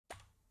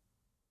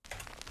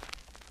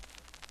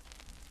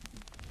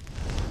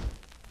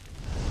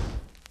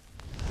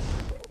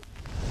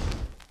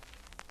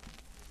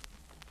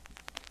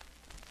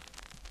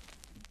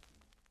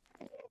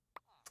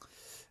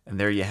And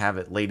there you have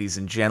it, ladies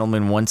and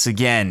gentlemen. Once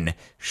again,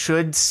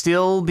 should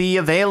still be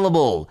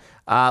available.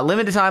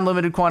 Limited time,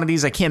 limited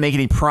quantities. I can't make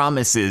any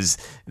promises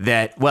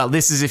that, well,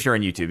 this is if you're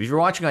on YouTube. If you're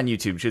watching on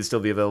YouTube, it should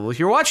still be available. If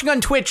you're watching on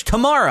Twitch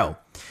tomorrow,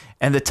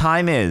 and the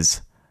time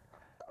is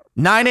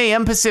 9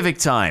 a.m. Pacific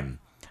time,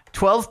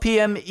 12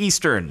 p.m.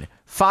 Eastern,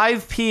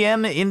 5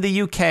 p.m. in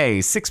the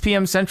UK, 6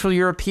 p.m. Central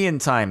European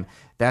time,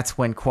 that's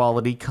when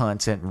quality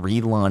content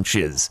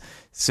relaunches.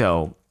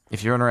 So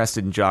if you're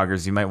interested in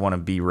joggers, you might want to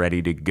be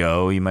ready to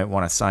go. You might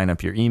want to sign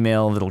up your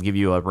email. That'll give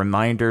you a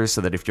reminder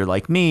so that if you're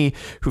like me,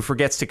 who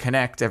forgets to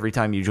connect every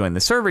time you join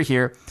the server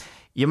here,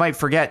 you might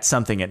forget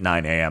something at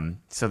 9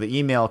 a.m. So the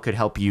email could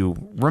help you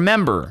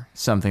remember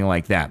something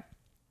like that.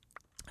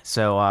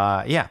 So,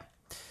 yeah.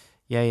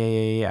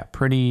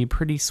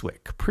 Pretty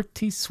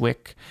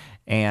swick.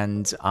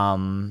 And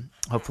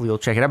hopefully you'll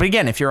check it out. But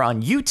again, if you're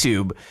on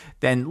YouTube,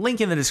 then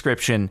link in the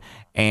description,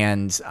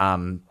 and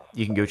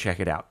you can go check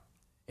it out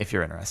if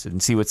you're interested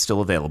and see what's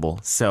still available.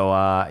 So,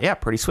 yeah,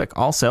 pretty swick.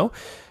 Also,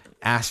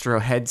 Astro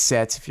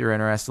headsets, if you're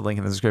interested, link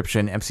in the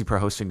description,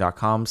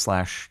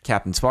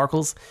 mcprohosting.com/Captain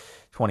Sparkles,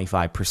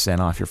 25%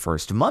 off your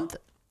first month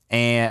of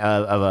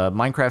a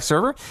Minecraft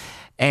server.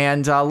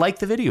 And like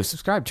the video,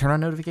 subscribe, turn on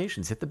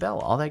notifications, hit the bell,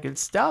 all that good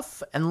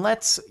stuff. And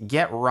let's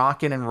get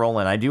rocking and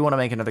rolling. I do want to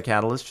make another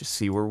catalyst, just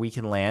see where we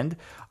can land.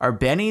 Our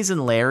Bennies and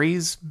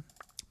Larrys,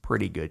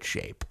 pretty good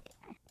shape.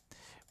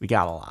 We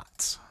got a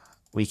lot.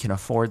 We can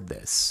afford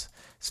this,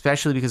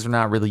 especially because we're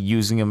not really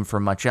using them for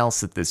much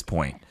else at this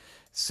point.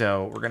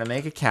 So we're going to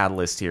make a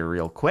catalyst here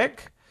real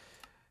quick.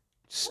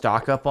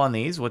 Stock up on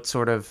these. What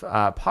sort of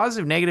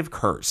positive, negative,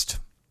 cursed?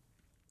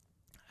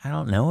 I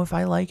don't know if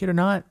I like it or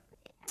not.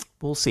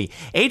 We'll see.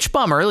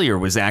 H-Bum earlier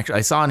was actually,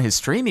 I saw on his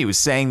stream, he was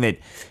saying that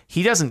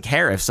he doesn't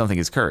care if something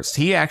is cursed.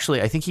 He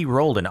actually, I think he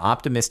rolled an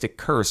optimistic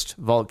cursed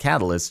Vault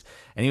Catalyst,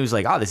 and he was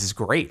like, oh, this is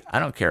great. I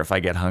don't care if I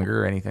get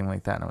hunger or anything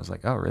like that. And I was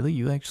like, oh, really?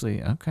 You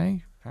actually,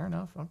 okay, fair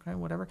enough. Okay,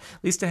 whatever.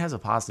 At least it has a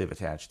positive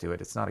attached to it.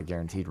 It's not a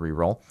guaranteed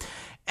reroll.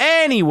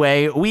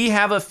 Anyway, we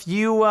have a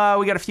few,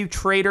 we got a few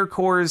trader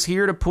cores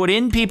here to put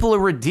in. People are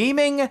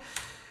redeeming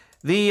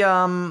the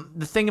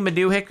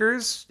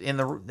thingamadoohickers in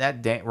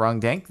the wrong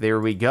dank. There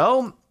we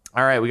go.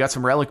 All right, we got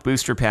some relic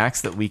booster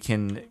packs that we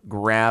can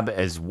grab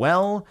as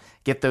well.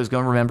 Get those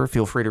going. Remember,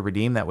 feel free to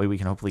redeem. That way we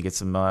can hopefully get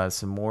some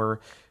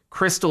more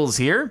crystals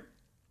here.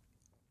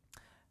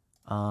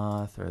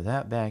 Throw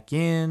that back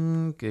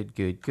in.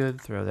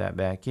 Good. Throw that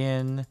back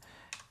in.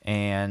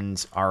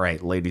 And all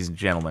right, ladies and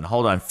gentlemen,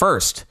 hold on.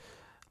 First,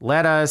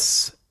 let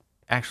us...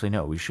 Actually,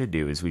 no, what we should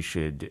do is we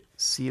should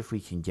see if we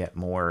can get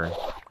more...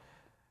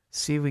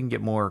 See if we can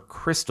get more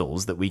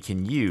crystals that we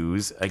can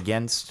use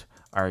against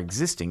our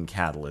existing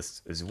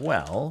catalysts as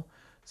well.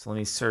 So let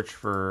me search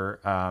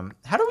for,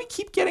 how do we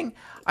keep getting,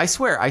 I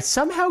swear, I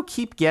somehow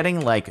keep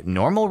getting like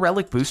normal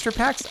relic booster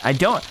packs. I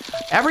don't,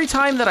 every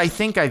time that I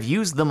think I've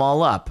used them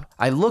all up,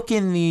 I look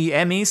in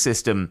the ME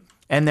system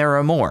and there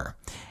are more.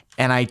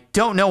 And I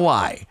don't know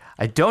why.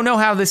 I don't know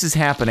how this is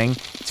happening.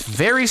 It's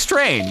very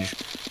strange,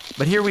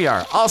 but here we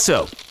are.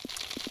 Also,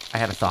 I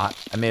had a thought,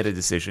 I made a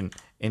decision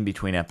in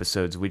between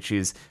episodes, which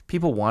is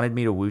people wanted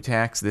me to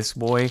Wu-Tax this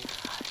boy.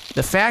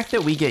 The fact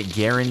that we get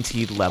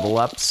guaranteed level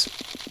ups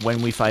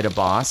when we fight a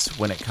boss,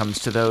 when it comes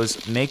to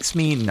those, makes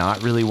me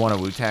not really want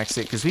to Wu-Tax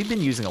it, because we've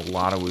been using a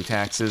lot of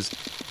Wu-Taxes,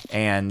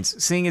 and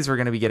seeing as we're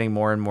going to be getting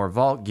more and more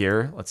vault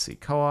gear, let's see,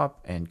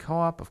 co-op and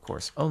co-op, of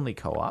course, only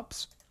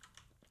co-ops.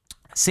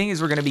 Seeing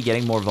as we're going to be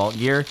getting more vault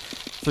gear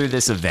through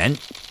this event,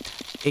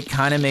 it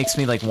kind of makes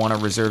me like want to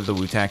reserve the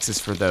Wu-Taxes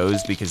for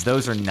those, because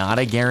those are not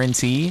a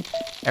guarantee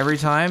every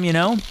time, you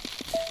know?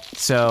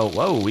 So,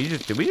 whoa,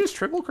 did we just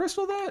triple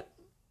crystal that?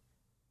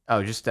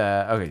 Oh, just,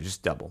 okay,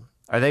 just double.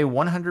 Are they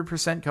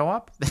 100%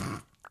 co-op?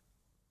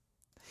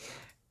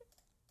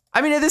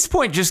 I mean, at this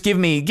point, just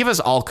give us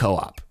all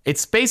co-op.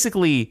 It's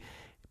basically,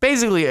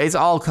 it's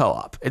all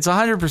co-op. It's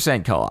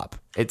 100% co-op.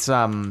 It's,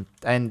 and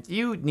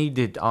you need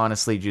to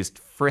honestly just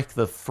frick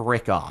the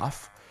frick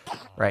off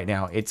right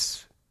now.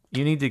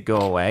 You need to go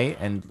away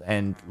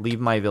and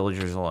leave my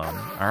villagers alone.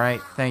 All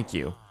right, thank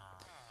you.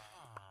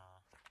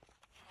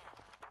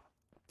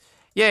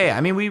 Yeah,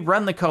 I mean, we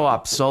run the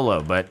co-op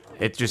solo, but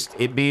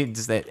it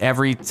means that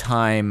every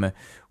time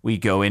we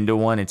go into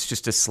one, it's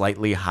just a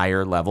slightly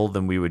higher level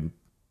than we would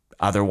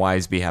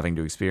otherwise be having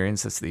to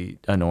experience. That's the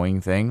annoying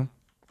thing.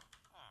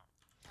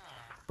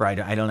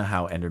 But I don't know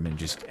how Endermen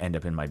just end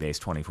up in my base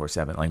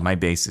 24/7. Like, my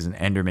base is an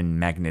Enderman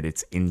magnet.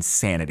 It's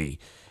insanity.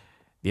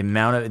 The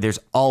amount of, there's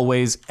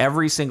always,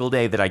 every single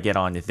day that I get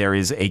on, there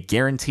is a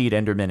guaranteed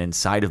Enderman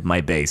inside of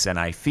my base, and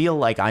I feel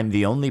like I'm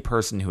the only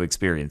person who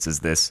experiences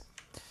this.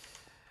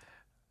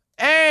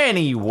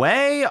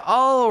 Anyway,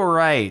 all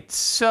right,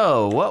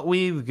 so what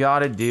we've got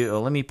to do,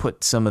 let me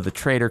put some of the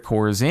trader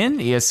cores in.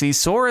 ESC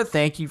Sora,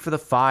 thank you for the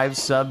 5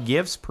 sub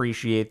gifts,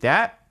 appreciate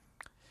that.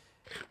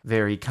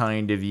 Very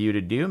kind of you to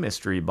do.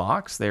 Mystery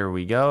box, there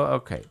we go.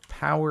 Okay,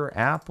 Power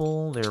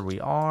Apple, there we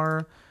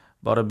are.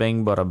 Bada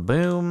bing, bada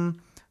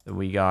boom.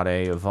 We got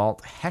a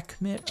Vault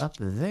Heckmit up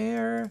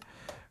there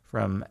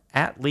from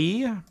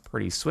Atlee.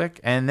 Pretty slick.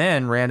 And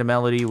then Random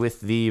Melody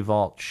with the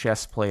Vault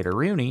Chestplate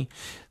Aruni.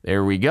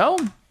 There we go.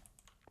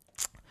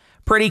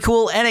 Pretty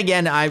cool. And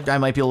again, I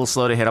might be a little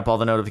slow to hit up all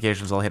the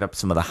notifications. I'll hit up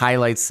some of the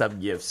highlights,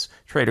 sub-gifts,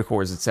 trader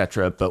cores,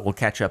 etc. But we'll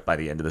catch up by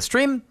the end of the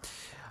stream.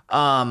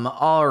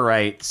 All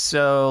right.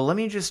 So let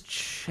me just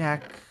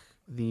check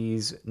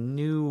these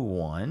new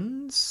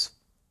ones.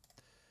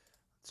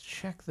 Let's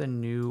check the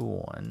new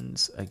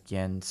ones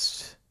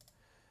against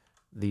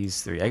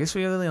these three. I guess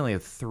we only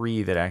have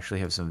three that actually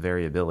have some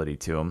variability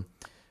to them.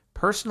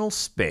 Personal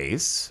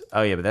space.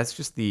 Oh, yeah, but that's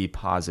just the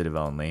positive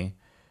only.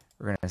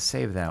 We're going to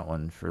save that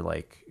one for,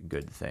 like,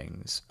 good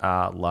things.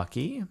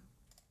 Lucky.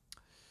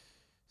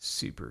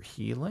 Super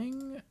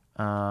healing.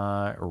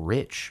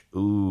 Rich.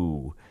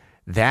 Ooh.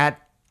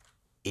 That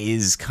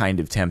is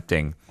kind of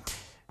tempting.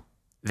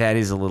 That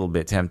is a little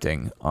bit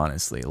tempting,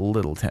 honestly. A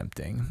little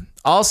tempting.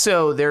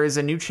 Also, there is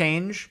a new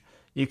change.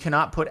 You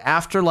cannot put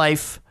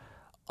Afterlife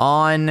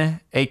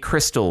on a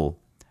crystal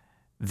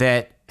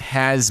that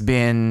has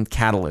been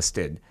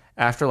catalysted.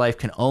 Afterlife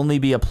can only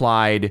be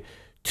applied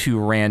to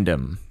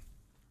random.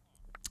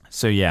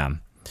 So yeah.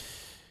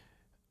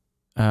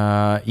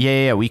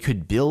 Yeah, we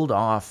could build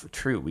off,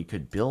 true, we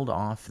could build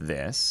off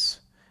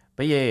this.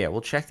 But yeah,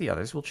 we'll check the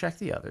others. We'll check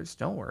the others.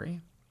 Don't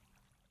worry.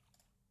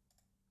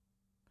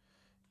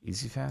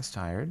 Easy, fast,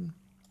 tired.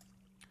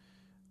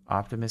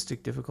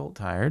 Optimistic, difficult,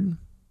 tired.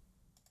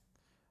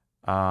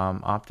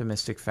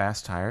 Optimistic,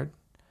 fast, tired.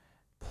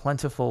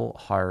 Plentiful,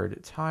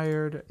 hard,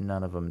 tired.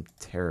 None of them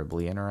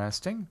terribly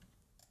interesting.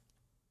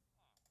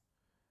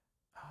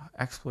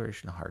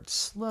 Exploration, hard,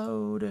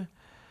 slowed.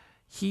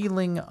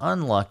 Healing,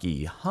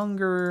 unlucky,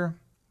 hunger.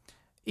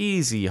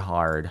 Easy,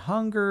 hard,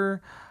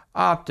 hunger.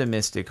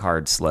 Optimistic,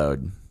 hard,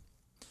 slowed.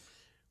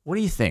 What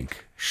do you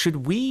think?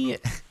 Should we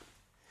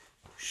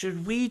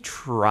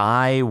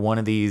try one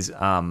of these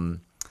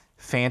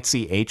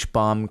fancy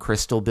H-bomb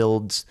crystal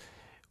builds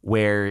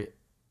where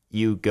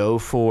you go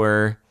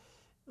for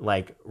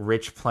like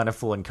rich,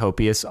 plentiful, and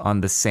copious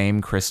on the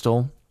same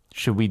crystal?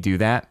 Should we do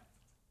that?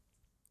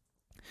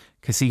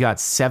 Because he got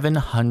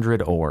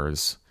 700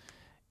 ores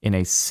in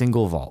a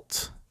single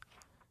vault.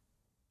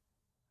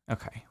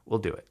 Okay, we'll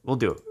do it. We'll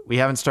do it. We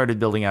haven't started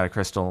building out a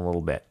crystal in a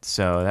little bit.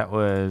 So that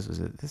was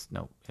it this?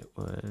 Nope, it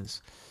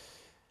was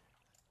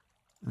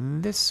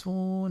this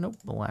one. Nope,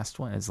 the last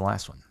one is the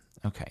last one.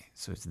 Okay,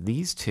 so it's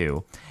these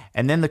two.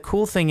 And then the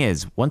cool thing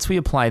is, once we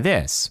apply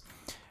this,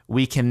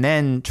 we can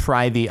then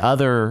try the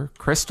other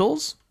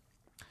crystals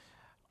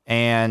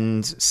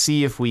and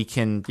see if we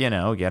can, you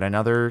know, get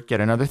another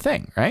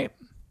thing, right?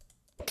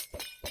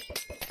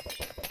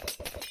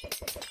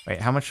 Wait,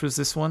 how much was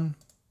this one?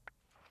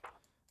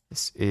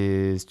 This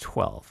is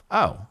 12.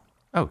 Oh,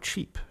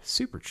 cheap.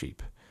 Super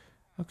cheap.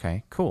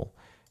 Okay, cool.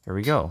 Here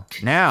we go.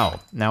 Now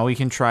we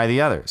can try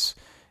the others.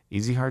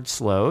 Easy, hard,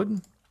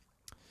 slowed.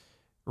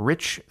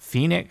 Rich,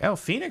 Phoenix. Oh,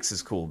 Phoenix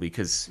is cool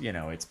because, you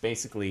know, it's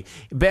basically...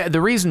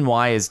 The reason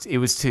why is it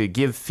was to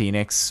give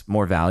Phoenix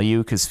more value,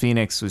 because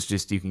Phoenix was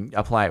just, you can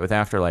apply it with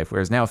Afterlife,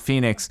 whereas now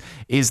Phoenix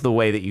is the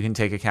way that you can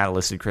take a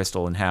catalysted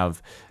crystal and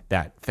have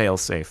that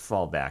fail-safe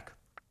fallback.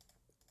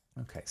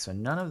 Okay, so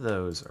none of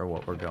those are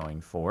what we're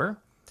going for.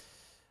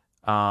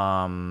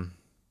 Can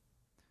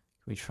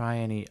we try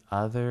any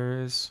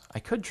others? I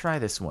could try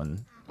this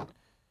one.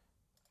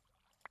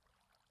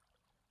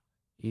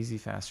 Easy,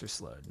 faster,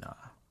 slowed. Nah.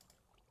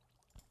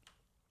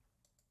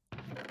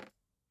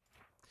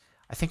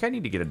 I think I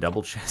need to get a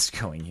double chest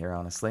going here,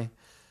 honestly.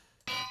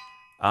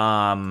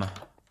 All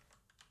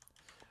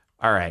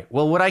right.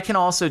 Well, what I can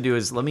also do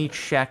is let me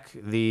check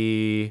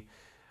the...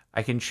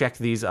 I can check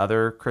these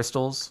other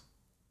crystals.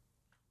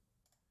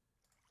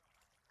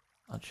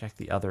 I'll check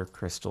the other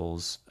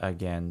crystals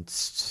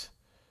against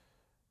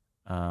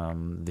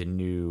the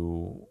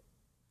new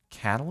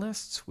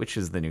catalysts. Which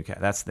is the new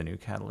that's the new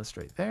catalyst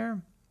right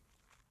there.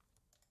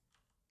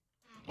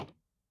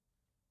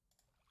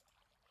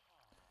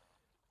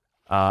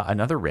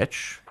 Another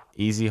rich,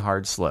 easy,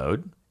 hard,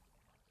 slowed.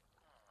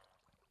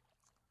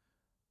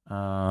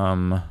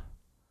 Let's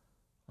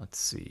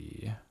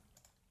see.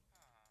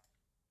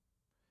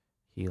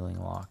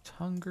 Healing, locked,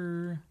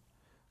 hunger.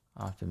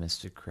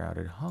 Optimistic,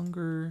 crowded,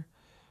 hunger.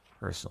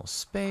 Personal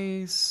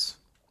space.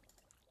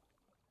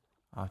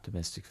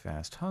 Optimistic,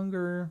 fast,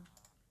 hunger.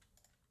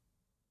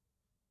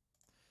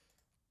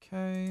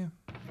 Okay.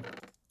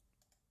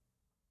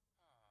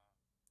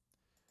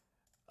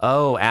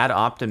 Oh, add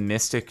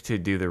optimistic to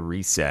do the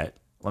reset.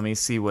 Let me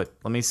see what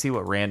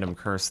random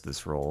curse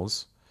this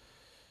rolls.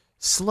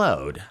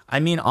 Slowed. I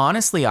mean,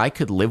 honestly, I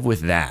could live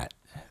with that.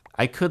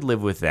 I could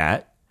live with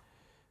that.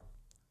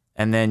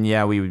 And then,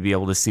 yeah, we would be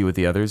able to see what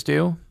the others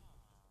do.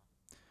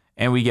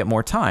 And we get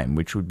more time,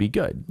 which would be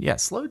good. Yeah,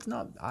 slowed's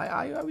not...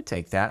 I would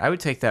take that. I would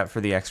take that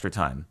for the extra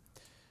time.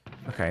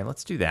 Okay,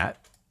 let's do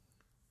that.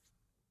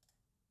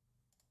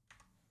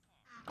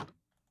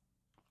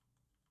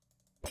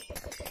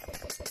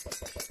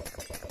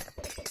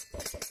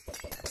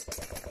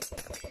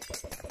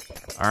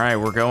 All right,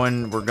 we're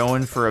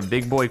going for a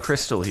big boy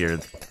crystal here.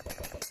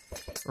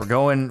 We're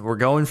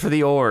going for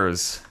the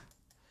ores.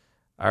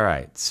 All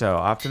right, so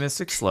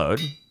optimistic slowed.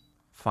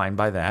 Fine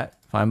by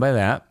that. Fine by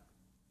that.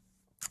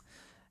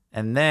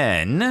 And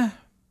then,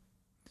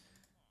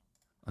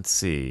 let's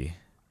see.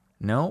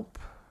 Nope.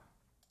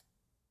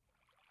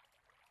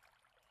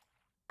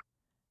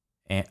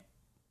 And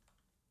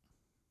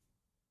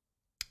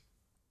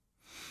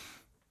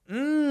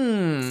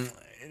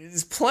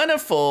it's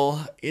plentiful.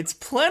 It's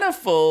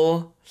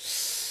plentiful.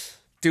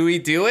 Do we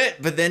do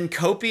it? But then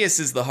copious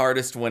is the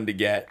hardest one to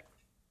get.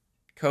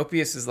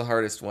 Copious is the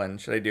hardest one.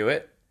 Should I do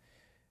it?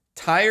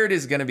 Tired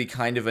is going to be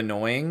kind of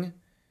annoying.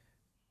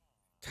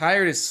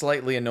 Tired is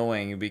slightly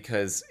annoying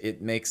because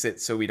it makes it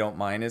so we don't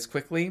mine as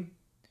quickly.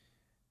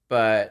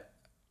 But,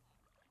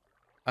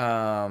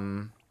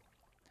 do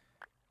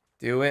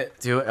it.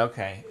 Do it.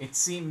 Okay. It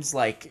seems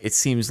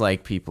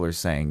like people are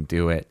saying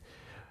do it.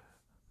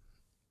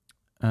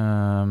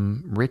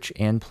 Rich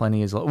and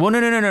plenty is... Well,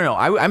 no.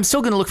 I'm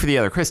still going to look for the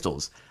other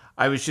crystals.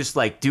 I was just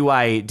like, do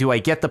I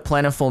get the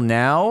plentiful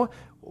now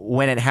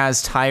when it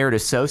has tired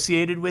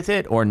associated with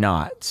it or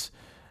not?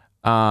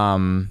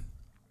 And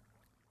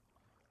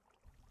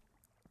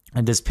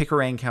does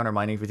Picarang counter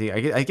mining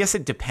fatigue? I guess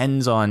it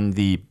depends on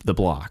the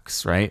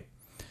blocks, right?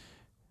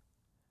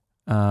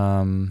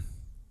 Maybe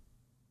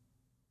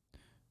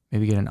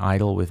get an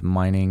idol with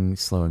mining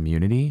slow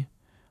immunity.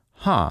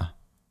 Huh.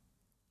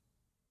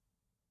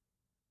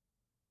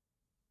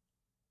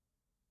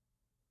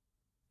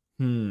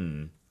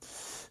 If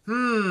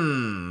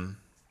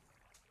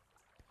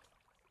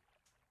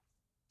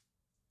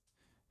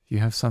you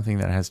have something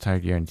that has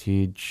tired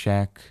guaranteed,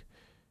 check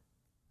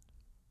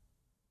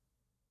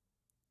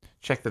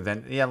the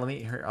vend. Yeah,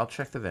 I'll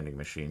check the vending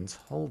machines.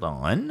 Hold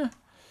on.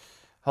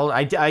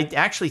 I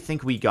actually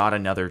think we got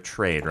another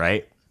trade,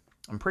 right?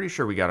 I'm pretty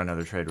sure we got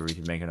another trade where we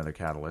could make another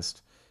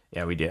catalyst.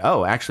 Yeah, we did.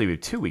 Oh, actually, we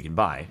have 2 we can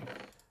buy.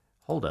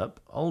 Hold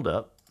up.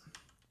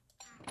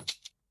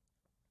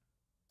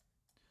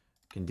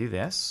 Can do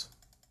this.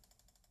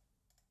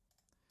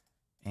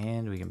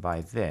 And we can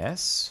buy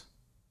this.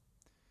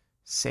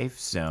 Safe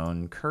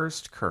zone,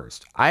 cursed.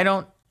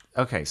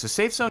 Okay, so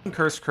safe zone,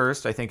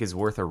 cursed, I think is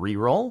worth a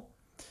reroll.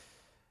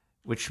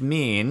 Which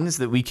means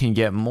that we can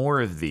get more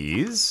of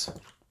these.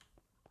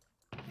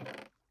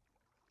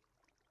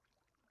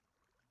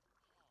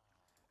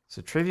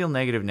 So trivial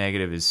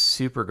negative is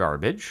super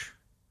garbage.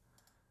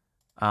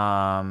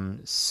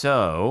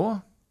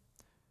 So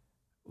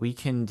we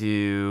can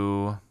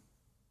do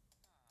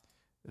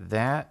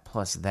that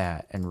plus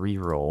that and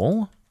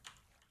reroll.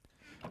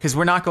 Because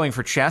we're not going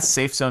for chests.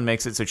 Safe zone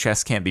makes it so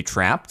chests can't be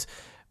trapped.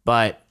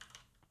 But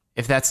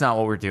if that's not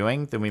what we're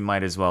doing, then we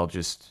might as well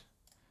just,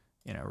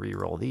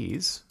 reroll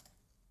these.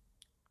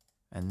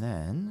 And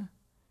then...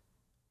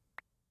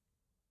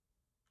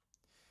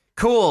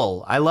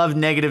 Cool. I love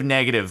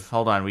negative.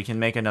 Hold on. We can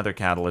make another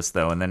catalyst,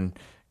 though. And then,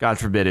 God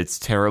forbid it's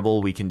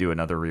terrible, we can do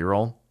another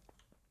reroll.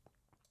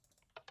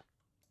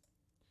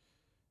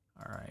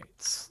 All right.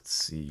 Let's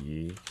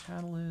see.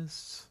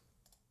 Catalyst.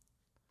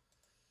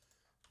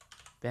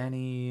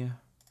 Benny.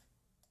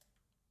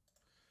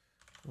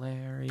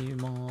 Larry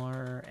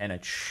Moore. And a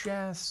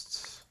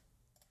chest.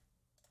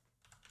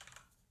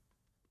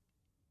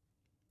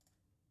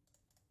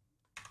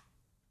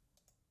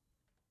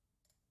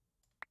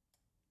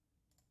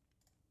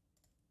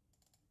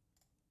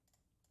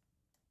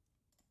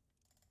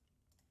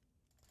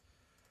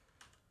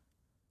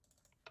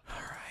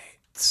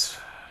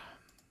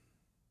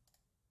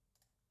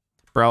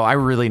 Bro, I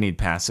really need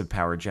passive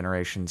power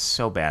generation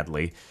so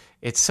badly.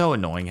 It's so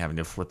annoying having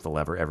to flip the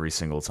lever every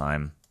single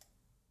time.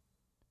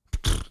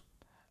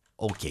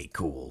 Okay,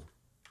 cool.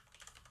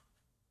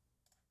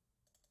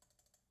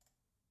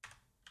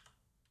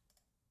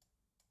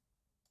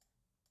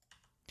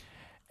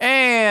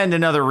 And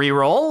another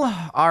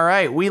reroll. All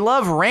right, we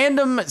love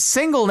random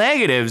single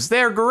negatives.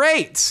 They're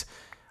great.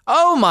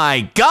 Oh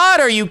my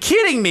God, are you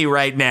kidding me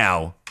right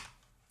now?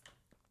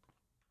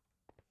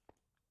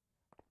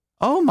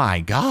 Oh my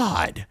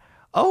God.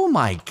 Oh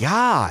my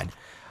God.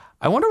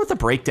 I wonder what the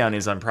breakdown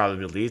is on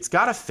probability. It's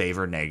got to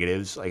favor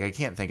negatives. Like, I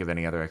can't think of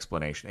any other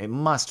explanation. It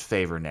must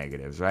favor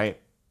negatives,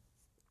 right?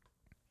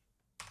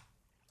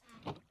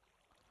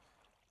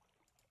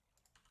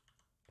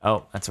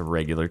 Oh, that's a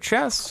regular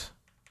chest.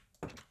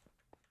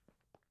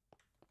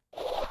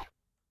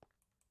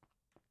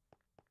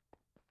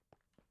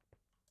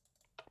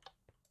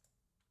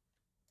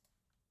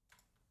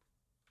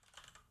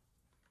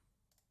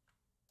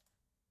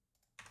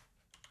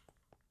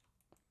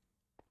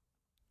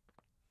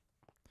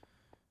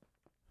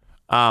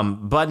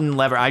 Button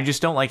lever. I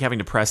just don't like having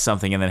to press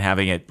something and then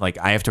having it, like,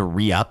 I have to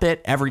re-up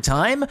it every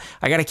time.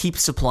 I got to keep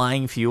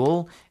supplying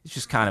fuel. It's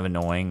just kind of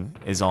annoying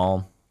is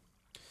all.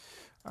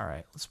 All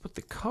right, let's put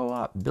the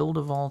co-op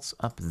build-a-vaults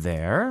up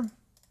there.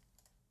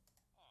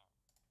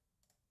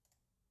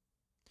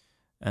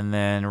 And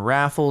then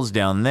raffles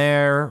down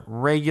there.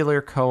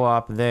 Regular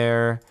co-op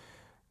there.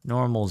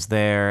 Normal's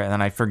there. And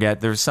then I forget,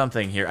 there's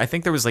something here. I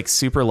think there was, like,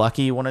 super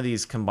lucky. One of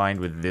these combined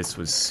with this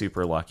was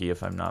super lucky,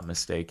 if I'm not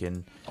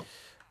mistaken.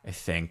 I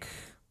think.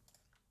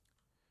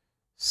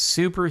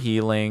 Super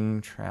healing.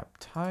 Trap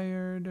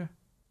tired.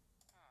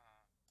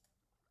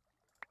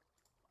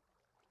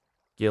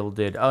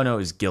 Gilded. Oh, no, it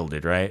was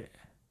gilded, right?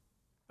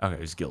 Okay, it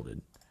was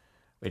gilded.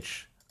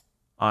 Which,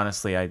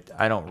 honestly, I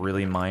don't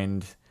really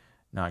mind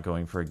not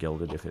going for a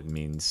gilded if it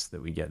means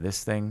that we get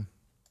this thing.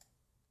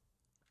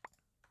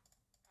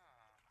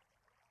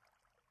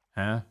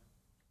 Huh?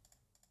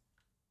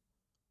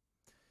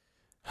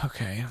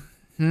 Okay.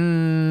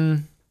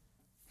 I'm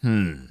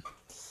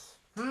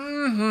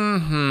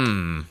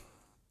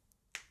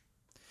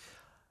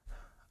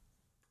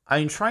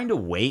trying to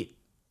wait.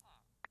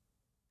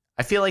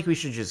 I feel like we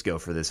should just go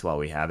for this while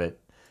we have it.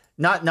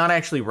 Not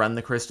actually run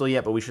the crystal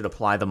yet, but we should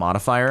apply the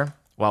modifier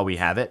while we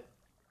have it,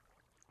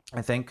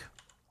 I think.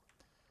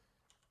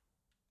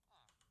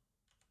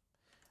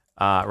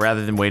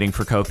 Rather than waiting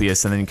for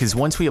Copious. And then, because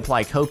once we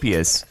apply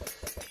Copious,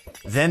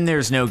 then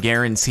there's no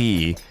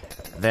guarantee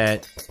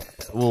that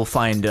we'll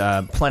find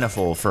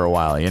Plentiful for a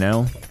while, you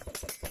know?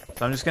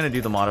 So I'm just going to do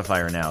the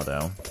modifier now,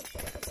 though.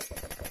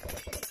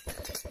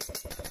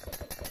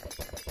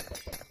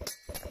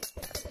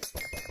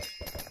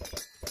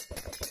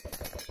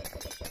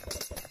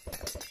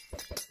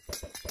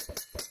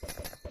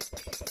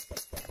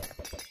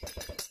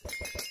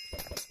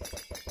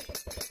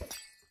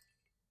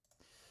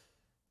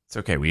 It's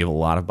okay, we have a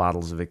lot of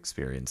bottles of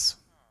experience.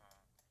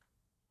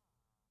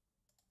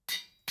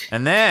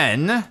 And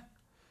then...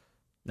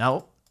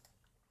 Nope.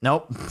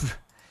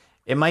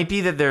 It might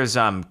be that there's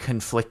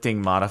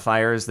conflicting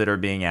modifiers that are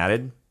being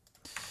added,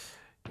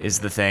 is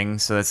the thing.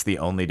 So that's the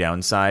only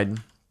downside.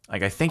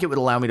 Like, I think it would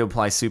allow me to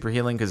apply super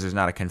healing because there's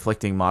not a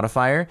conflicting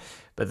modifier.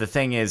 But the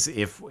thing is,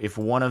 if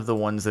one of the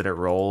ones that it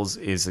rolls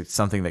is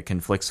something that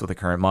conflicts with the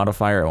current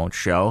modifier, it won't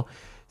show.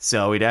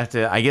 So we'd have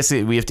to, I guess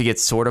we have to get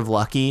sort of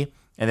lucky,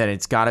 and then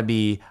it's got to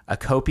be a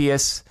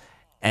Copious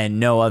and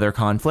no other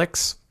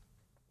conflicts.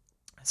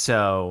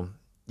 So,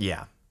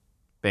 yeah.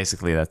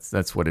 Basically,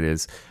 that's what it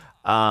is.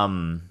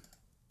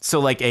 So,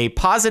 like, a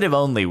positive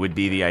only would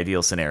be the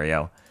ideal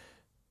scenario.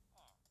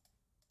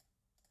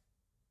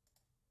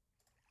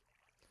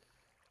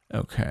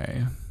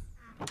 Okay.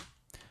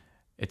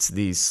 It's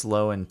the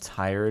slow and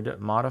tired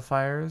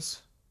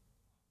modifiers.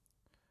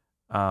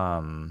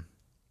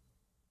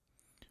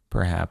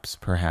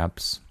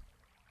 Perhaps.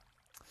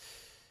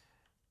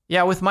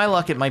 Yeah, with my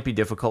luck, it might be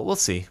difficult. We'll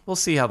see. We'll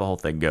see how the whole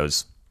thing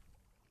goes.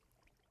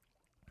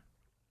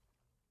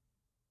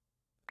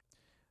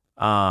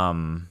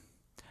 Oh,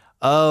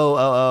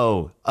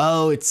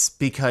 it's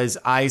because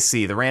I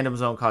see. The randoms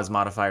don't cause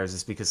modifiers.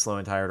 It's because slow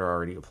and tired are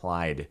already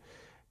applied.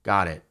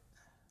 Got it.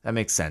 That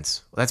makes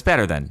sense. Well, that's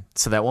better then.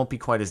 So that won't be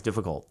quite as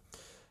difficult.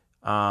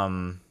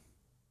 Let's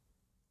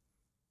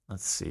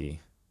see.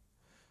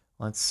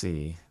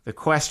 The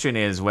question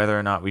is whether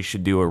or not we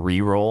should do a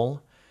reroll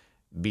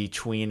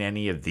between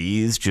any of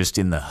these just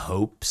in the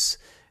hopes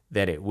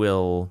that it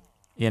will,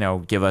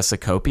 give us a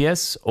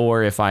Copious,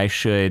 or if I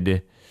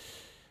should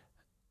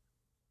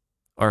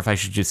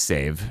just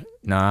save.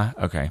 Nah,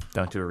 okay.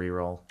 Don't do a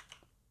reroll.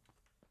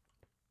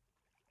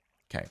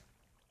 Okay.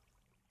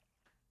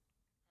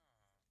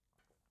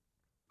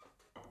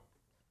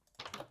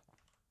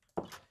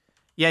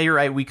 Yeah, you're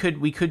right. We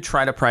could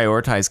try to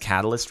prioritize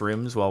catalyst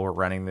rooms while we're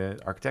running the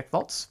Architect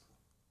Vaults.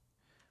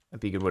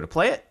 That'd be a good way to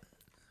play it.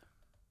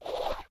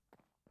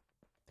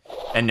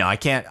 And no, I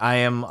can't. I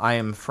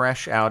am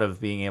fresh out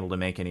of being able to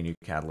make any new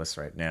catalysts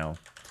right now,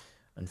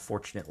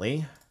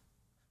 unfortunately.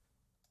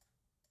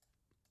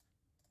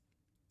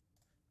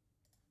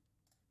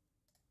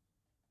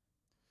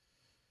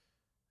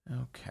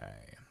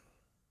 Okay.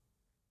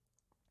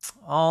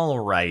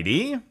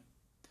 Alrighty.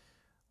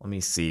 Let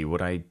me see.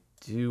 What I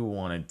do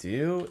want to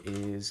do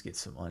is get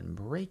some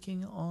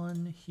unbreaking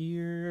on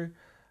here.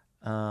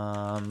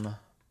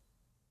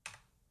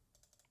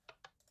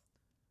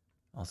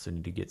 Also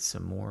need to get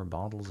some more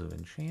bottles of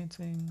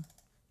enchanting.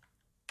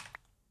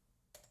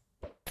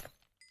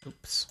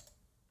 Oops.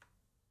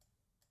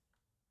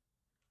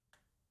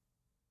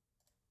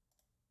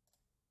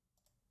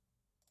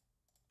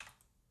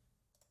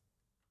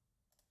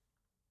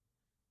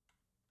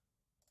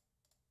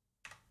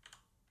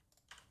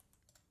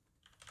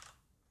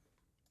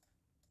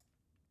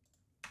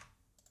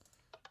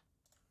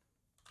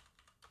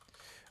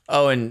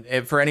 Oh, and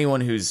for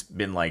anyone who's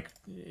been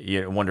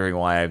wondering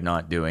why I'm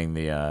not doing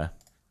the,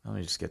 let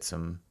me just get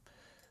some.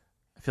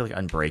 I feel like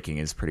unbreaking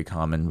is pretty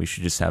common. We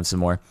should just have some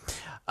more.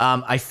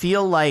 I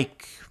feel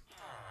like,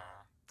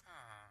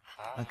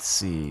 let's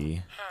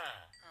see.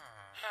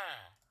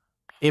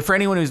 If for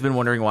anyone who's been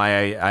wondering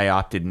why I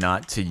opted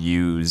not to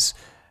use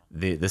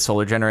the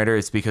solar generator,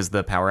 it's because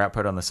the power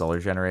output on the solar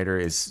generator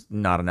is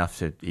not enough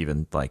to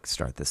even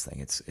start this thing.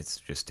 It's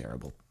just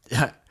terrible.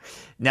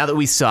 Now that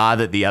we saw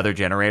that the other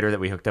generator that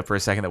we hooked up for a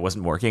second that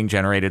wasn't working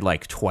generated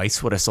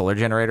twice what a solar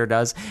generator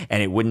does,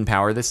 and it wouldn't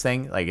power this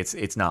thing,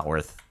 it's not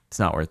worth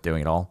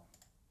doing it all.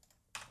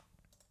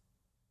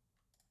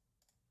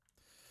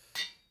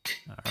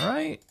 All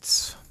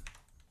right.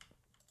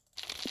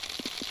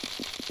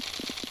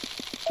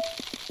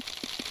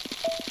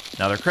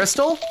 Another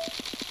crystal.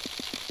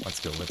 Let's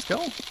go.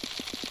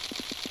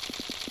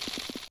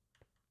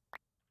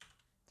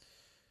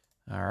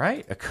 All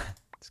right.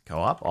 It's a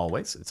Co-op,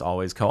 always. It's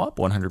always co-op.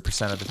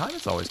 100% of the time,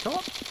 it's always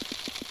co-op.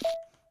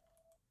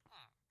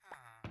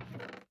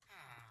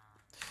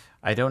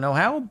 I don't know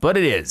how, but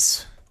it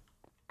is.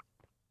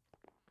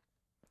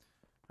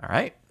 All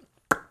right.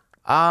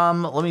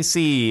 Let me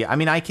see. I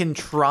mean, I can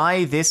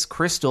try this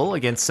crystal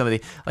against some of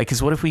the... Like,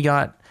 because what if we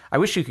got... I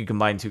wish you could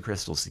combine 2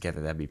 crystals together.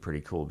 That'd be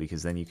pretty cool,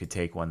 because then you could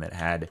take one that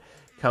had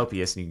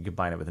copious and you could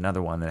combine it with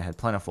another one that had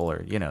plentiful,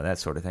 or, you know, that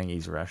sort of thing.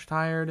 Easy rush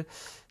tired.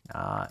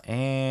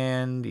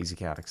 And easy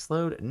chaotic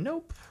slowed.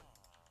 Nope.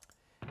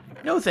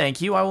 No, thank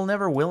you. I will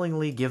never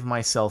willingly give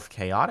myself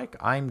chaotic.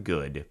 I'm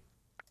good.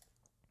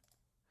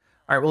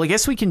 All right, well, I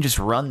guess we can just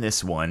run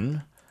this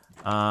one.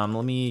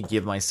 Let me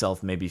give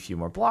myself maybe a few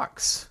more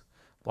blocks.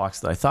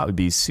 Blocks that I thought would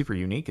be super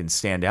unique and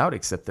stand out,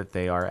 except that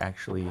they are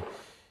actually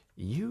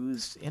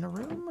used in a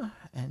room.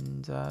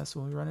 And so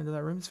when we run into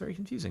that room, it's very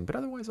confusing. But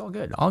otherwise, all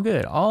good. All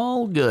good.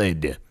 All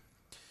good.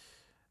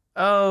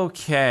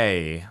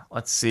 Okay.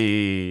 Let's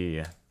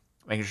see.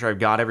 Making sure I've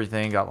got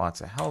everything. Got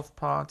lots of health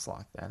pots.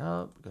 Lock that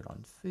up. Good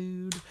on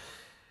food.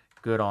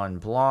 Good on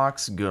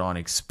blocks. Good on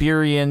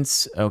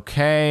experience.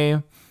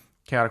 Okay.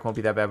 Chaotic won't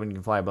be that bad when you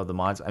can fly above the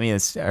mods. I mean,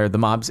 the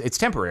mobs. It's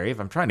temporary. If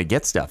I'm trying to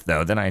get stuff,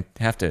 though, then I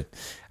have to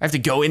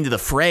go into the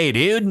fray,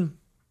 dude.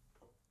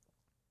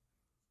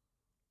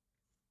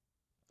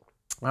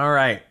 All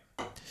right.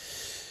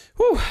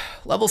 Whew.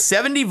 Level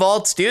 70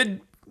 vaults,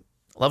 dude.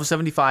 Level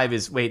 75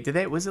 is... Wait,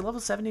 was it level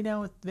 70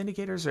 now with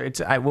Vindicators?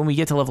 Or when we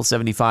get to level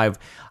 75,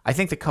 I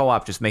think the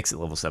co-op just makes it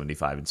level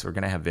 75, and so we're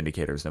going to have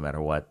Vindicators no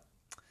matter what.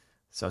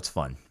 So it's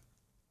fun.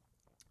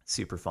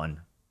 Super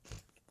fun.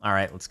 All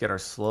right, let's get our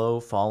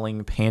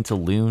slow-falling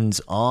pantaloons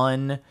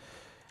on.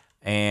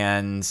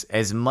 And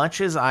as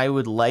much as I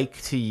would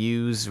like to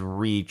use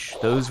Reach,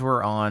 those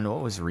were on...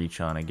 What was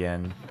Reach on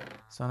again?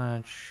 It's on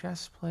a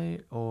chest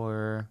plate,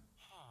 or...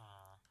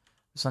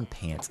 It's on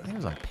pants. I think it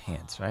was on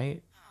pants,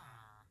 right?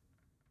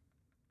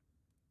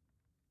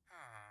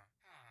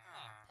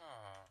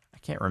 I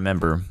can't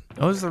remember.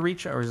 What was the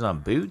Reach? Or was it on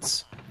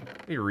boots?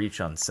 Maybe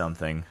Reach on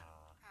something.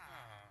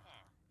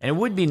 And it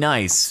would be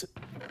nice,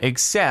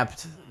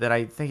 except that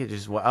I think it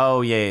just...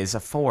 Oh, yeah, it's a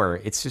 4.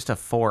 It's just a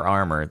 4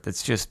 armor.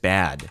 That's just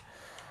bad.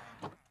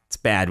 It's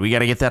bad. We got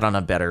to get that on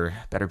a better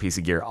piece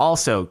of gear.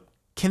 Also,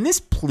 can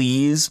this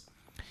please...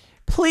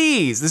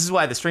 Please, this is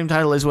why the stream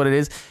title is what it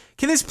is.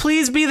 Can this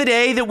please be the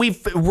day that we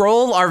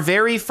roll our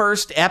very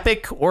first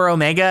epic or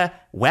omega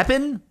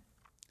weapon?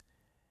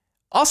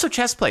 Also,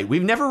 chestplate.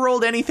 We've never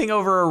rolled anything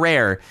over a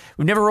rare.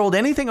 We've never rolled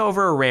anything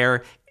over a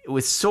rare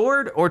with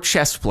sword or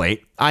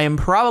chestplate. I am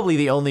probably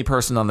the only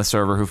person on the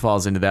server who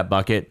falls into that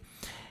bucket.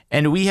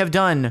 And we have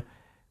done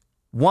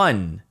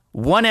one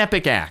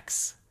epic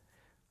axe.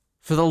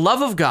 For the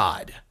love of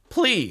God,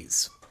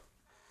 please.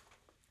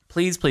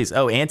 Please, please.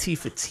 Oh,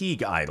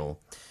 anti-fatigue idol.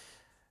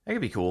 That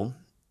could be cool.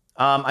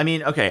 I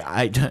mean, okay,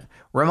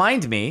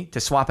 remind me to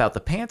swap out the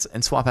pants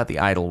and swap out the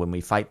idol when we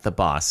fight the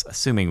boss,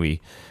 assuming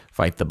we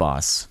fight the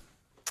boss.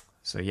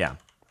 So, yeah.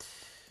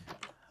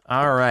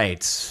 All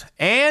right.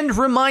 And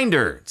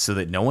reminder, so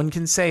that no one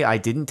can say I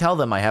didn't tell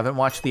them, I haven't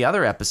watched the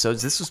other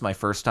episodes. This was my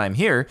first time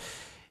here.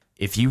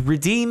 If you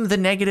redeem the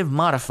negative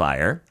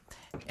modifier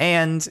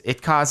and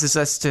it causes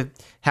us to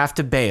have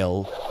to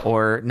bail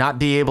or not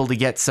be able to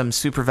get some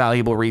super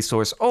valuable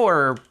resource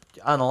or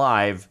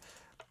unalive,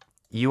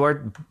 you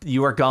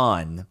are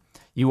gone.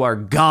 You are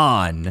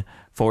gone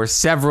for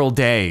several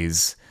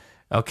days.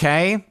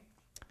 Okay?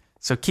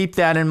 So keep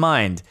that in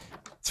mind.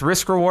 It's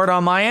risk reward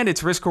on my end.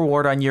 It's risk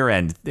reward on your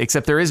end.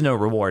 Except there is no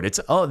reward.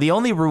 The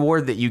only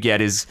reward that you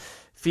get is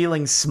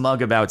feeling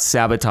smug about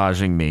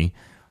sabotaging me.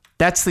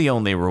 That's the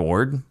only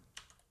reward.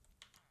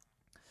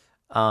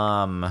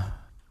 Okay.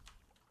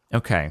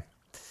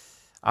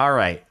 All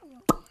right.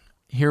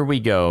 Here we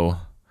go.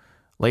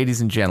 Ladies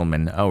and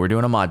gentlemen. Oh, we're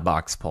doing a mod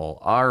box poll.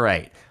 All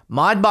right.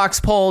 Mod box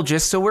poll,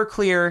 just so we're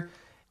clear,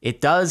 it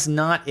does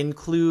not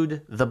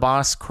include the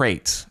boss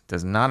crate. It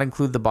does not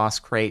include the boss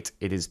crate.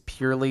 It is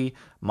purely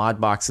mod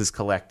boxes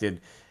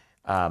collected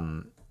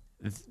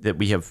that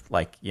we have,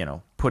 like, you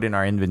know, put in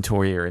our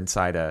inventory or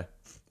inside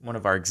one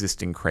of our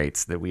existing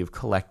crates that we have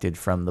collected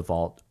from the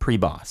vault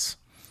pre-boss.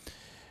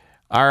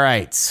 All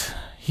right.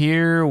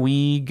 Here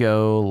we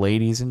go,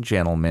 ladies and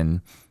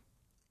gentlemen.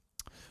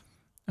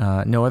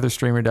 No other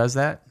streamer does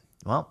that?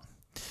 Well,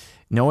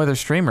 no other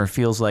streamer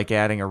feels like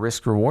adding a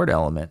risk-reward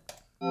element.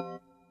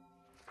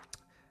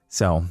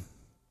 So,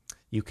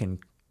 you can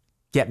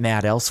get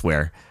mad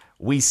elsewhere.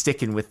 We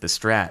sticking with the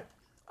strat.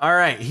 All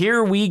right,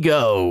 here we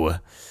go.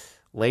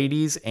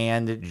 Ladies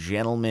and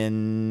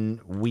gentlemen,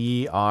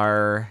 we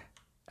are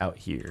out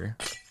here.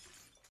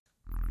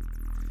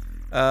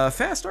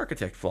 Fast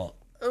Architect Vault.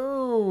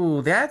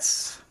 Oh,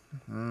 that's...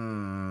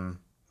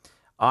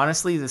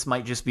 Honestly, this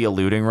might just be a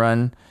looting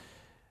run.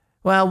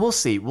 Well, we'll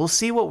see. We'll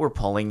see what we're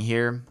pulling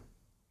here.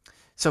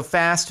 So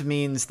fast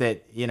means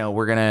that, you know,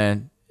 we're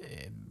going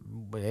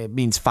to... It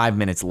means 5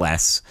 minutes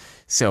less.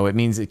 So it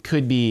means it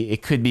could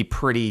be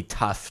pretty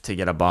tough to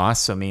get a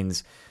boss. So it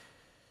means...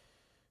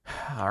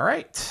 All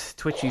right.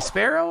 Twitchy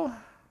Sparrow.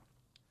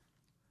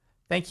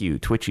 Thank you,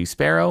 Twitchy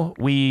Sparrow.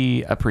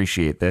 We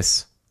appreciate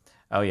this.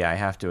 Oh yeah, I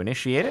have to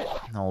initiate it.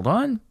 Hold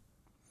on.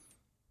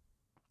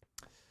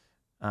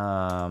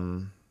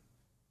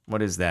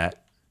 What is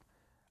that?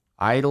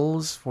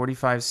 Idols,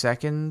 45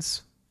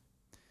 seconds.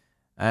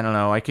 I don't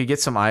know. I could get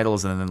some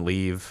idols and then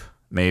leave,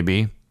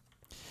 maybe.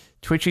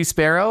 Twitchy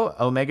Sparrow,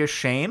 Omega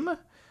Shame.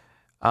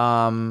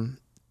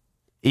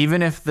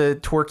 Even if the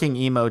twerking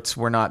emotes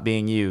were not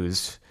being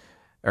used,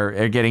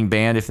 or getting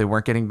banned, if they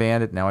weren't getting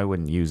banned, now I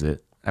wouldn't use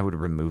it. I would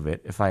remove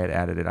it. If I had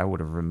added it, I would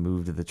have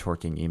removed the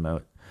twerking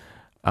emote.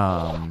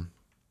 I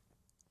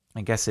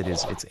guess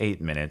it's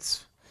 8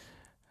 minutes.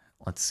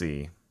 Let's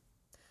see.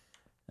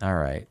 All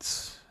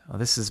right. Well,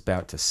 this is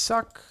about to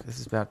suck. This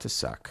is about to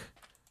suck.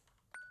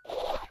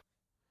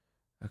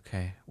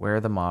 Okay. Where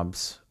are the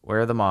mobs?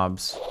 Where are the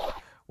mobs?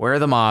 Where are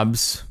the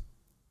mobs?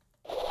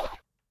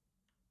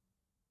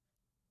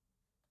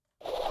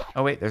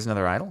 Oh, wait. There's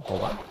another idol.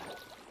 Hold on.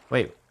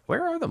 Wait.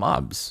 Where are the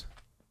mobs?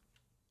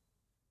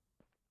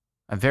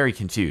 I'm very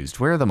confused.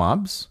 Where are the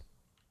mobs?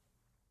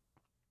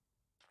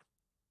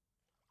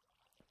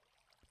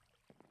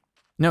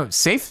 No,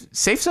 safe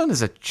zone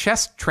is a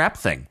chest trap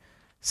thing.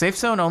 Safe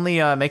zone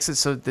only makes it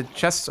so the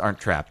chests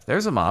aren't trapped.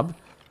 There's a mob.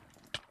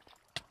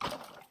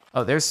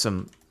 Oh, there's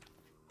some.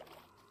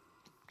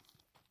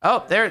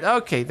 Oh, there.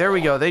 Okay, there we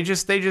go. They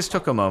just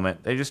took a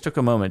moment. They just took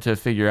a moment to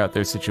figure out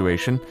their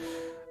situation.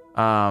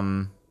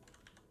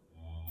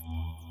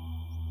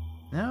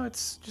 No,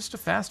 it's just a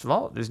fast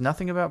vault. There's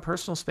nothing about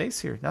personal space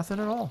here. Nothing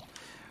at all.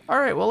 All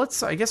right, well,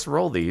 let's, I guess,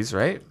 roll these,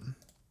 right?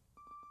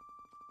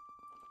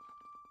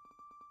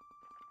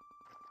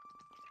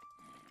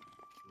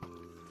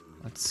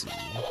 Let's see.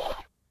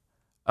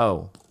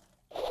 Oh.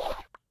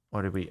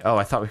 What did we... Oh,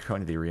 I thought we were going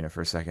to the arena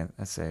for a second.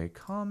 Let's say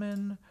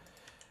common.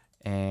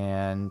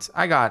 And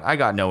I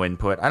got no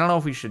input. I don't know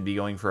if we should be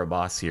going for a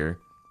boss here.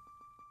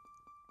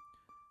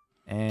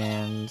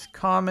 And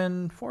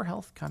common. 4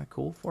 health, kind of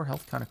cool. 4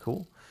 health, kind of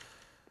cool.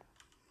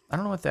 I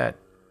don't know what that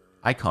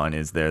icon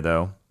is there,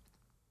 though.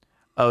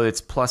 Oh,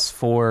 it's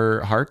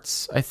 +4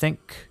 hearts, I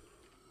think.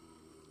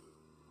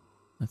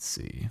 Let's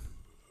see.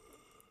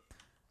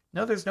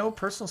 No, there's no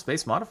personal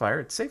space modifier.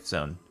 It's safe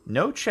zone.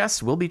 No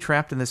chests will be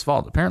trapped in this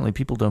vault. Apparently,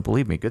 people don't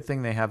believe me. Good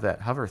thing they have that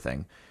hover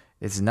thing.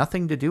 It's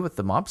nothing to do with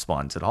the mob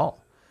spawns at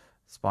all.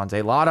 Spawns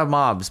a lot of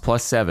mobs,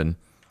 +7.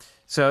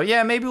 So,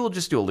 yeah, maybe we'll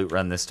just do a loot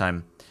run this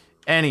time.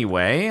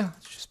 Anyway,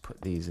 let's just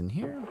put these in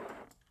here.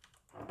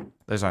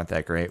 Those aren't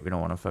that great. We don't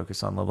want to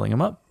focus on leveling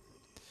them up.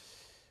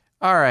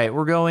 All right,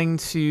 we're going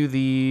to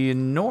the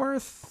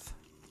north.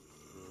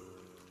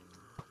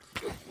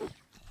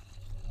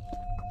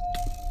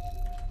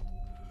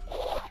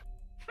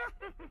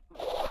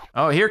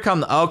 Oh, here come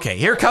the... Okay,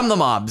 here come the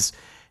mobs.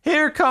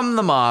 Here come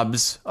the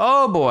mobs.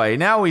 Oh, boy.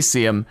 Now we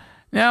see them.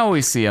 Now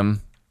we see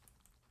them.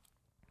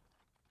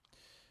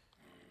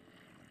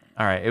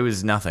 All right, it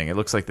was nothing. It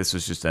looks like this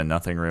was just a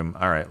nothing room.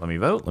 All right, let me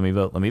vote. Let me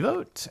vote. Let me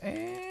vote.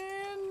 And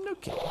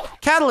okay.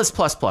 Catalyst ++.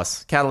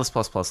 Catalyst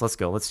 ++. Let's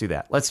go. Let's do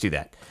that. Let's do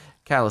that.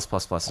 Catalyst ++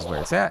 is where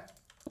it's at.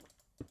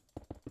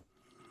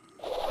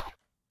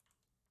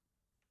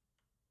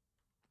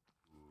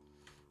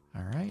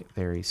 All right,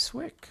 very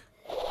swick.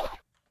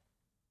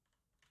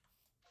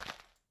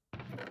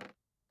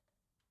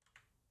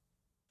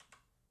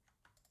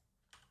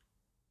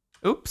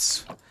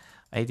 Oops,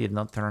 I did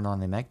not turn on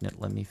the magnet.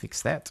 Let me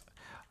fix that.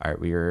 All right,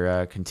 we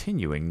are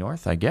continuing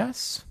north, I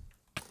guess.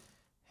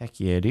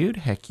 Heck yeah, dude.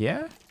 Heck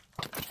yeah.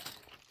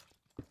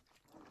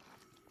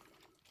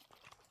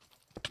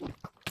 Oh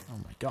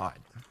my god.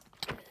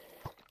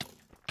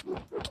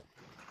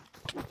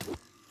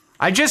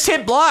 I just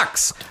hit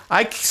blocks.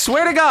 I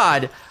swear to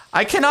God,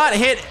 I cannot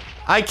hit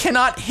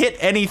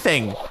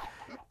anything.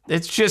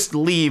 It's just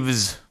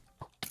leaves.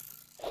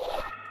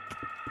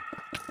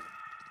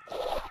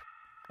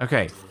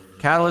 Okay,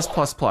 catalyst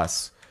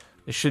 ++.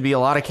 There should be a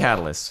lot of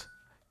catalysts.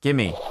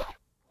 Gimme.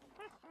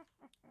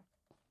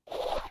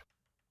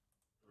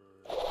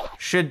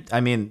 Should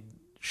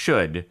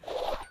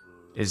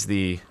is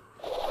the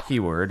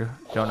keyword.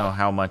 Don't know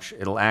how much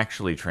it'll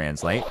actually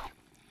translate.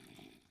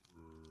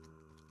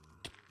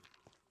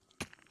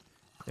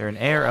 They're in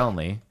air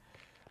only.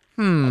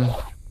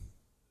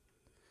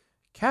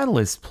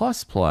 Catalyst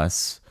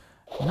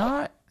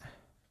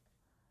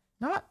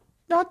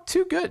not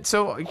too good.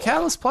 So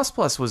Catalyst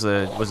was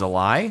a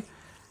lie.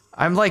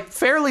 I'm like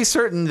fairly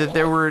certain that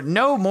there were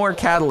no more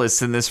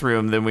catalysts in this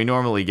room than we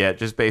normally get,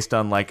 just based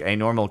on like a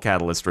normal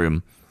catalyst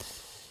room.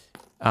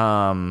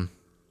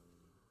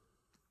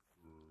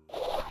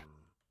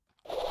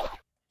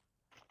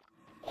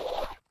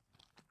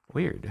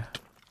 Weird.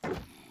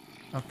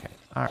 Okay,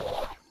 all right.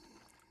 Let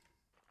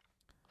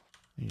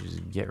me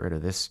just get rid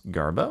of this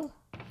Garbo.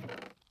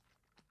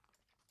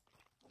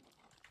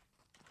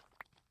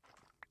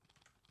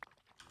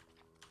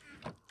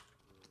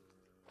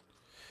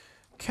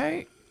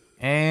 Okay,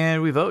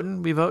 and we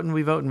voting.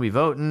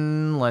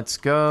 Let's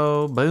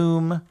go.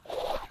 Boom.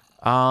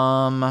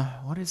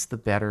 What is the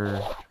better? I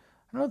don't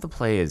know what the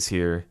play is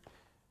here.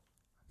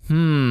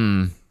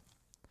 No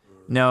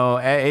No,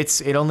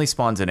 it only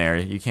spawns in air.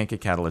 You can't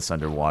get catalysts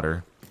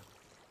underwater.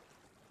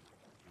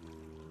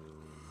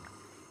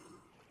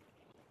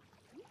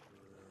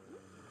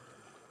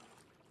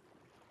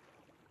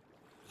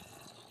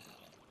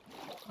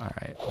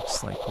 Alright,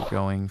 looks like we're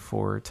going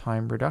for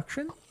time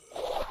reduction.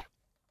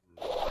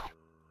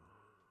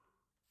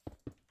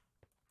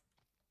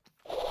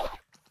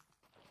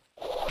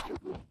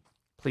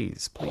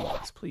 Please,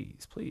 please,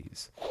 please,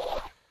 please.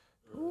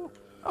 Ooh.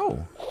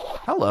 Oh,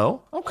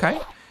 hello. Okay.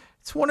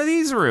 It's one of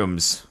these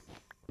rooms.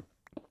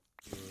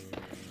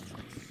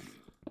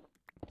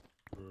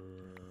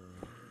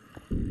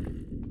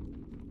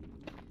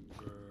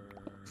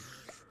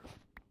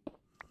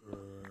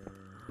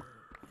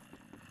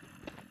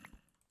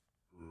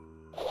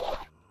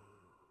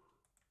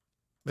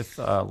 With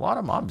a lot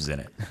of mobs in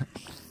it.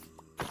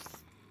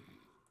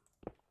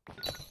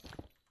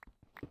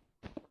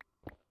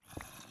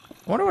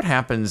 I wonder what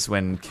happens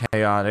when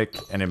chaotic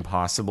and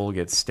impossible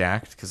get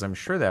stacked, because I'm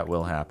sure that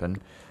will happen.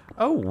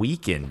 Oh,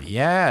 weakened.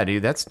 Yeah,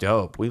 dude, that's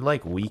dope. We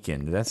like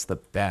weakened. That's the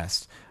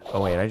best.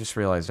 Oh, wait, I just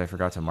realized I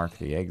forgot to mark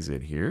the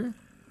exit here.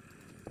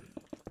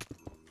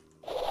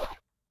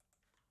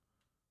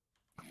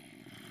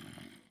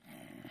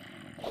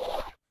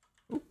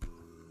 Oop.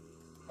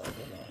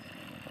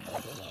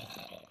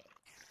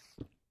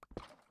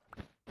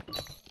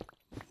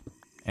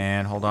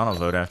 And hold on, I'll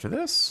vote after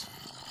this.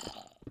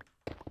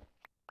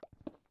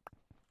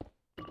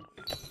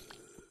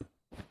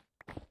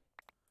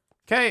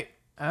 Okay,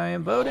 I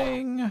am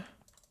voting.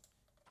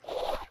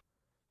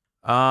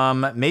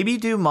 Maybe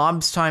do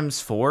mobs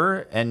times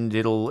 4, and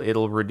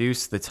it'll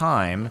reduce the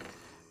time,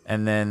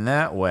 and then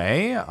that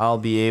way I'll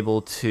be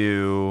able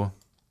to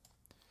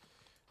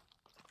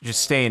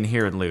just stay in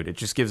here and loot. It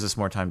just gives us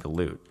more time to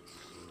loot.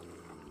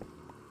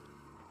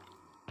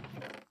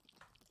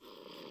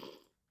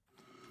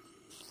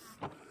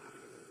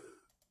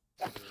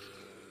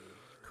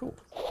 Cool.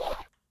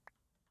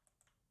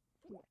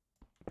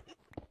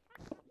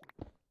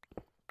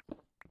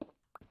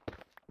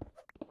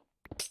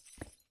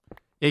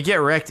 You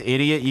get wrecked,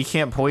 idiot. You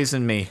can't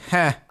poison me.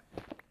 Heh.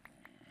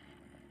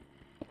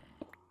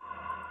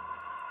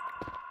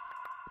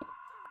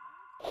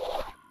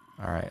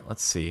 Alright,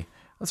 let's see.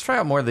 Let's try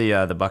out more of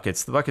the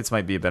buckets. The buckets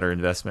might be a better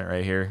investment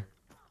right here.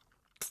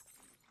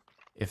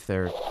 If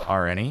there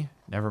are any.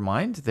 Never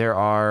mind. There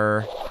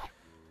are...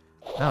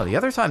 No, the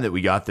other time that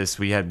we got this,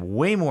 we had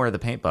way more of the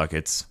paint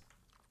buckets.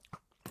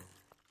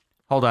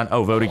 Hold on.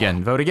 Oh, vote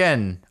again. Vote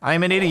again.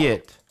 I'm an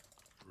idiot.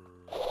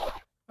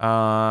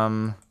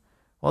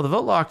 Well, the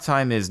vote lock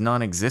time is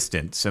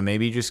non-existent, so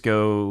maybe just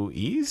go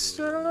east?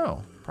 I don't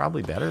know.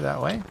 Probably better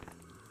that way.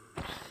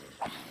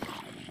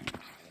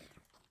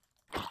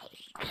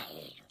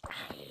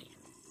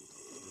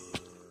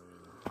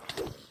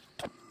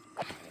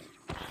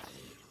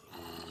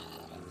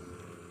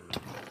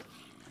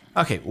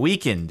 Okay,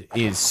 weakened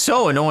is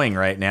so annoying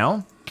right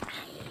now.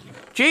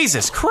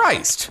 Jesus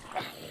Christ!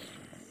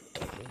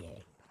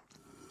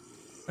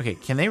 Okay,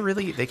 can they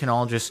really? They can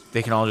all just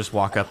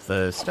walk up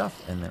the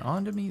stuff and then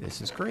onto me. This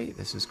is great.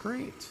 This is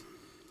great.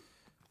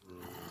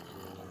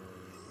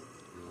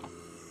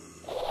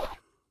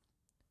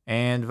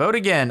 And vote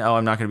again. Oh,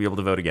 I'm not gonna be able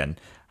to vote again.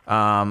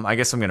 I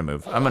guess I'm gonna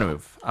move. I'm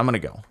gonna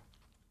go.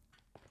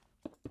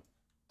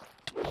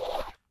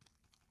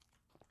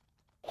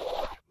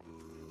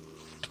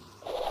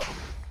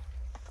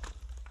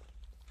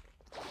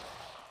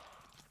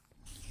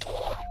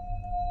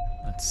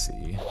 Let's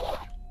see.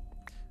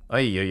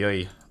 Oy, oy,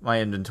 oy. My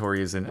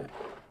inventory is an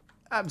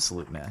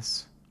absolute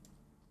mess.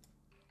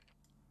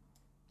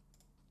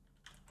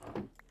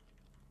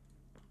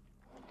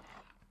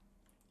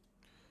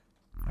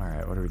 All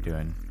right, what are we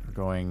doing? We're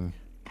going.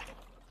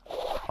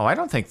 Oh, I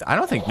don't think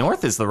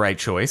north is the right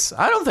choice.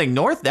 I don't think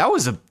north. That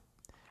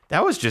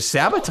was just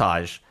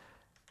sabotage.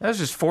 That was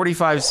just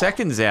 45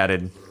 seconds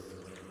added.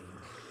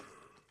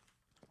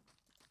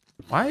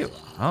 Why?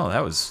 Oh,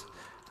 that was.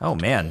 Oh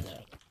man.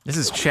 This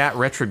is chat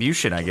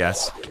retribution, I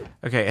guess.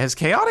 Okay, has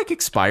chaotic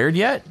expired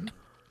yet?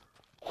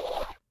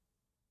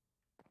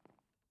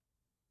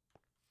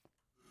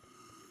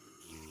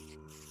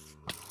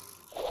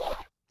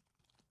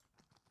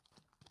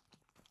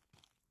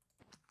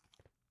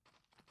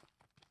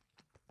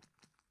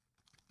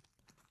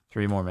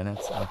 Three more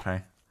minutes?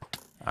 Okay.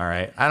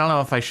 Alright. I don't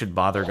know if I should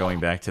bother going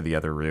back to the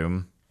other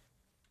room.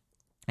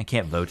 I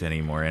can't vote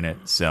anymore in it,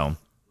 so...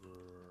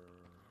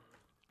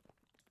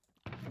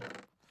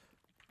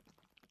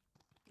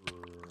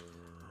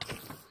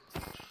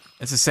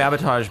 It's a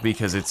sabotage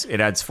because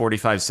it adds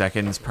 45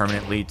 seconds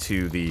permanently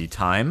to the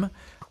time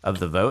of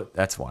the vote.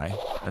 That's why.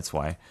 That's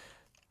why.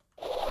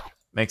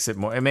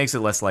 It makes it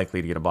less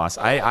likely to get a boss.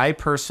 I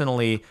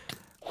personally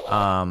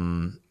I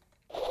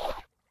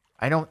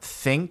don't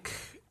think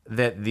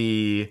that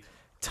the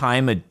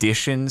time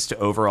additions to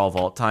overall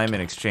vault time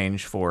in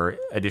exchange for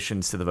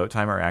additions to the vote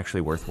time are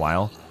actually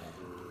worthwhile.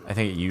 I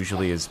think it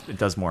usually is. It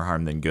does more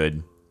harm than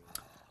good.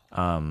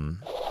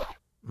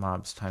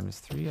 Mobs times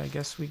 3. I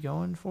guess we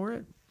going for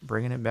it.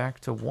 Bringing it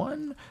back to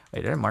 1.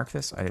 Wait, did I mark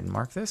this? I didn't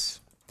mark this.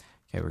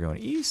 Okay, we're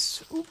going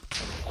east. Oop.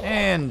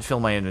 And fill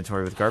my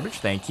inventory with garbage.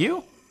 Thank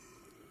you.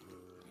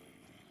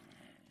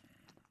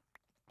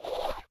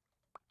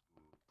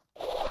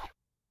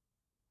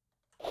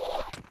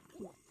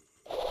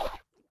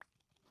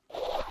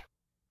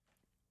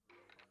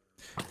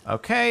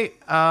 Okay,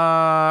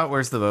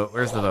 where's the vote?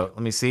 Where's the vote?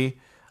 Let me see.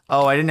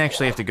 Oh, I didn't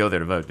actually have to go there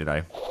to vote, did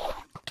I?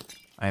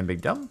 I am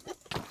big dumb.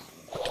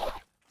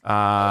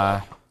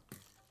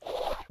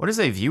 What is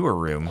a viewer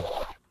room?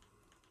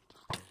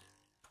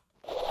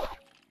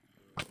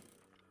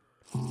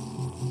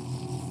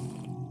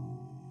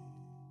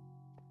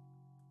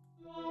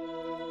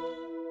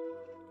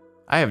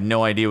 I have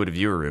no idea what a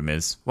viewer room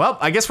is. Well,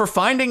 I guess we're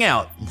finding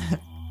out.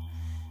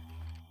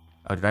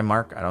 Oh, did I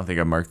mark? I don't think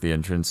I marked the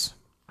entrance.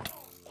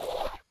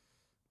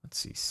 Let's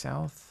see,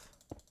 south.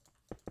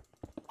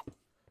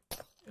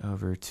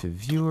 Over to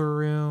viewer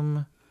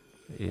room.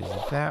 Is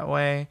that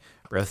way?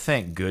 Bro,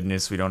 thank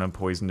goodness we don't have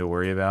poison to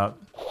worry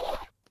about.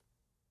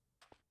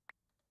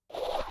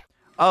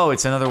 Oh,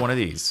 it's another one of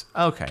these.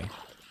 Okay.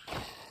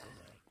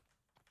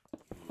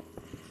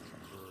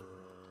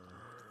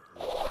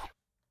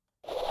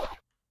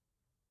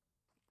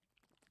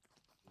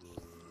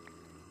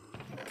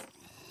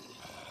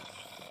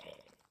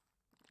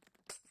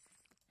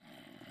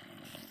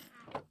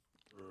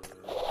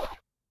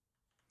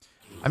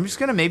 I'm just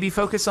gonna maybe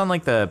focus on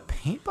like the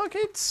paint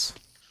buckets,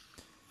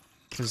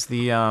 because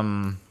the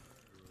I'll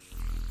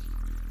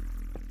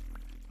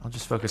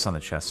just focus on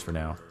the chests for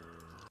now.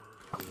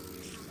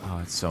 Oh,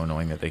 it's so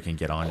annoying that they can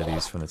get onto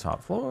these from the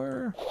top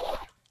floor.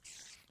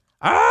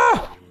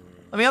 Ah!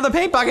 Let me on the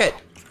paint bucket.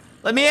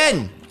 Let me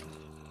in.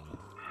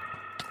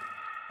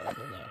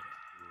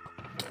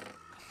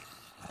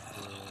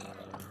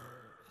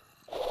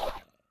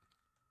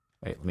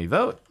 Wait, let me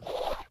vote.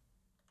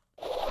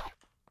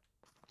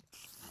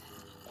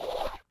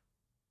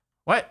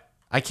 What?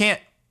 I can't.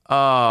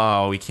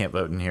 Oh, we can't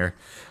vote in here.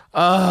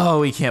 Oh,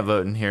 we can't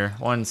vote in here.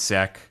 One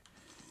sec.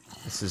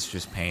 This is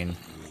just pain.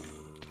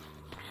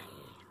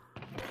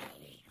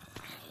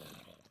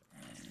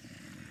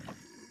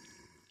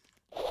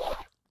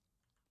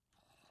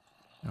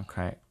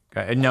 Okay.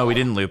 No, we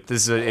didn't loop.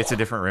 This is it's a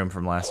different room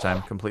from last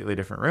time. Completely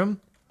different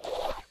room.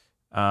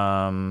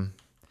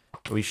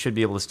 We should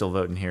be able to still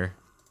vote in here.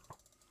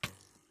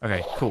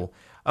 Okay, cool.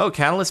 Oh,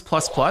 Catalyst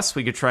plus plus.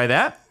 We could try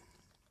that.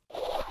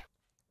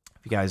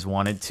 If you guys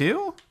wanted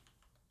to.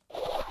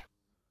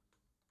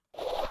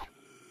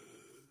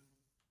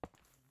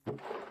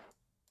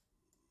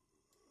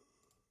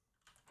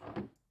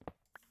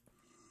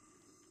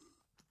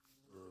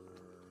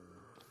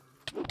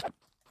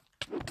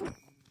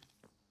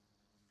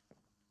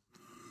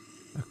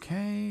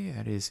 Okay,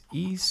 that is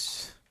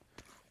east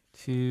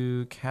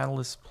to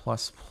Catalyst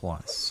plus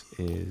plus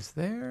is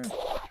there.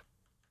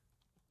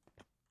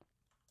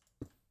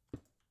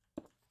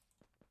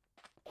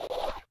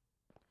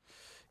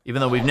 Even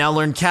though we've now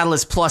learned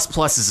Catalyst plus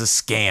plus is a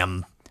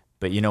scam.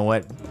 But you know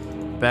what?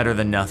 Better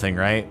than nothing,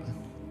 right?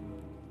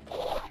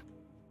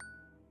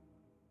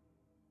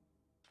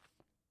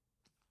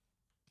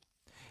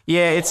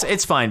 Yeah,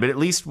 it's fine, but at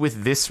least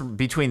with this,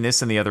 between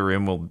this and the other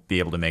room, we'll be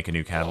able to make a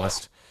new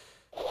catalyst.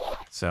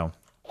 So,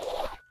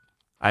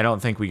 I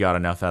don't think we got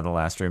enough out of the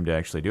last room to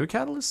actually do a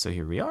catalyst, so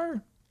here we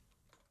are.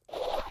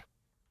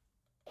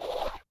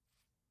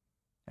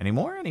 Any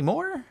more? Any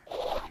more?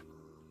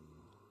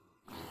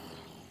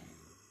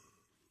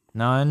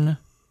 None.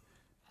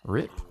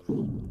 Rip.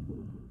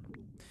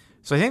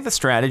 So I think the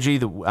strategy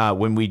that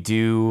when we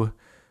do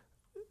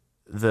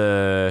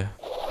the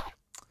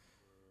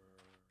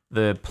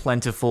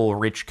plentiful,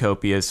 rich,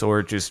 copious,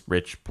 or just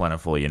rich,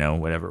 plentiful, you know,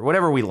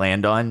 whatever we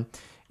land on,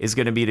 is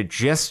going to be to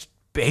just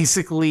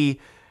basically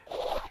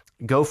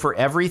go for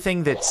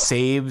everything that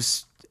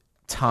saves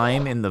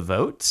time in the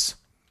votes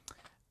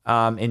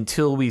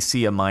until we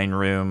see a mine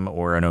room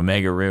or an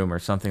omega room or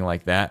something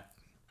like that.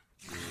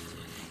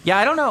 Yeah,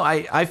 I don't know.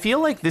 I feel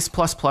like this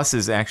plus plus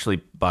is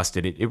actually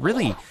busted. It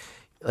really,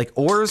 like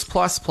ores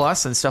plus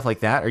plus and stuff like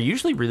that are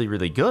usually really,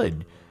 really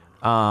good.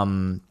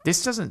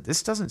 This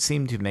doesn't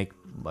seem to make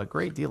a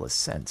great deal of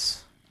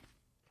sense.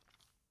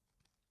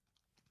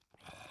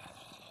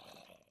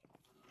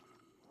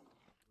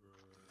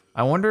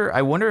 I wonder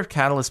if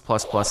Catalyst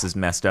plus plus is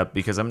messed up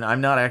because I'm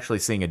not actually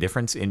seeing a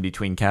difference in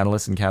between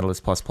Catalyst and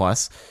Catalyst plus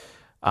plus.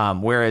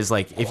 Whereas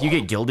like if you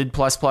get Gilded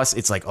plus plus,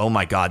 it's like, oh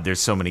my god, there's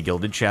so many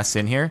Gilded chests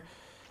in here.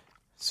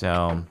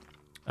 So,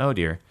 oh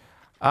dear.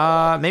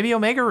 Maybe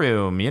Omega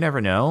Room. You never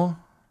know.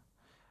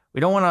 We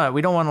don't want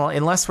to,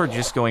 unless we're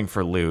just going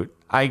for loot.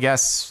 I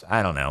guess,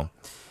 I don't know.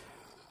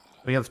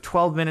 We have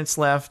 12 minutes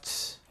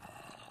left.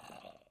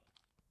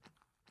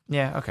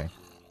 Yeah, okay.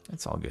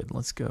 That's all good.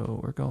 Let's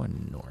go. We're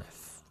going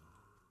north.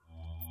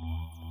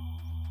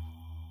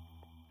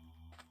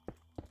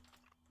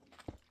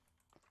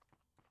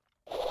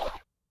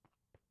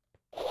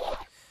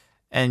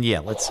 And yeah,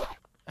 let's,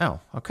 oh,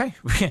 okay.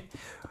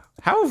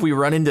 How have we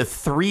run into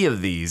 3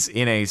 of these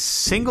in a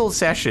single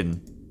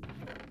session?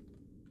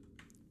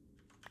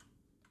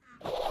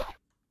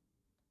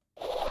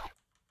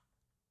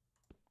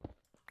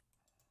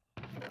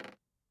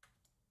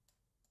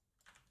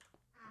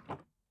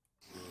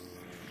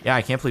 Yeah,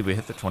 I can't believe we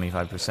hit the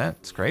 25%.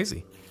 It's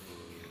crazy.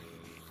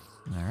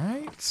 All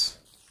right.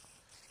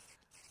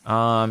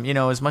 You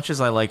know, as much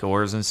as I like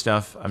ores and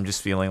stuff, I'm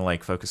just feeling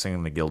like focusing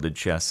on the gilded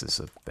chests is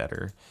a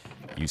better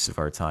use of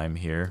our time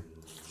here.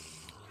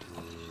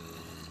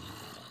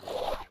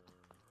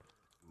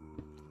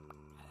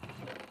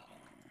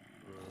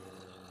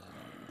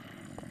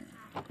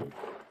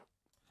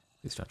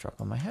 Please don't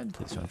drop on my head.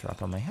 Please don't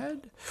drop on my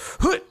head.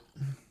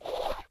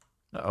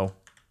 Uh-oh.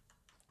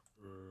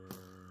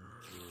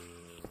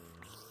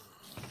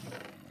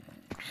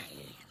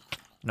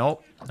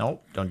 Nope.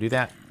 Nope. Don't do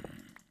that.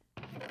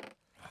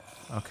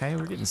 Okay,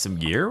 we're getting some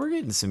gear. We're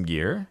getting some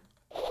gear.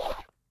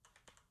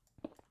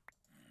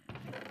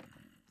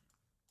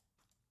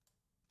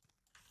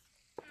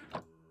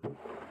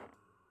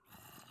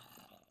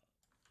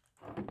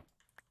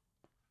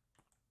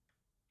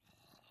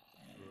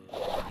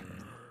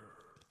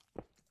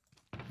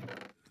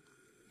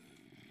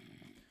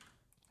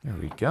 There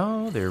we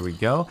go. There we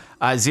go.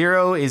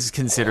 0 is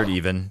considered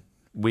even.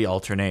 We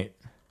alternate.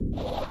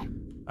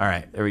 All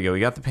right, there we go.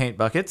 We got the paint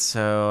buckets,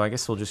 so I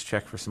guess we'll just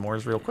check for some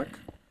ores real quick.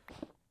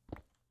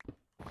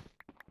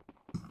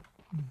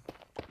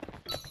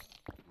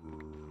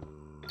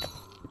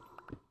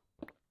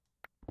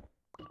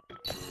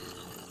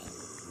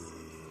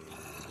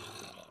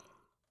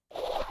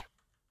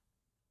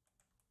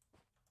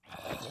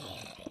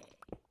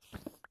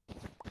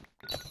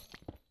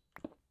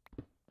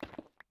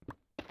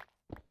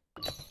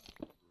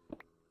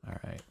 All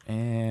right,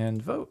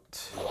 and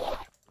vote.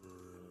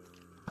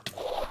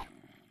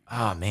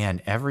 Oh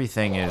man,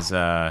 everything is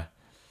oh,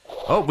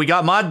 we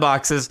got mod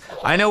boxes.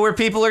 I know where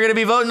people are gonna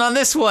be voting on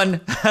this one.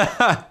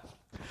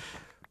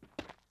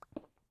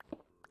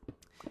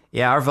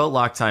 Yeah, our vote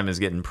lock time is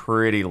getting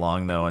pretty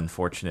long though,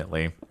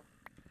 unfortunately.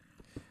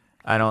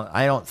 I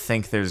don't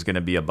think there's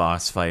gonna be a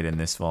boss fight in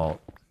this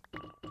vault.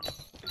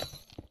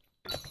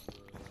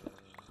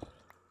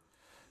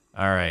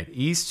 Alright,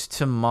 east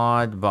to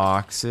mod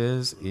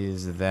boxes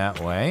is that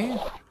way.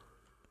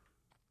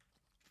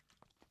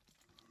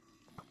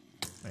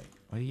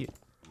 What are you?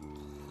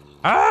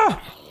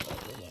 Ah!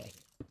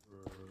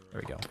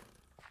 There we go.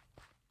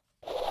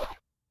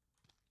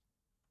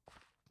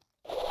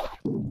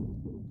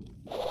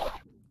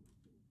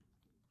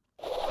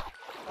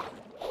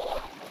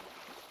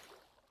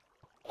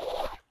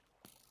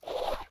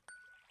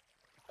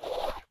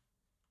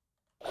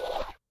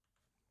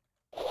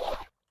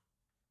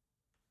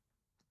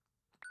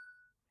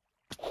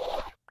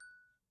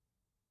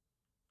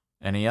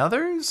 Any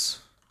others?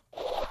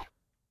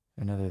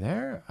 Another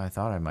there? I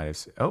thought I might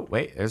have... Oh,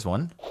 wait, there's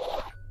one.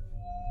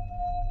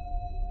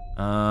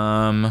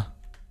 Oh,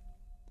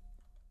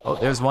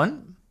 there's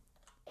one.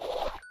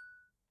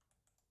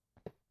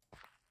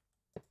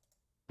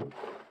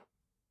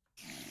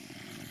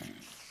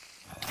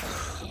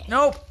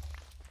 Nope.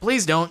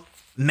 Please don't.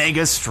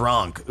 Mega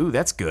strong. Ooh,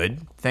 that's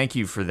good. Thank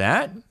you for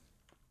that.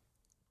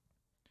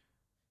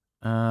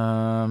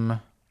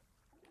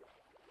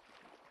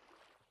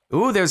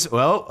 Ooh, there's...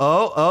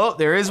 Oh,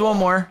 there is one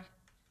more.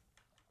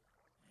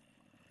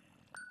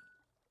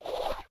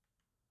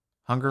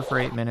 Hunger for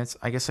 8 minutes.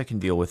 I guess I can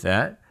deal with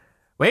that.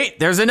 Wait,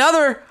 there's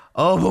another!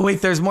 Oh, but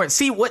wait, there's more.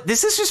 See, what?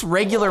 This is just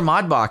regular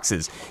mod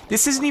boxes.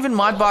 This isn't even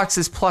mod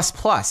boxes plus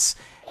plus.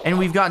 And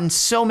we've gotten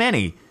so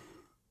many.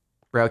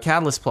 Bro,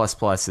 Catalyst plus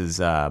plus is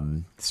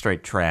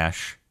straight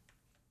trash.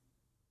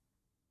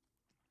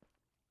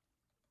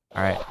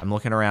 All right, I'm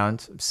looking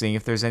around, seeing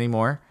if there's any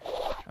more.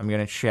 I'm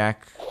gonna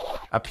check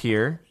up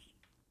here.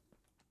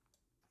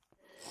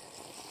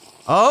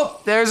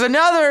 Oh, there's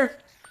another!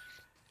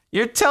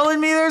 You're telling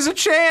me there's a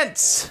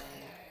chance!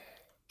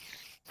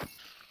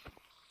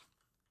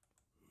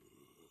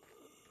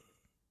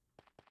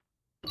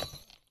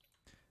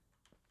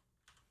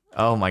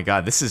 Oh my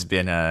god, this has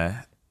been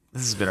a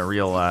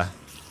real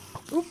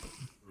this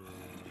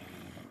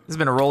has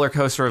been a roller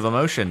coaster of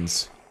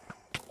emotions.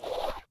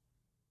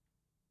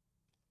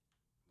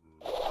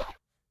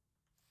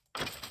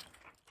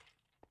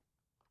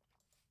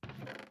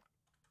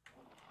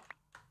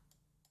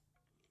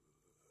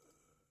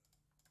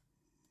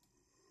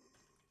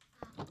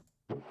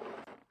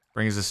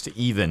 Brings us to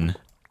even.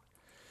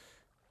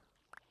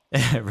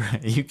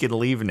 You can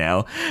leave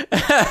now.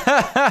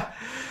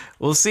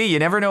 We'll see. You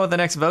never know what the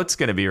next vote's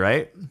gonna be,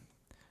 right?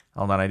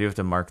 Hold on, I do have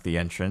to mark the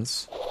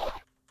entrance.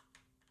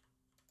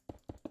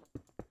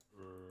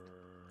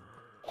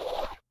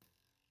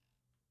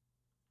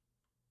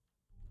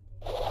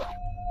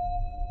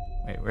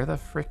 Wait, where the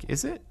frick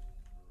is it?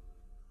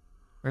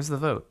 Where's the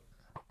vote?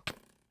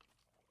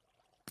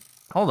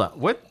 Hold on,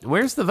 what?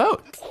 Where's the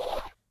vote?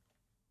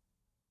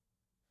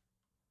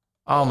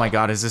 Oh my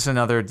god, is this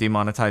another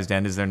demonetized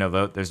end? Is there no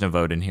vote? There's no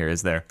vote in here,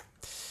 is there?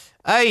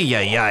 Ay,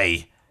 ay,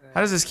 ay.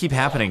 How does this keep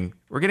happening?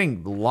 We're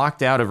getting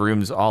locked out of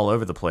rooms all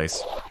over the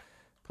place.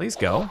 Please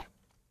go.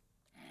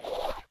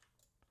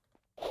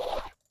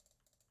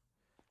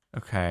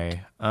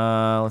 Okay,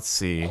 let's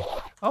see.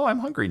 Oh, I'm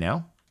hungry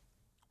now.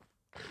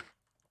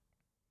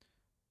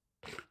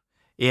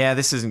 Yeah,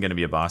 this isn't going to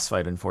be a boss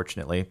fight,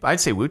 unfortunately.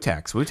 I'd say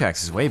Wu-Tax.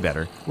 Wu-Tax is way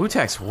better.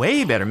 Wu-Tax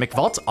way better.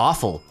 McVault's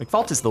awful.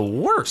 McVault is the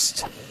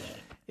worst.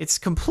 It's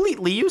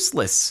completely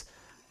useless.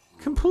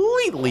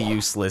 Completely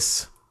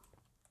useless.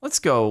 Let's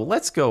go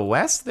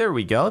west. There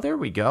we go. There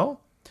we go.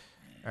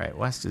 All right,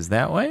 west is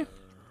that way.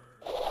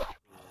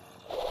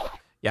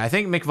 Yeah, I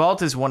think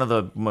McVault is one of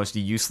the most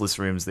useless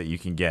rooms that you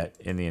can get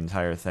in the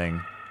entire thing.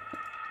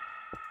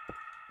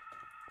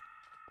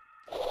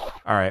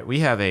 All right, we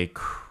have a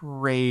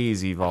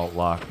crazy vault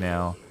lock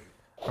now.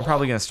 I'm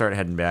probably going to start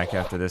heading back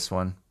after this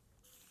one.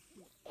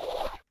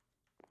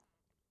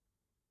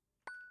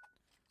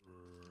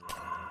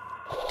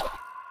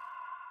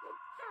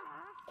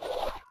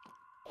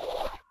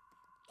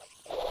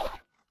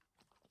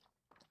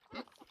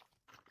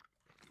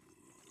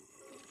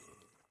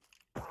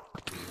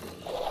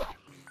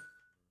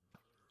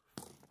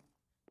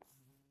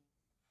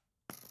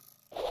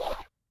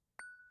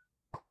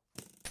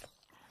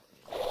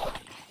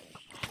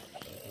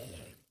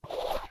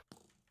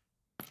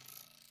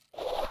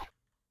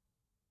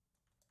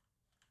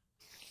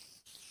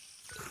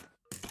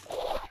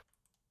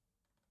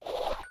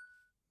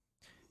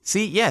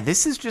 See, yeah,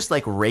 this is just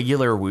like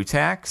regular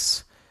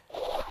Wu-Tax.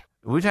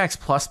 Wu-Tax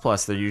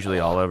plus, they're usually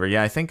all over.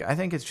 Yeah, I think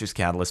it's just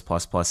Catalyst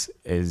plus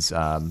is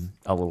a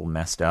little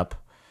messed up.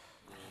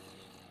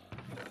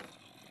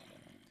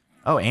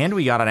 Oh, and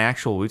we got an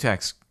actual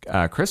Wu-Tax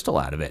crystal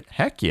out of it.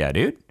 Heck yeah,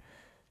 dude.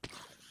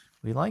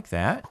 We like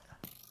that.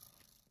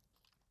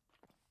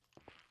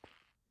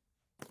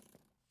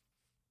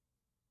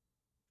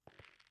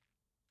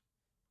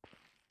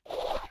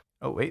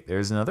 Oh, wait,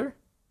 there's another.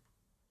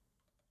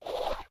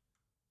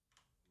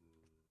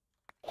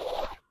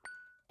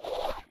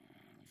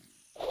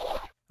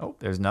 Oh,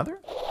 there's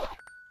another.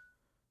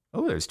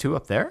 Oh, there's two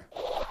up there.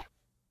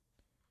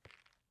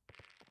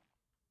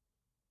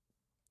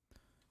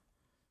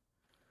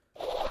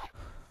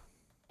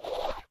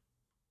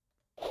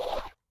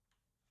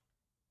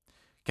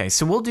 Okay,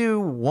 so we'll do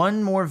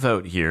one more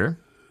vote here.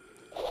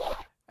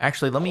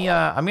 Actually, let me,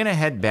 I'm gonna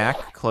head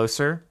back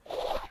closer.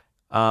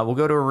 We'll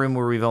go to a room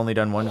where we've only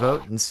done one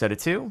vote instead of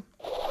two.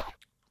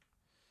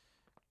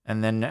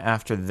 And then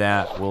after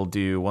that, we'll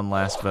do one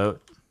last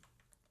vote.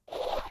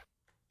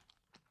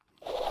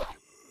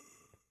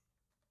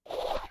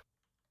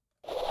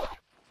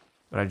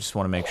 But I just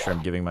want to make sure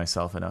I'm giving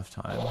myself enough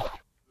time.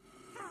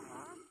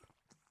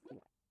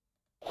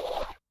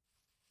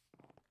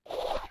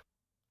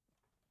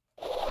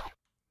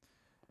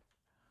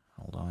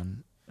 Hold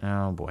on.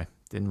 Oh boy,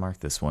 didn't mark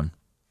this one.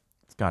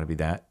 It's got to be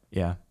that.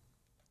 Yeah.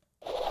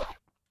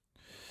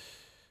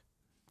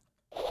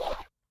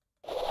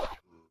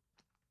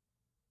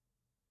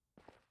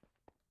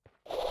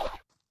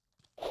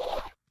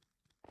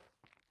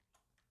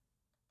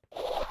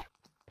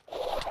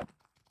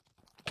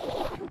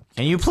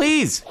 Can you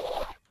please?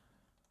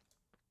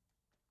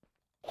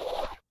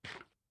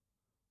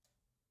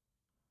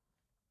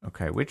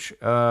 Okay, which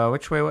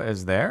way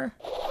is there?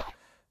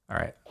 All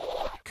right.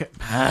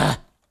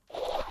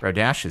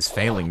 Rodash is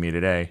failing me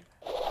today.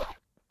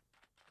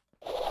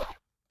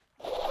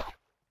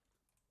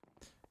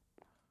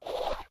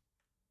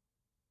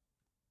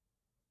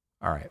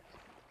 All right.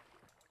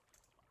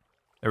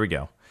 There we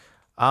go.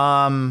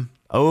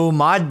 Oh,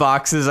 mod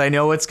boxes. I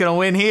know what's gonna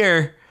win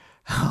here.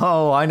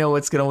 Oh, I know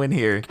what's gonna win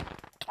here.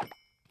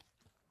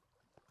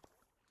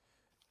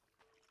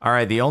 All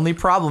right, the only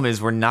problem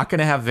is we're not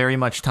gonna have very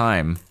much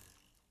time.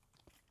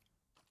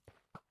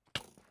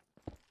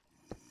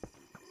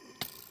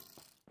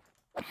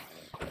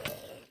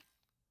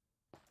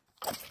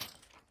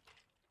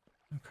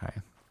 Okay.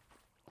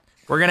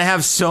 We're gonna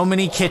have so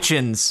many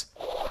kitchens.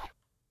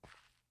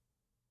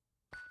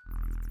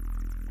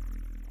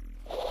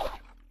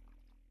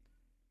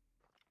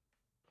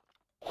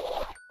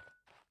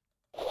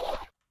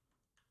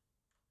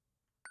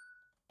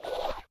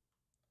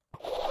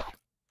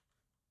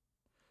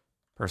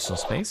 Personal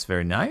space,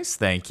 very nice,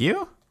 thank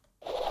you.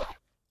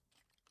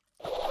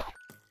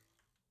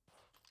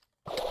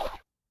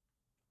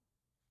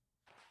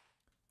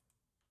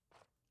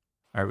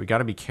 All right, we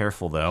gotta be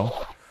careful though.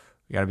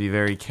 We gotta be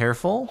very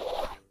careful.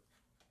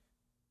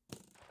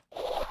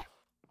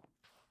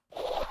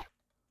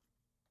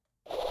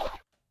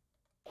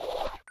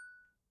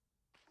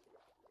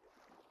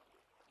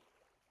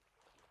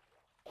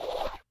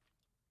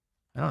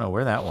 I don't know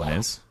where that one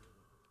is.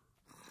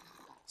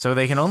 So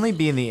they can only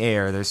be in the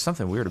air. There's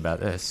something weird about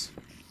this.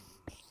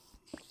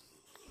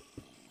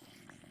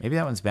 Maybe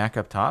that one's back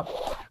up top.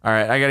 All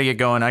right, I gotta get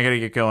going. I gotta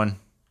get going.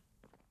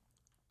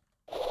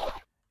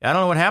 I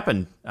don't know what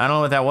happened. I don't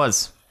know what that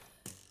was.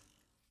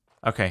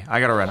 Okay,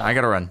 I gotta run. I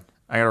gotta run.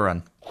 I gotta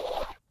run.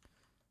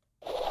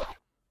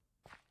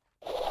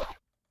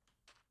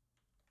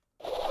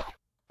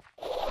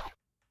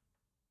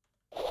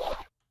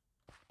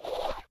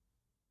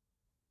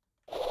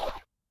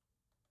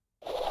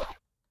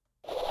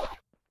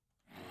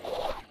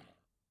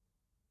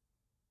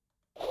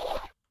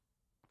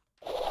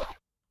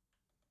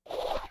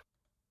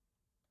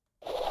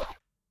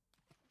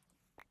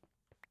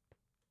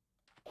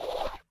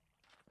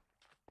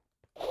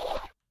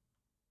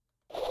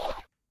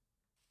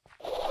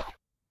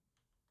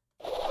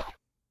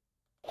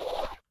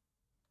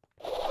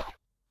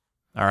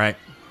 All right.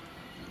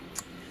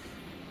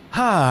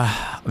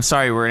 I'm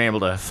sorry we weren't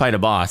able to fight a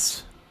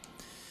boss.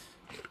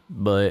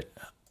 But,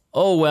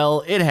 oh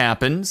well, it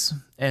happens.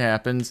 It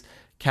happens.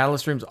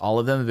 Catalyst rooms, all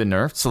of them have been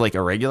nerfed. So, like,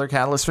 a regular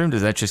catalyst room,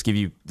 does that just give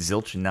you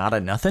zilch nada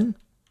nothing?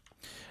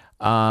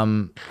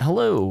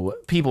 Hello,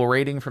 people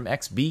rating from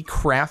XB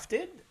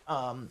Crafted.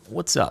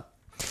 What's up?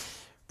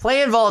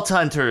 Playing Vault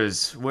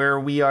Hunters, where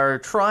we are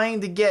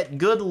trying to get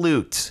good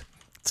loot.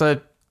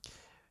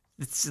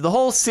 It's the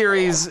whole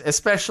series,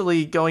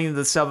 especially going into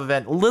the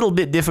sub-event, a little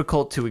bit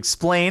difficult to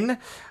explain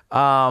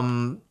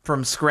from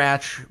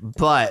scratch,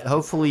 but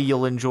hopefully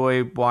you'll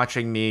enjoy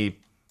watching me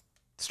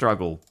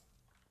struggle.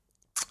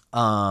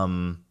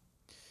 All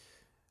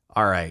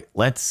right,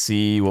 let's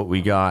see what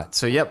we got.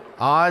 So, yep,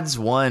 odds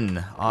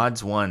one.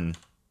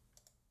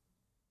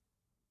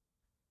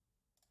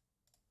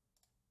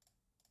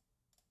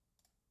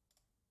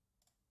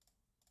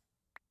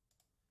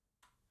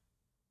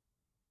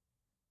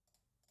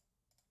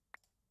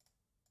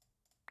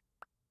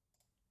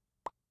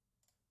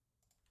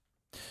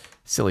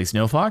 Silly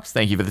Snowfox,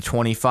 thank you for the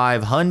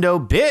 25 hundo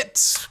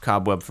bits.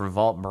 Cobweb for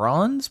Vault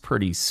Bronze.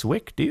 Pretty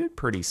swick, dude.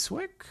 Pretty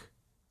swick.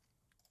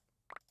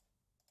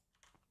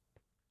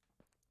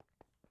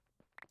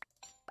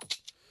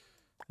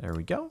 There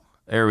we go.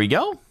 There we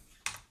go.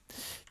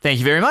 Thank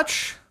you very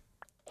much.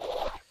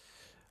 All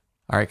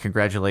right,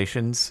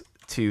 congratulations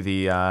to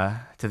the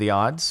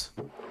odds.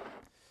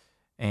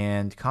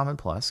 And common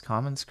plus,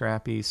 common,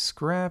 scrappy.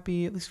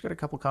 At least we got a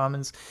couple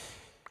commons.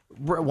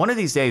 One of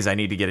these days, I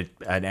need to get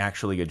an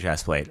actually good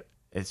chest plate.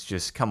 It's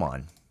just, come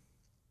on.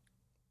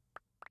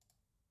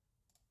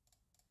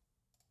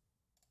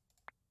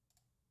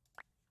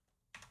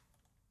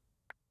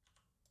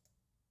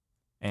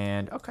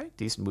 And, okay,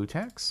 decent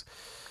Bootax.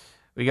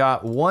 We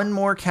got one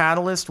more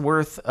Catalyst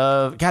worth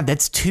of... God,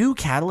 that's 2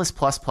 Catalyst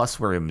plus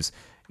rooms.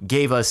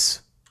 Gave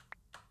us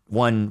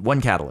one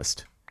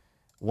Catalyst.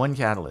 One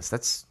Catalyst.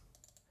 That's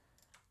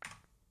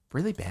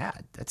really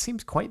bad. That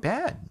seems quite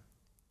bad.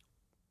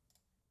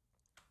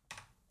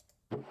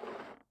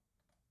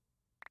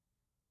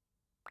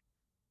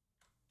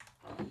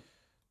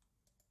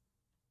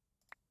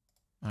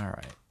 All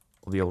right,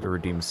 we'll be able to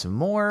redeem some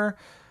more.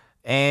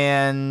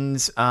 And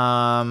let's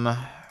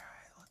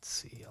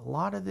see, a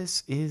lot of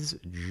this is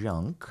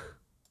junk.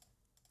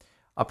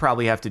 I'll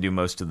probably have to do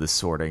most of the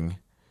sorting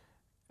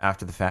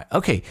after the fact.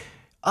 Okay,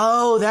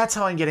 oh, that's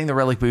how I'm getting the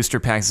relic booster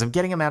packs. I'm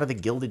getting them out of the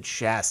gilded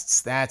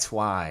chests. That's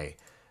why.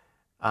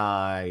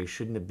 I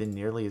shouldn't have been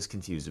nearly as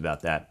confused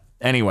about that.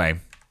 Anyway.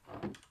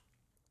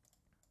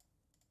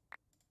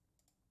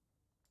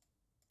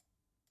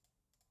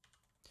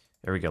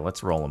 There we go,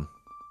 let's roll them.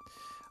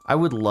 I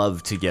would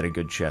love to get a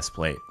good chest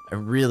plate. I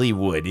really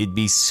would. It'd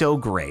be so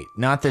great.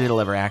 Not that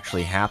it'll ever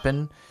actually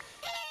happen,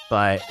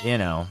 but, you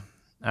know.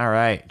 All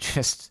right,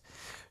 just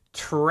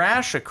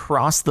trash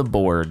across the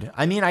board.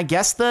 I mean, I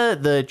guess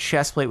the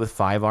chest plate with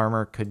 5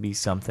 armor could be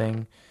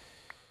something.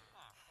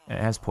 It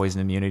has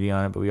poison immunity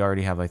on it, but we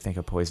already have, I think,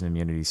 a poison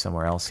immunity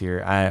somewhere else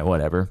here.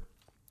 Whatever.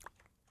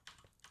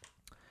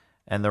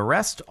 And the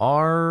rest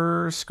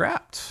are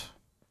scrapped.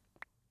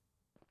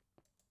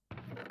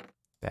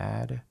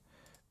 Bad.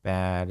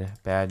 Bad,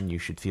 and you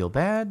should feel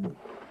bad.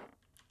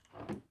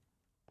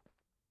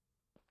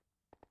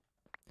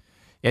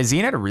 Yeah,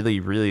 Zine had a really,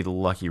 really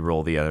lucky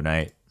roll the other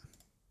night.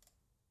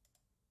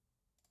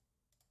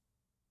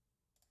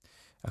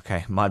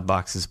 Okay, mod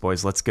boxes,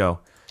 boys, let's go.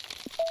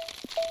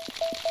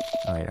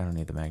 Alright, I don't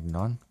need the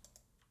Magnon.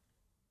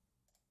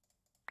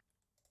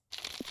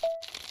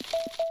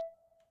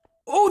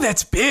 Oh,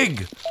 that's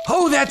big!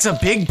 Oh, that's a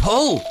big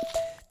pull!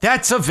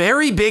 That's a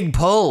very big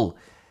pull!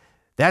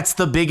 That's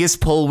the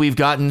biggest pull we've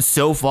gotten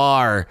so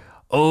far.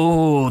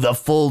 Oh, the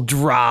full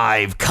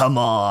drive. Come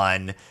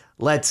on.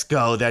 Let's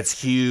go.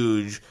 That's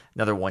huge.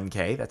 Another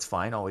 1K. That's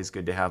fine. Always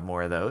good to have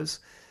more of those.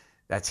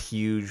 That's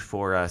huge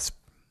for us.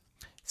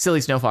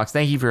 Silly Snowfox,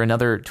 thank you for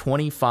another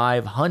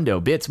 25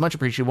 hundo bits. Much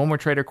appreciated. One more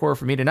Trader Core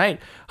for me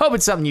tonight. Hope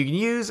it's something you can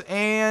use.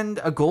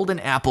 And a golden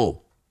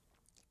apple.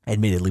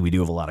 Admittedly, we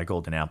do have a lot of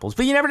golden apples,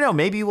 but you never know.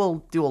 Maybe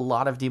we'll do a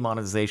lot of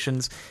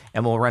demonetizations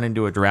and we'll run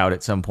into a drought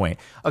at some point.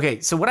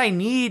 Okay, so what I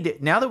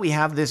need, now that we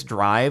have this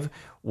drive,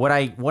 what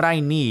I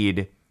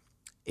need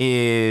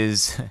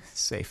is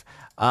safe.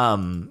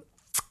 Bro,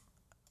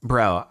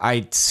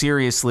 I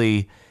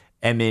seriously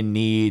am in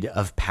need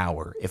of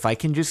power. If I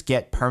can just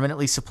get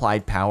permanently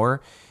supplied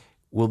power,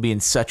 we'll be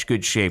in such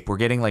good shape. We're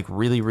getting like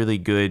really, really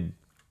good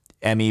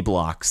ME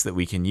blocks that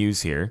we can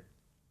use here.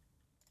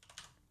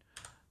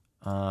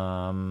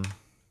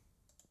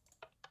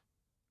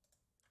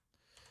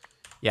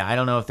 Yeah, I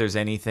don't know if there's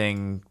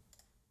anything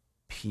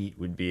Pete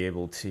would be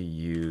able to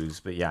use,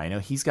 but yeah, I know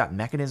he's got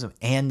mechanism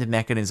and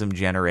mechanism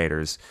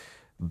generators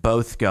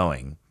both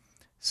going.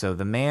 So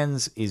the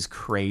man's is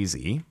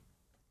crazy.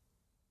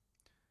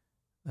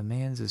 The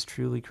man's is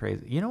truly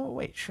crazy. You know what?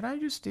 Wait, should I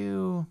just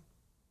do...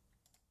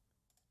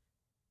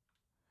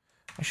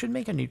 I should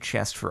make a new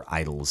chest for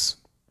idols.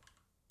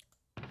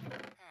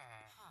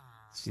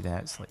 See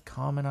that? It's like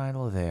common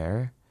idol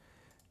there.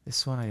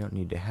 This one I don't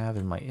need to have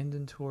in my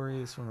inventory.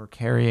 This one we're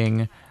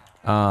carrying.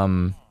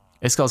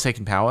 Iskall's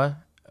taking power.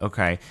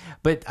 Okay.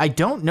 But I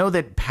don't know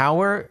that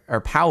power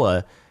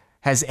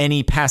has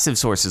any passive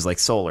sources like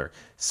solar.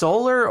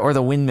 Solar or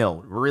the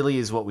windmill really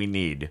is what we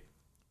need.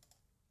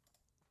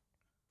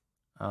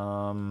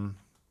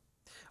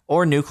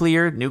 Or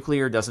nuclear.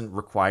 Nuclear doesn't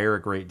require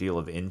a great deal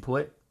of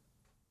input.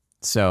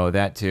 So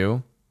that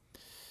too.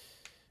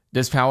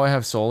 Does power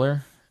have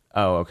solar?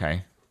 Oh,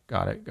 okay.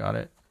 Got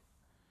it.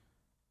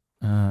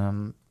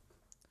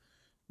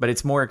 But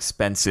it's more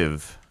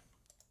expensive,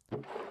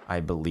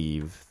 I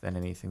believe, than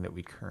anything that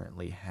we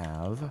currently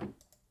have.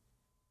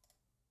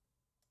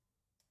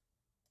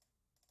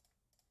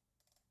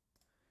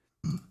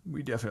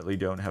 We definitely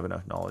don't have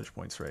enough knowledge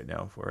points right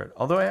now for it.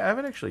 Although I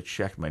haven't actually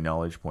checked my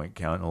knowledge point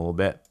count in a little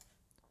bit.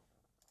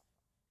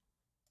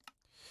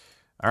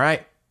 All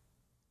right.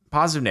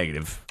 Positive,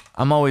 negative.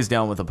 I'm always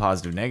down with a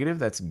positive, negative.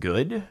 That's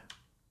good. A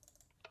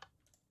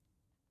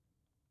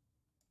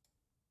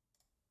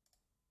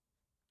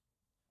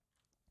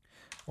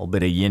little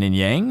bit of yin and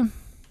yang.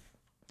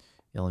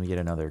 Yeah, let me get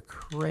another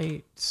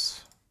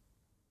crate.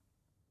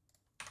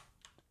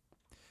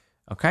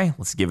 Okay,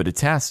 let's give it a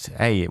test.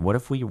 Hey, what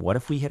if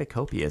we hit a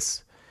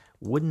copious?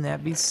 Wouldn't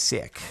that be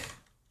sick?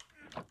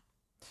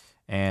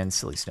 And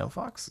silly snow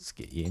fox, let's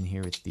get you in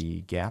here with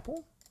the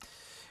gapple.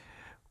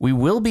 We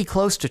will be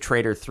close to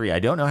Trader 3. I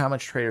don't know how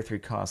much Trader 3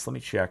 costs. Let me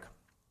check.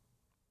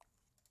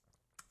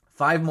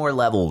 5 more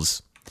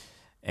levels,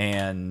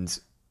 and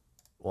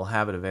we'll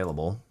have it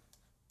available.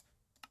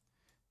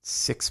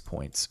 6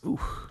 points.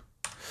 Ooh.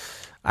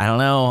 I don't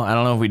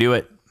know if we do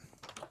it.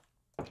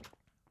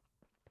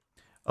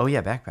 Oh,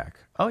 yeah, backpack.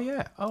 Oh,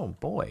 yeah. Oh,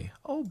 boy.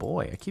 Oh,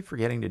 boy. I keep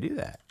forgetting to do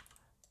that.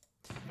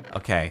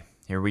 Okay,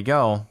 here we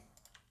go.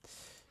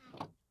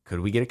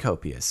 Could we get a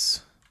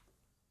copious?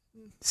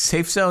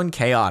 Safe zone,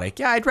 chaotic.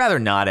 Yeah, I'd rather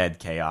not add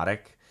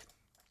chaotic.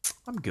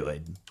 I'm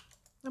good.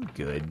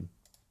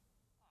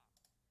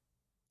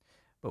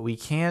 But we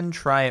can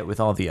try it with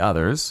all the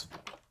others.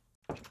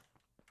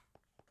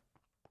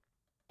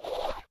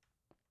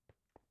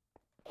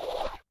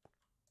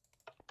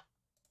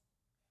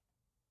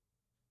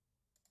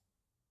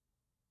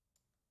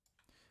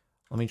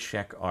 Let me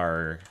check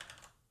our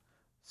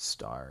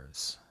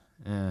stars.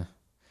 Not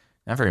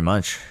very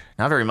much.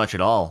 Not very much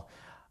at all.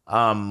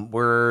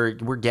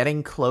 We're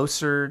getting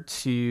closer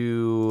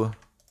to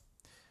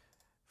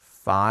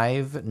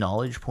 5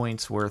 knowledge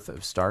points worth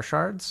of star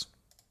shards.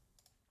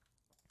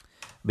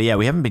 But yeah,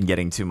 we haven't been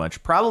getting too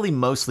much. Probably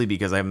mostly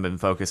because I haven't been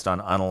focused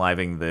on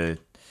unaliving the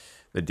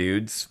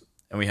dudes,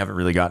 and we haven't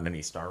really gotten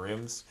any star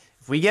rooms.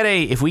 If we get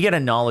a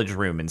knowledge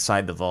room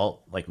inside the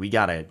vault, like we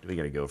gotta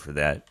go for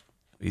that.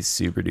 We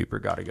super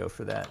duper gotta go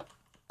for that.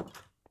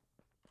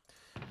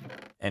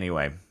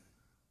 Anyway.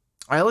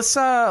 Alright,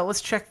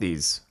 let's check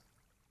these.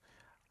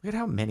 Look at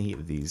how many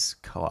of these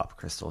co-op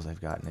crystals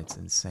I've gotten. It's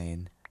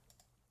insane.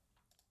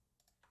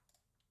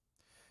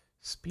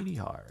 Speedy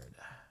hard.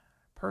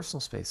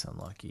 Personal space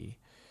unlucky.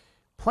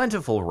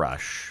 Plentiful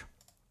rush.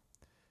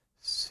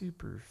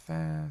 Super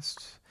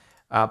fast.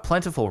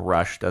 Plentiful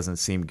rush doesn't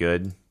seem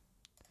good.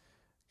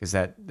 Because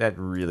that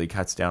really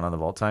cuts down on the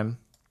vault time.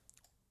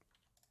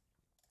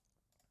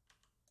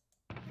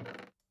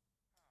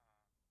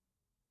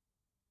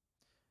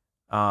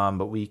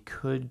 But we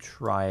could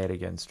try it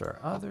against our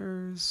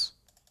others.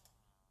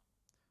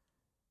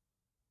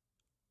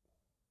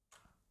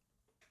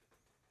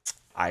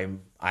 I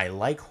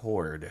like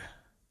Horde.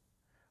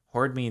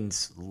 Horde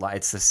means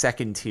it's the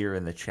second tier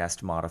in the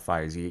chest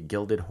modifiers. You get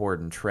Gilded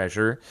Horde and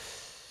Treasure.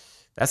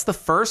 That's the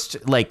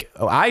first, like,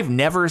 I've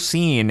never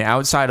seen,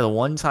 outside of the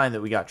one time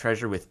that we got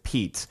Treasure with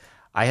Pete,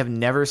 I have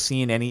never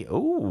seen any, oh,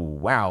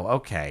 wow,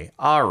 okay,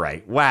 all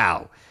right,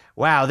 wow,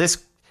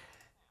 this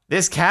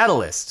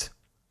Catalyst,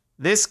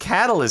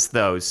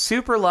 though,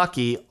 Super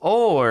Lucky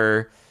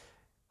or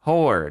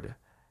Horde.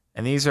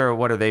 And these are,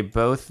 what are they,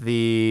 both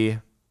the,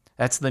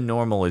 that's the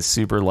normal is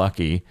Super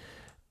Lucky.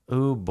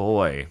 Oh,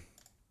 boy.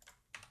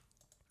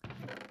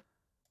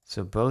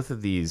 So both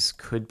of these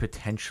could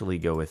potentially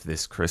go with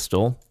this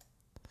crystal.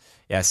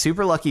 Yeah,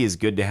 Super Lucky is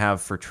good to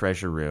have for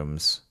treasure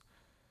rooms.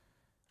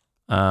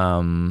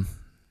 Yeah.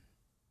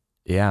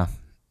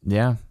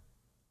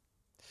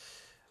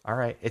 All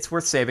right, it's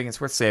worth saving.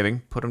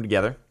 Put them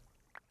together.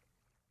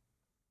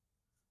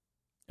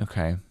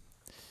 Okay.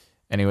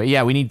 Anyway,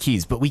 yeah, we need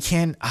keys, but we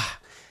can.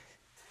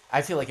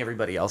 I feel like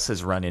everybody else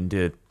has run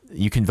into.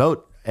 You can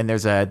vote, and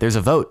there's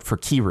a vote for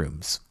key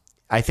rooms.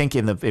 I think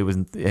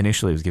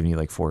initially it was giving you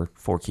like four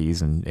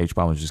keys, and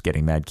H-Bomb was just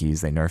getting mad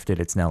keys. They nerfed it.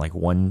 It's now like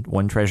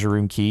one treasure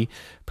room key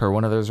per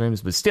one of those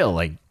rooms, but still,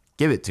 like,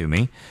 give it to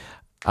me.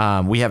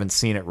 We haven't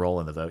seen it roll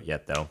in the vote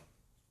yet, though.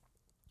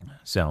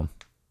 So,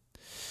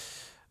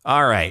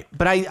 all right,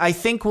 but I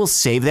think we'll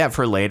save that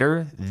for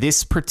later.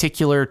 This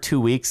particular 2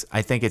 weeks,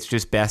 I think it's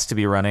just best to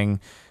be running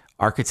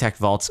Architect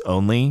Vaults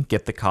only.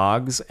 Get the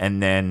cogs,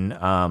 and then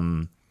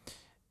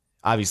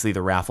obviously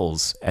the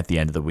raffles at the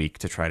end of the week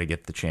to try to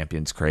get the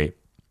Champions Crate.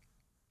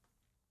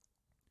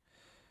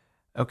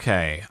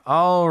 Okay,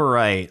 all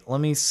right.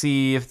 Let me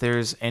see if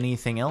there's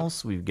anything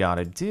else we've got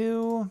to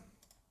do.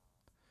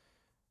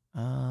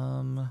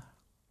 I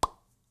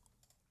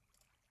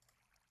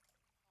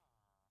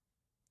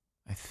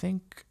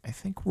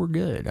think we're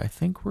good. I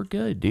think we're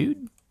good,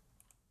 dude.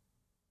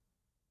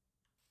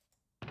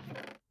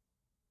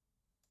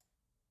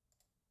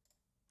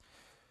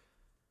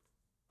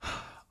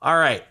 All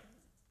right.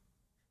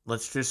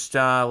 Let's just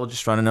we'll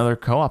just run another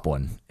co-op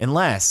one.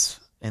 Unless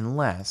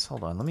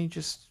hold on, let me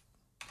just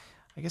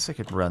I guess I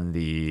could run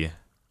the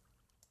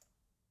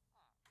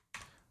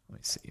let me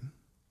see.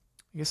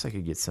 I guess I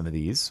could get some of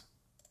these.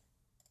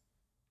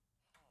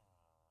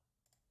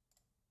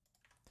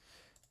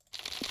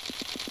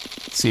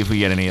 See if we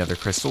get any other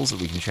crystals that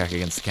we can check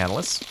against the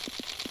catalyst.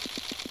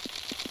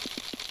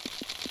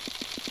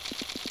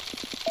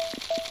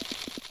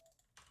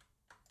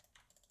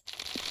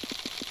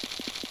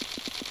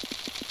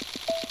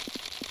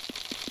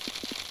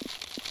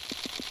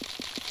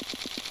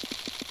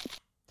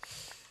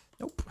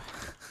 Nope.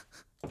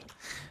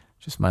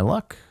 Just my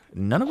luck.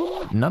 None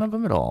of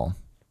them at all.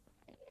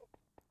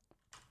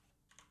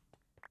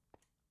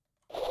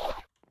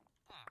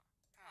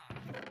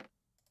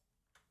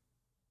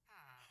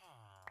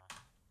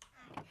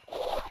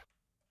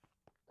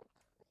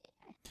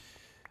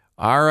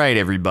 All right,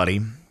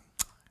 everybody.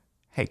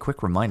 Hey,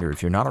 quick reminder,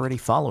 if you're not already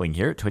following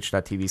here at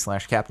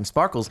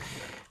twitch.tv/CaptainSparklez,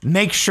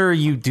 make sure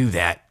you do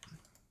that.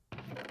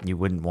 You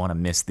wouldn't want to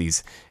miss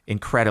these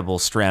incredible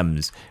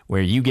streams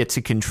where you get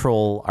to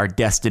control our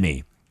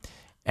destiny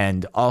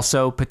and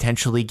also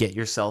potentially get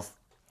yourself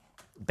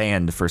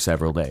banned for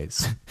several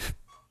days.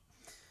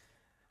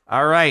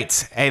 All right.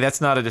 Hey,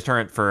 that's not a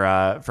deterrent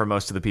for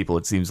most of the people,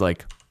 it seems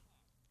like.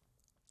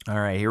 All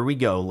right, here we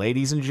go.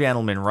 Ladies and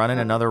gentlemen, running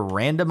another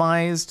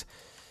randomized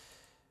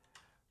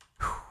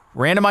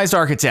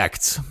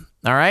architect.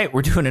 All right,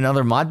 we're doing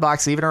another mod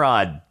box, even or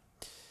odd.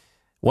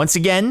 Once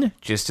again,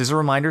 just as a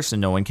reminder, so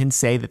no one can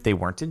say that they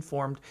weren't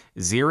informed,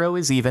 0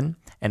 is even,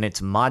 and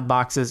it's mod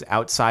boxes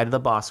outside of the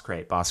boss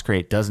crate. Boss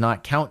crate does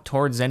not count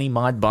towards any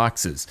mod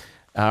boxes.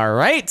 All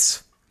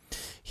right,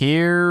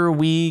 here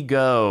we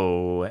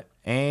go.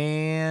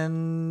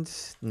 And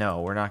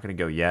no, we're not going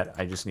to go yet.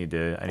 I need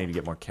to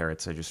get more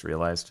carrots, I just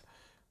realized.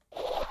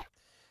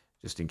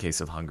 Just in case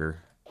of hunger.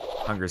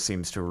 Hunger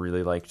seems to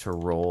really like to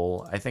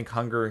roll. I think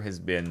hunger has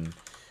been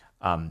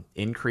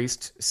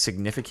increased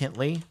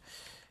significantly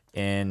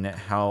in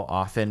how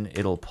often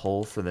it'll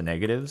pull for the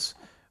negatives,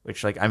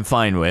 which like I'm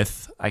fine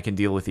with. I can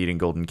deal with eating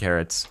golden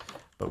carrots,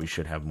 but we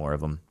should have more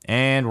of them.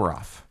 And we're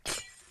off.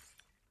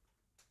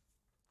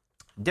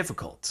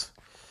 Difficult.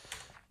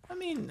 I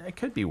mean, it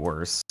could be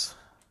worse.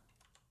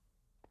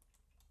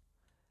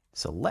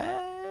 So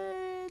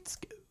let's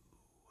go.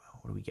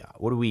 What do we got?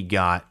 What do we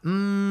got?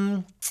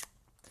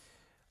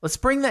 Let's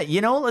bring that,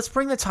 let's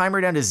bring the timer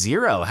down to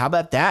 0. How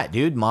about that,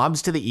 dude?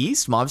 Mobs to the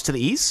east? Mobs to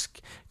the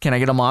east? Can I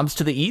get a mobs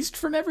to the east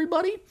from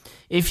everybody?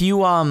 If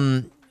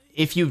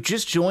you've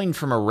just joined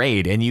from a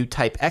raid and you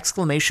type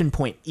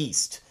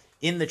 !east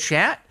in the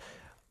chat,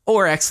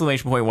 or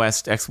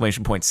 !west,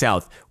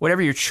 !south,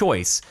 whatever your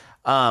choice,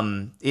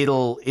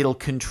 it'll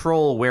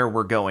control where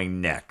we're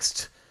going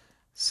next.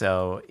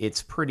 So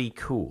it's pretty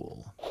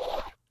cool.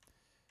 All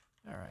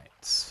right.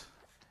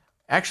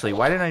 Actually,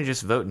 why didn't I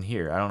just vote in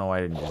here? I don't know why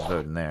I didn't just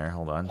vote in there.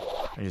 Hold on.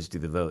 I just do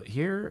the vote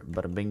here.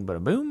 Bada bing,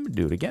 bada boom.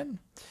 Do it again.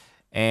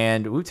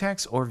 And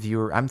Wootax or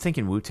viewer. I'm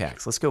thinking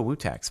Wootax. Let's go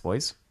Wootax,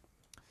 boys.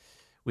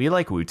 We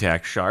like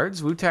Wootax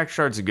shards. Wootax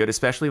shards are good,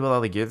 especially with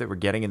all the gear that we're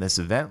getting in this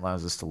event.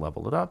 Allows us to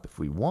level it up if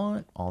we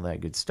want. All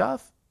that good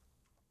stuff.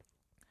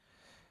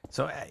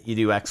 So you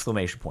do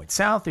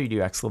 !south or you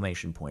do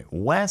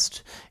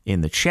 !west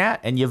in the chat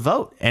and you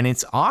vote. And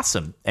it's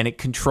awesome. And it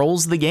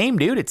controls the game,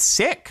 dude. It's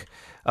sick.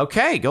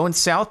 Okay, going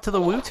south to the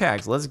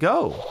Wootags. Let's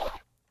go.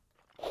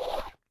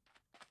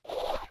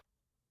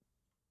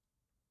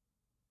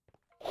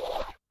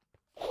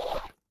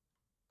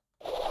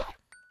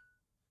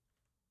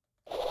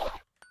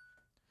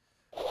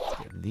 Let's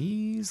get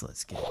these.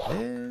 Let's get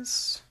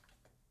this.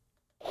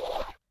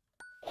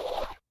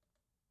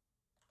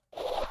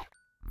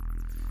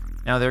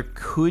 Now there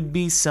could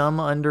be some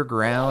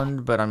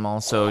underground, but I'm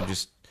also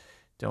just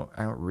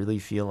I don't really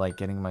feel like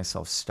getting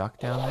myself stuck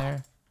down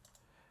there.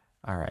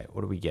 All right,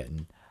 what are we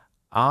getting?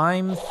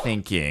 I'm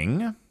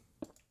thinking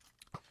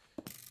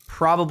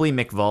probably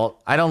McVault.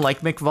 I don't like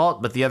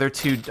McVault, but the other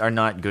two are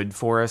not good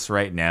for us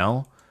right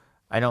now,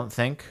 I don't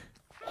think.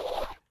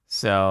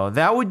 So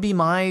that would be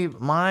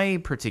my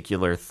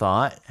particular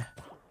thought.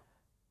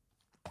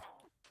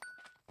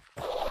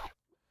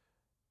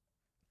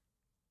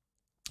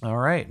 All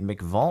right,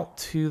 McVault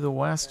to the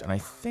west, and I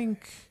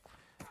think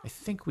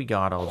we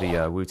got all the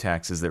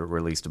Wootaxes that were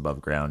released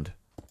above ground.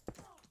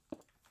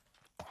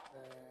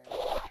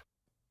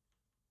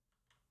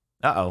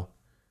 Uh-oh.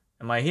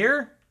 Am I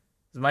here?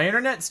 Is my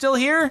internet still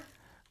here?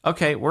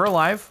 Okay, we're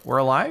alive. We're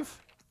alive.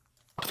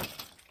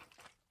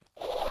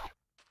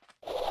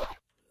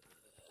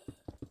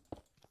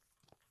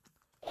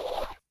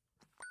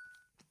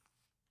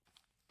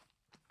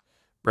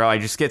 Bro, I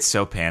just get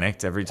so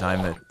panicked every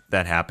time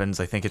that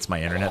happens. I think it's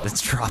my internet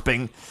that's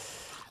dropping.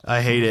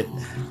 I hate it.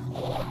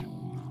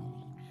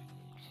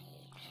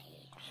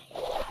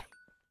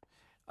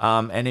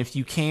 And if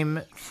you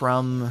came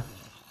from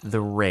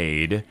the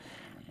raid,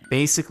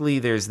 basically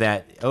there's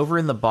that over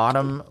in the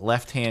bottom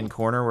left-hand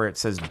corner where it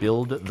says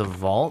build the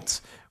vault.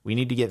 We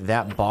need to get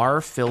that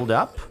bar filled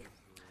up.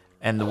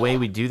 And the way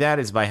we do that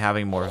is by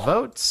having more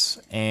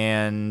votes.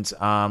 And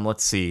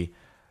let's see.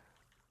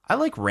 I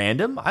like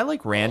random.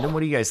 What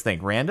do you guys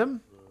think?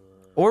 Random?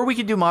 Or we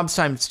could do mobs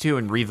times 2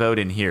 and revote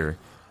in here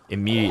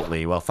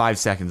immediately. Well, 5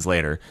 seconds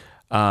later.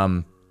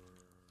 So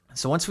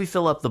once we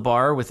fill up the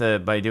bar with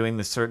by doing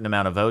the certain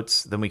amount of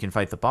votes, then we can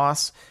fight the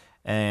boss.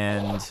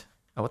 And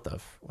oh,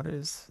 what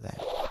is that?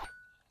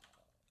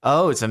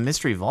 Oh, it's a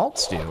mystery vault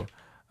stew.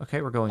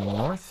 Okay, we're going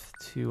north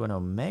to an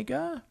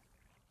Omega.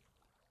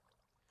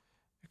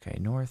 Okay,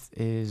 north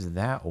is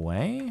that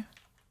way.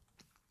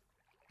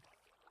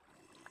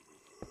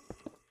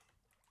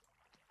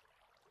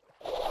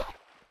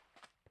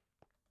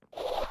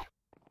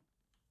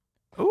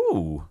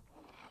 Ooh.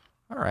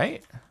 All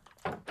right.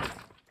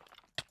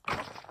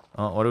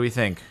 Well, what do we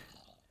think?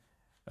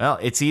 Well,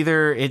 it's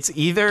either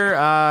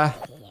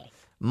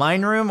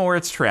mine room or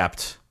it's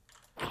trapped.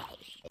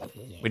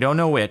 We don't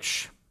know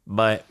which,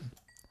 but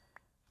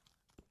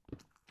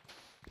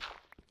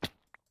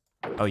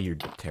oh, you're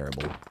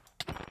terrible.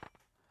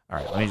 All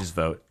right, let me just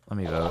vote. Let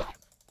me vote.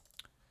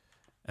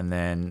 And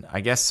then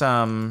I guess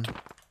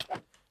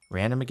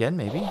random again,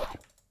 maybe.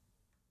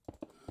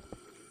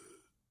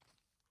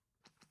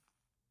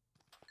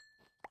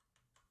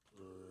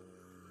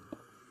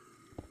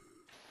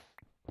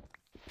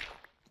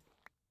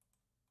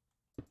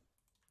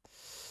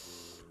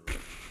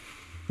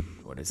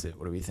 What is it?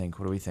 What do we think?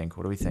 What do we think?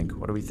 What do we think?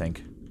 What do we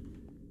think?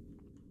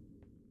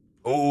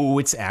 Oh,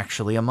 it's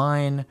actually a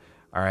mine.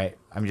 All right,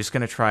 I'm just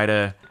gonna try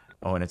to.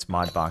 Oh, and it's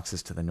mod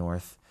boxes to the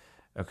north.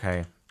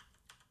 Okay.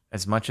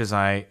 As much as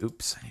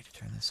oops, I need to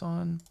turn this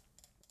on.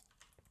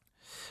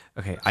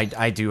 Okay, I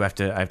have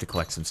to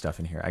collect some stuff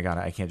in here.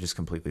 I can't just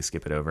completely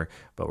skip it over.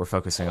 But we're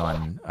focusing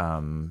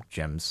on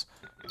gems.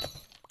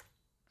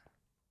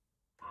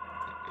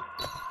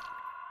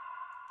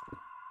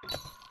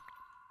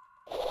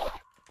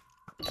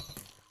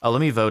 Oh, let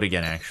me vote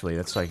again, actually.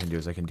 That's what I can do,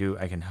 is I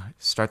can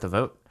start the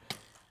vote.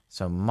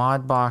 So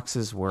mod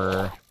boxes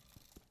were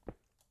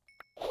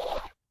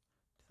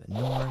the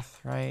north,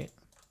 right?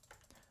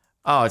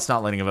 Oh, it's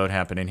not letting a vote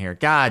happen in here.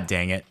 God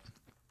dang it.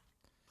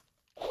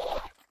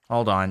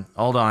 Hold on.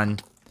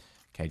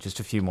 Okay, just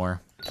a few more.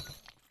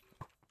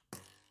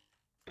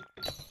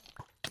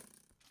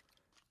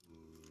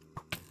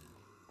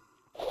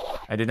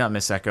 I did not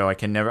miss echo. I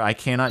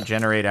cannot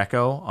generate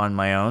echo on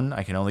my own.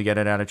 I can only get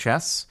it out of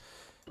chests.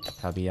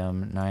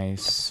 Tabium,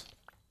 nice.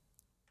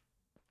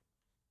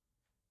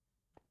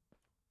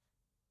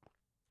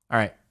 All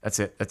right, that's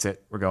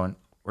it. We're going.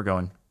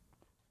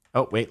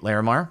 Oh, wait,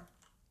 Larimar.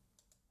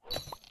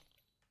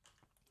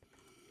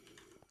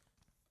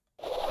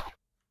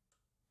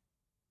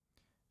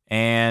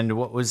 And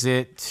what was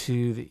it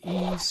to the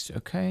east?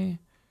 Okay.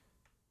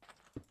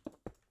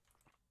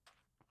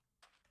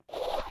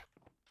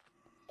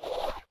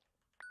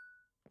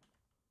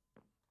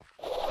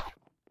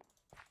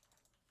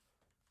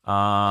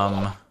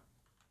 I'm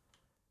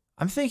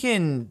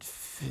thinking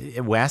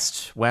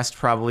west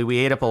probably. We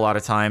ate up a lot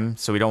of time,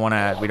 so we don't want to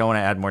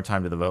add more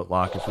time to the vote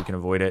lock if we can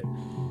avoid it.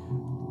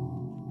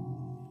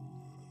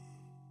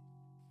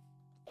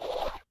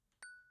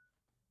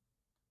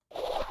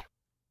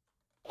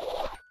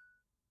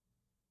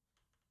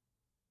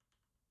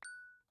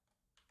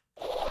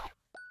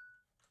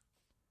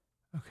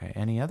 Okay,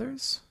 any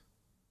others?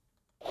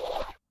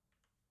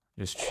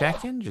 Just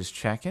checking.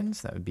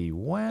 So that would be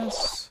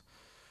west.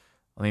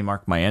 Let me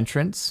mark my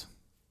entrance.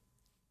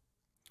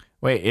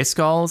 Wait,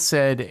 Iskall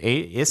said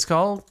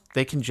Iskall,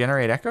 they can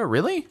generate echo?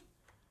 Really?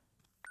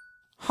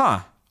 Huh.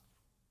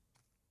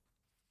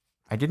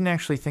 I didn't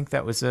actually think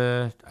that was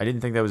a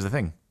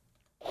thing.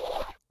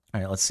 All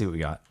right, let's see what we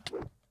got.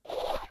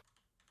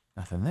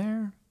 Nothing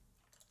there.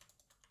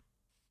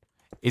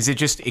 Is it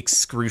just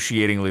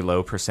excruciatingly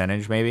low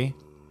percentage, maybe?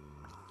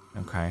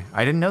 Okay.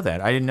 I didn't know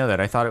that.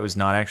 I thought it was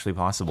not actually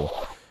possible.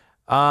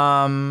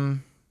 South?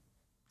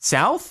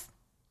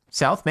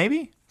 South,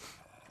 maybe?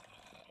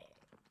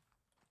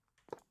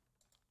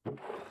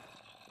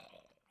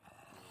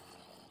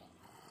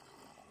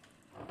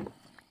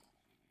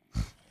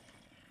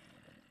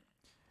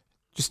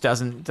 Just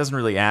doesn't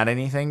really add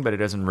anything, but it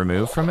doesn't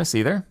remove from us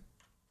either.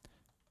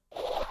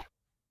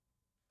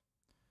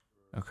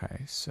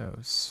 Okay, so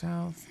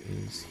south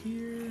is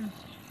here.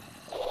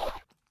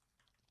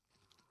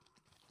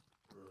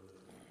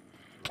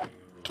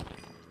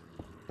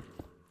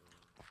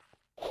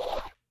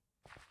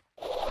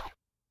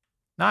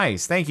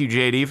 Nice. Thank you,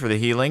 JD, for the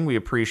healing. We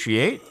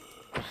appreciate.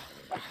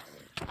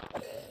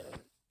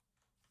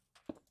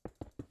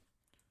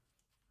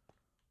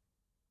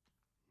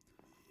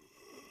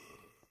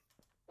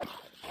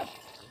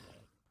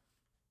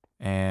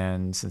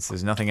 And And since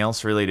there's nothing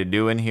else really to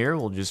do in here,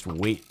 we'll just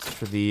wait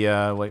for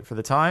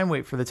the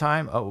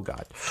time. Oh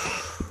god.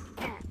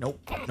 Nope.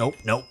 Don't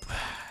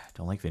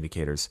like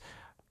Vindicators.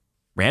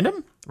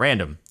 Random?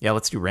 Random. Yeah,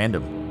 let's do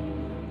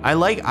random. I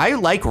like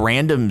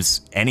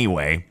randoms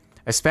anyway,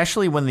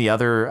 especially when the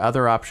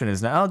other option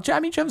is not.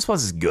 I mean, Gems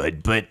Plus is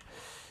good, but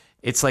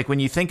it's like when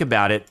you think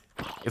about it,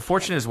 if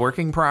Fortune is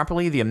working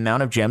properly, the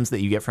amount of gems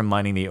that you get from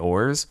mining the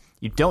ores,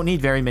 you don't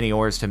need very many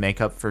ores to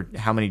make up for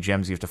how many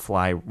gems you have to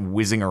fly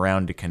whizzing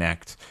around to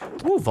connect.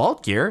 Ooh,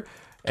 Vault Gear.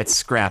 It's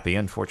scrappy,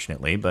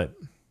 unfortunately, but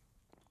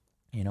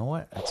you know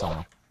what? It's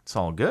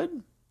all good.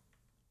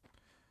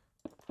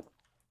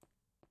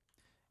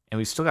 And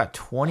we've still got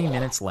 20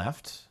 minutes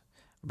left.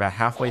 About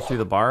halfway through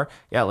the bar.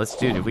 Yeah, let's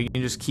do it. If we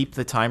can just keep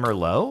the timer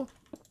low,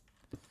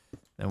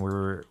 then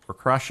we're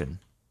crushing.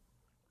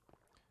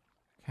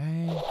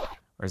 Okay.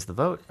 Where's the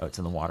vote? Oh, it's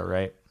in the water,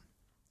 right?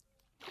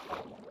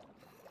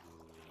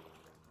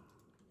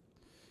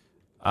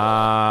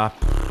 Oh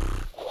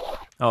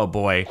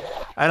boy.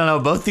 I don't know.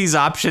 Both these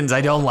options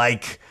I don't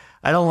like.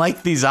 I don't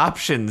like these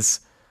options.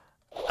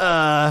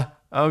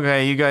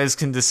 Okay, you guys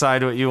can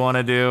decide what you want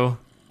to do.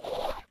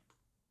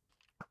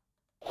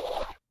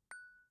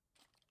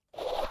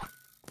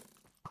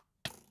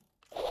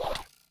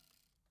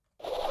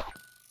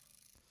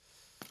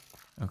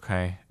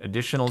 Okay,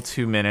 additional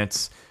 2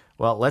 minutes.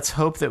 Well, let's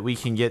hope that we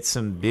can get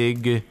some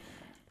big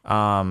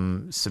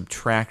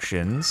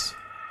subtractions.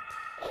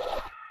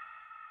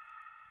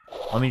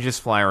 Let me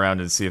just fly around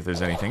and see if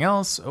there's anything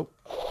else. Oh,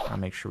 I'll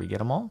make sure we get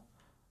them all.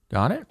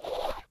 Got it?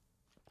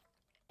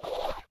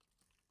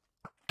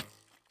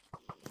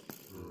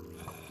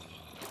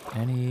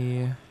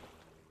 Any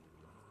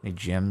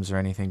gems or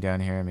anything down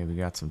here? Maybe we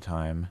got some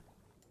time.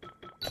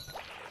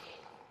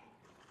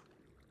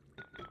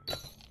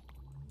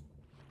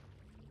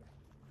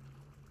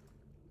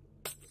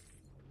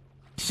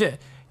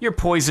 Your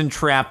poison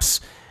traps,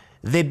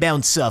 they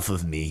bounce off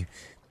of me.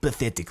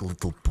 Pathetic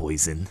little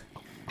poison.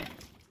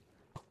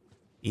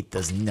 It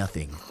does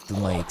nothing to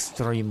my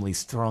extremely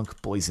strong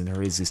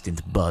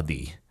poison-resistant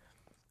body.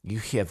 You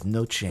have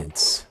no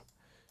chance.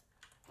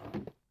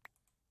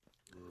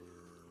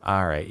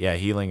 Alright, yeah,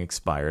 healing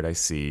expired, I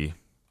see.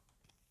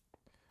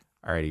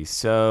 Alrighty,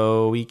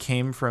 so we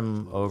came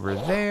from over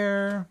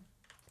there.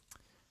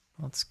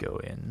 Let's go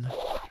in.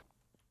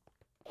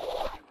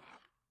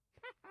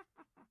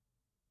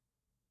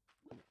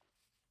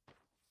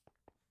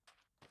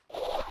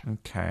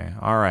 Okay,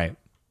 alright.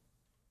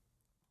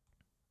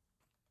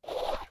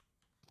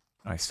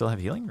 I still have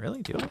healing?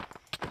 Really? Do I?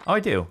 Oh,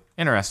 I do.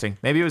 Interesting.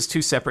 Maybe it was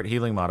 2 separate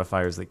healing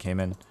modifiers that came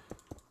in.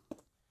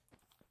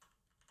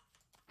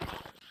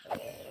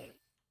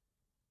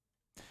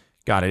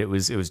 Got it. It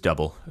was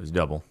double. It was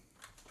double.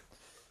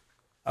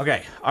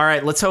 Okay. All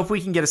right. Let's hope we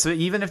can get it. So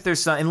even if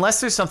there's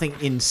unless there's something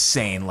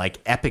insane like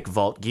epic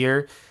vault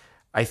gear,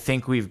 I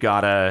think we've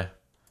got to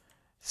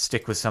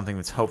stick with something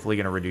that's hopefully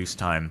going to reduce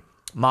time.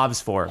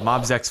 Mobs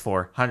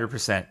X4,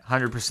 100%,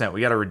 100%. We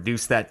got to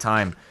reduce that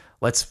time.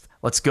 Let's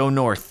go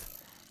north.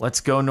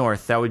 Let's go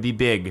north. That would be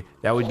big.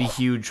 That would be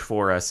huge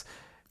for us.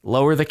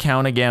 Lower the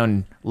count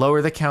again.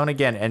 Lower the count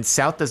again. And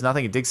south does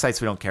nothing. It dig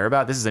sites we don't care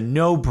about. This is a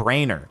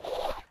no-brainer.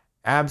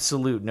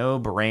 Absolute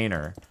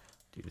no-brainer.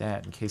 Do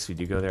that in case we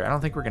do go there. I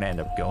don't think we're going to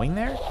end up going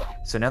there.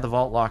 So now the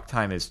vault lock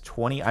time is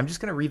 20. I'm just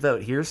going to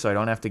revote here so I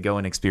don't have to go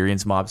and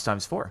experience mobs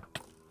times 4.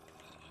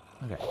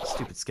 Okay,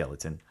 stupid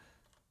skeleton.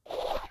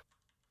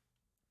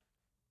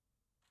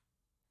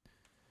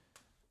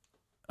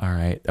 All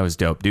right, that was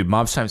dope. Dude,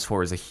 mobs times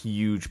 4 is a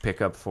huge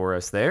pickup for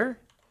us there.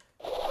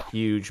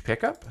 Huge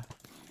pickup.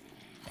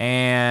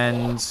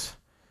 And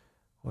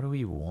what do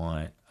we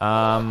want?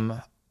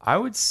 I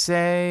would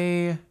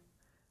say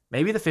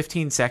maybe the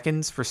 15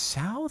 seconds for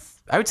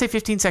south. I would say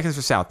 15 seconds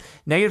for south.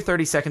 Negative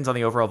 30 seconds on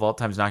the overall vault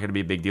time is not going to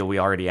be a big deal. We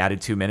already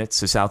added 2 minutes,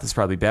 so south is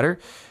probably better.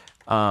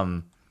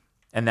 And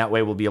that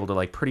way we'll be able to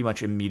like pretty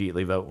much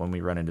immediately vote when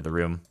we run into the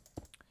room.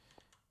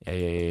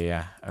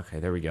 Yeah. Okay,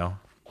 there we go.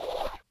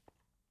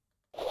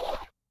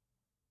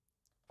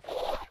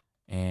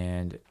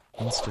 And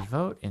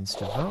insta-vote.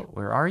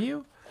 Where are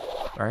you?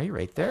 Where are you?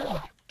 Right there.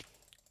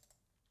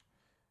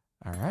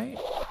 All right.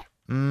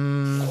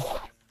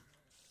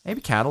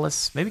 Maybe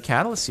Catalyst.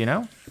 You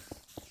know?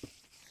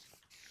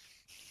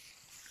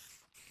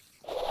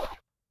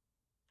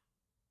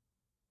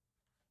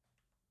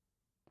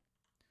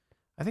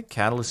 I think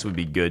Catalyst would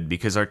be good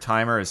because our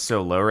timer is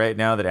so low right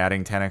now that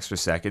adding 10 extra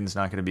seconds is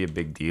not going to be a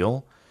big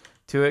deal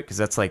to it because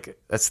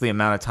that's the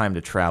amount of time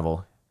to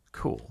travel.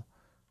 Cool.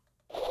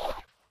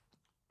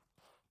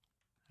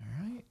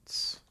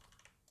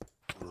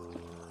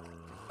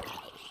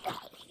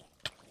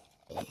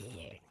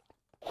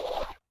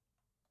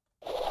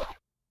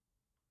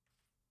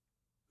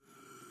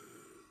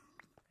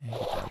 And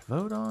get that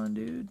vote on,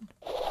 dude.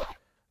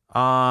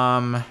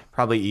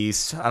 Probably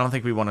east. I don't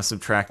think we want to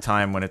subtract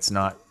time when it's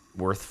not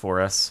worth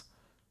for us.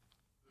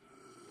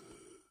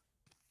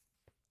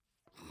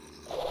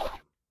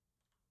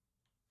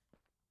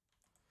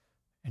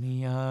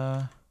 Any,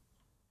 oh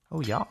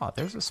yeah,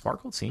 there's a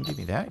sparkled scene. Give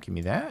me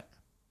that.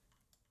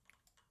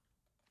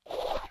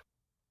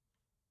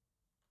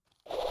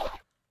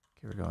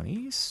 Okay, we're going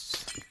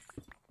east.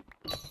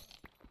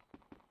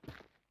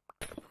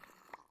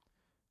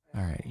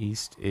 All right,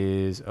 east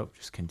is, oh,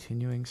 just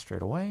continuing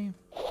straight away.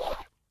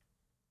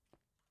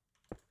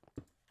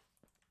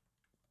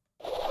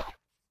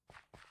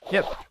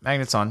 Yep,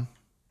 magnets on.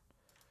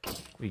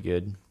 We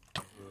good.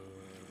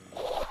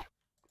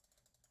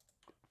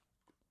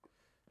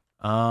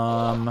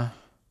 I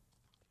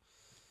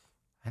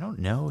don't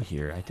know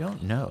here. I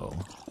don't know.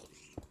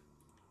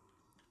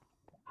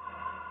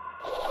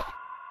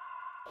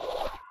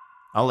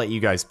 I'll let you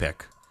guys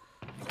pick.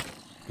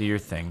 Do your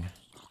thing.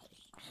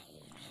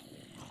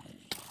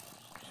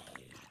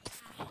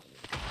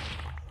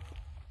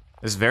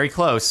 This is very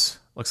close.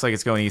 Looks like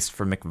it's going east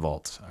for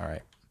McVault. All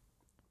right.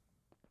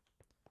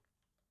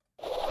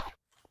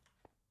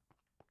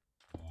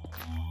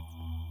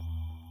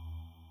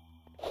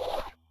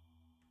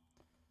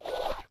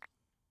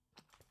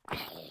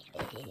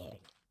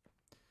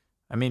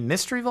 I mean,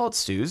 Mystery Vault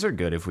stews are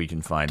good if we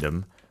can find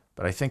them,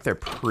 but I think they're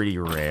pretty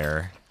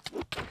rare.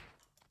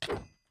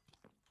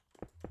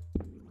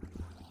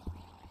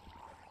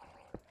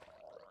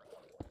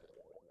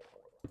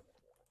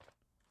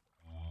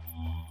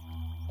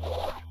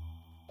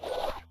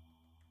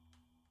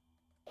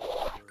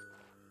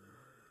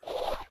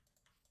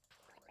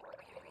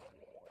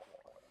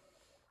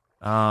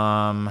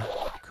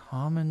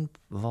 Common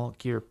Vault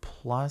Gear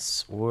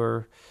Plus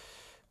or...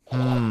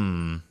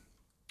 I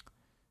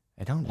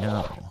don't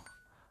know.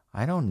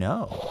 I don't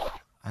know.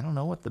 I don't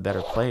know what the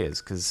better play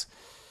is, because...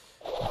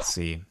 Let's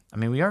see. I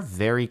mean, we are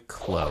very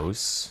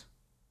close.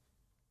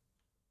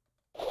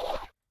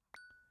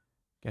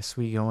 Guess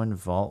we go in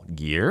Vault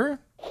Gear.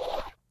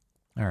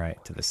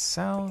 Alright, to the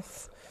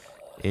south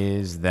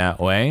is that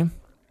way.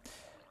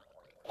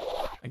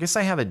 I guess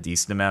I have a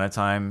decent amount of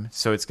time,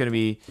 so it's going to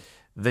be...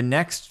 The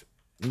next...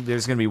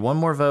 There's going to be one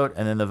more vote,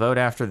 and then the vote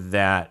after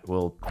that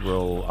will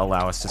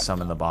allow us to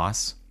summon the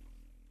boss.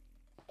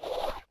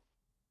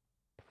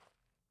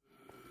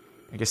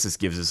 I guess this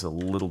gives us a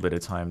little bit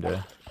of time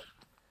to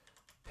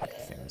pick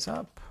things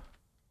up.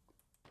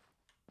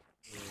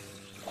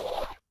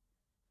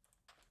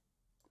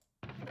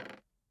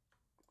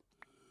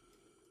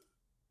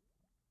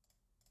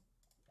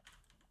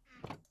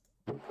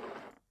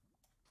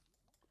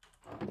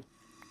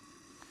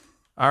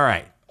 All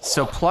right,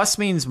 so plus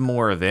means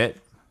more of it.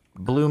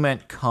 Blue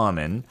meant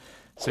common,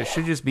 so it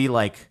should just be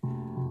like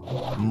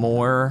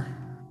more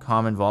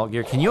common Vault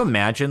Gear. Can you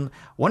imagine?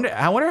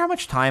 I wonder how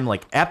much time,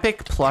 like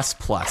Epic plus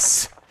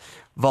plus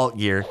Vault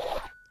Gear.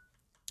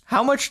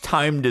 How much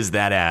time does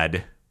that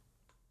add?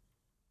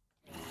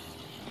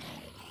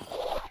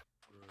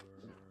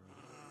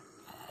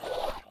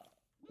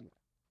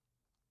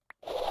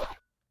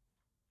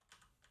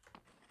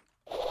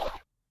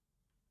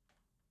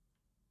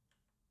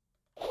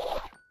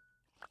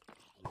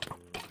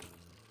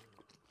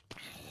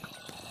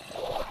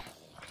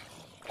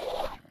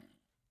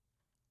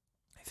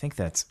 I think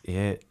that's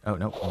it. Oh,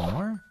 no, one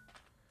more?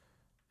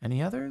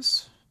 Any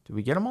others? Did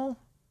we get them all?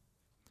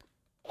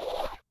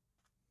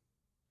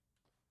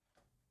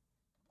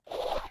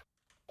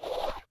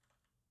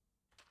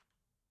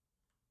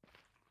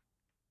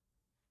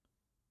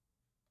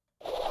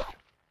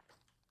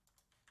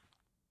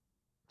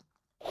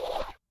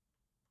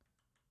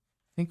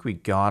 I think we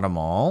got them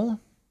all.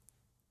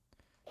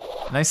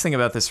 Nice thing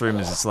about this room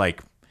is it's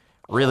like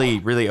really,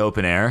 really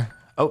open air.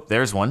 Oh,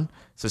 there's one.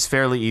 So it's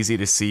fairly easy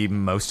to see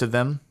most of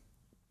them.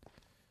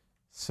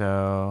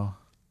 So,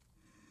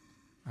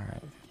 all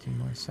right, 15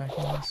 more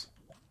seconds.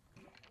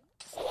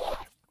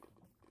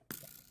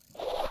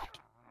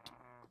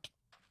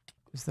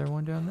 Is there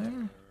one down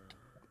there?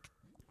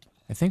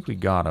 I think we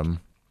got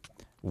him.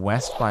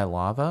 West by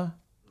lava.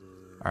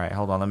 All right,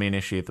 hold on. Let me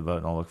initiate the vote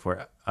and I'll look for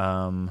it.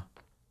 I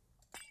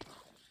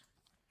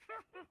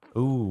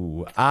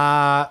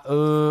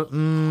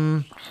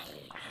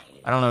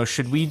don't know.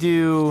 Should we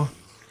do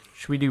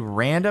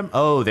random?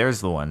 Oh, there's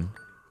the one.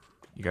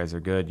 You guys are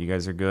good. You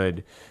guys are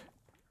good.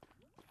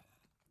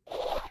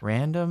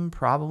 Random,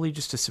 probably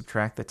just to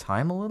subtract the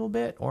time a little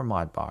bit, or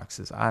mod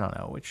boxes. I don't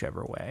know,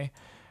 whichever way.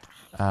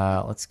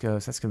 Let's go.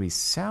 So that's gonna be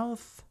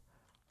south.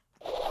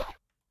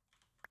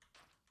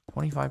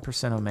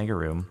 25% Omega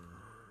Room.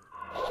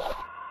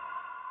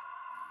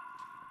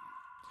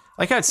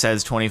 Like how it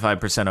says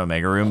 25%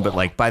 Omega Room, but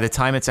like by the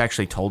time it's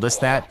actually told us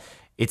that,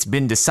 it's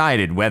been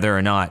decided whether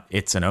or not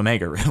it's an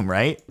Omega Room,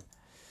 right?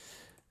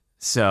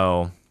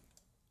 So,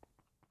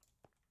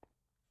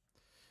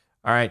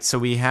 all right, so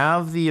we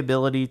have the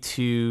ability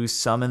to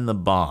summon the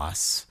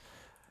boss,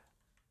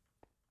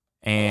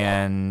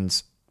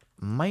 and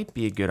might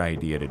be a good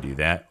idea to do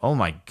that. Oh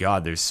my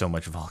god, there's so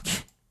much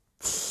Vulcan.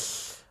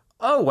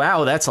 Oh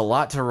wow, that's a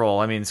lot to roll.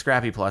 I mean,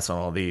 Scrappy Plus on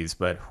all these,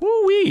 but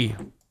whoo-wee.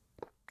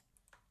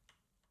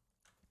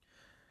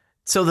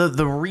 So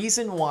the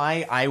reason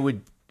why I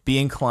would be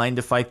inclined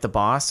to fight the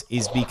boss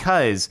is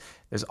because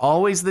there's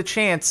always the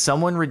chance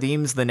someone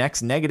redeems the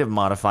next negative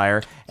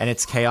modifier and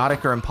it's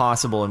chaotic or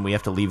impossible and we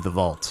have to leave the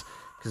vault.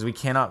 Because we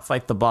cannot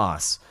fight the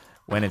boss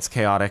when it's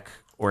chaotic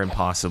or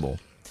impossible.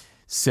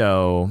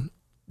 So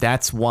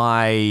That's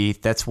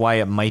why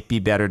it might be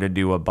better to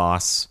do a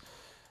boss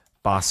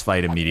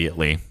fight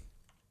immediately.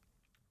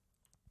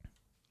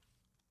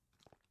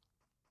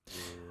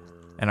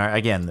 And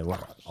again, the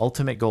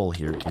ultimate goal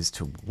here is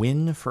to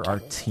win for our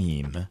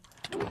team.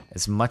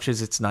 As much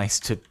as it's nice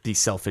to be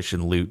selfish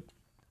and loot.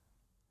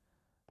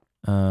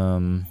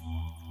 I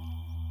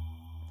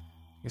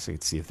guess I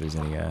could see if there's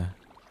any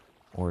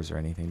ores or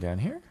anything down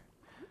here.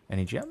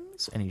 Any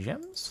gems? Any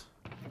gems?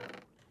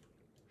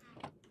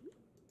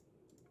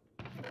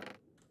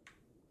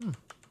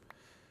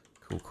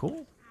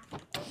 Cool.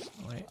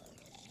 Wait.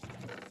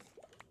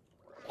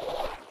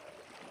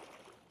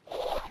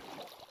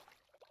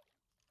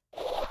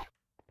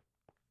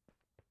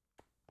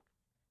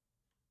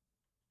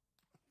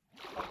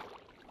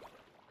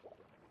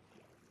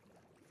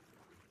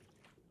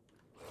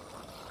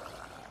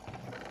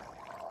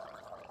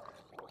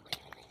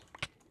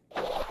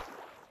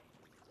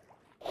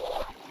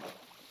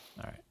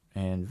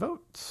 And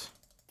vote.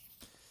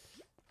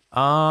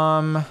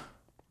 I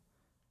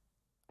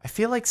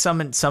feel like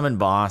summon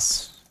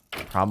boss.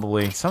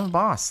 Probably summon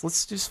boss.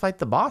 Let's just fight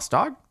the boss,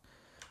 dog.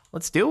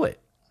 Let's do it.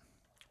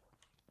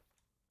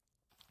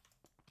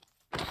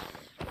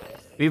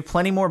 We have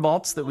plenty more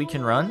vaults that we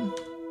can run.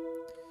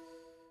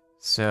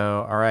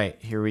 So, all right,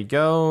 here we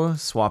go.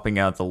 Swapping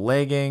out the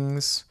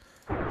leggings.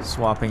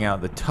 Swapping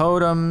out the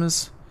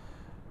totems.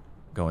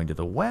 Going to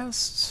the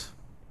west.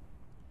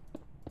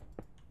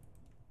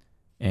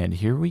 And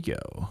here we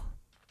go.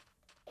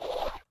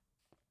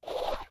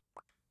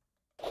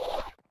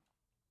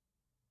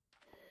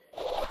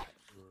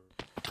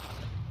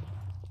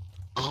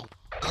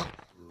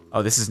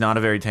 Oh, this is not a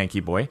very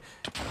tanky boy,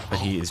 but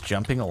he is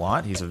jumping a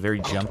lot. He's a very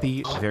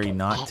jumpy, very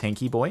not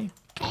tanky boy.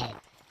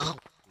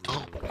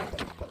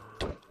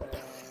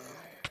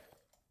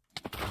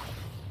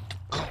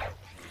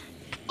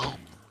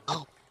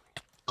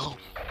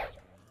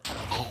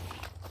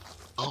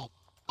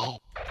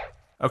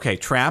 Okay,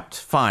 trapped.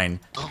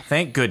 Fine.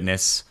 Thank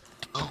goodness.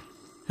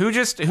 Who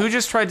just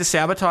tried to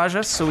sabotage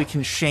us so we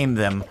can shame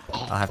them?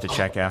 I'll have to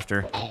check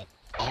after.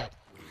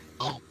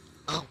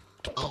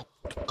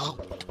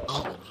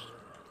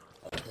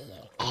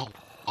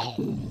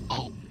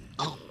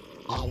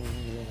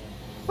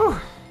 Whew.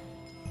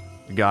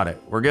 We got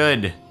it. We're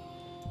good.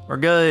 We're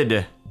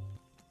good.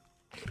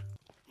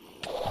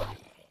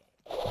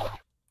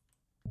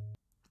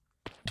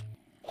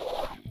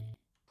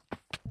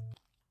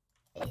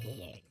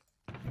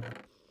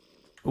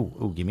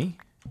 Ooh, gimme.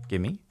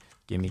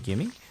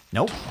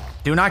 Nope.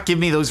 Do not give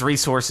me those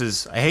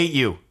resources. I hate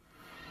you.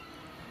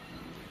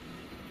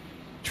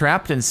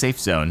 Trapped in safe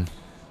zone.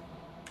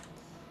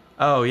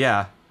 Oh,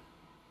 yeah.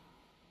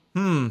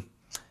 No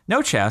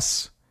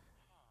chests.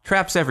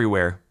 Traps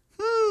everywhere.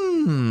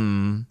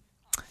 I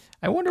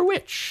wonder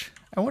which.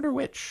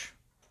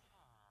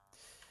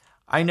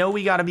 I know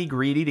we gotta be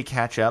greedy to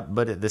catch up,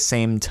 but at the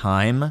same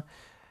time,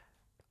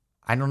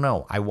 I don't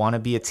know. I want to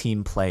be a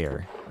team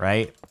player,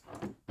 right?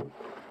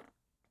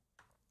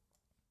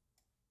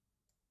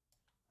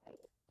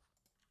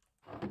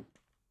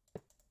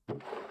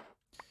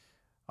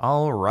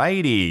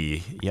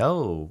 Alrighty.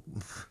 Yo.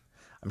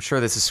 I'm sure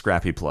this is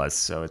Scrappy Plus,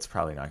 so it's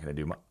probably not going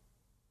to do much.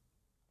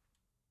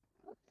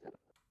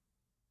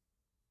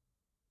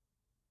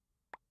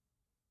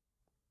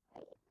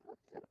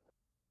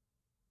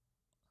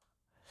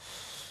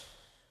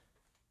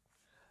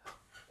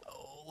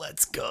 Oh,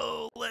 let's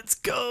go.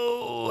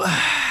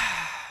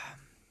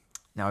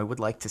 Now, I would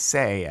like to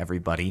say,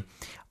 everybody,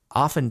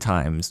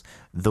 oftentimes,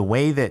 the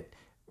way that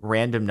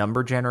random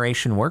number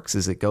generation works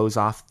is it goes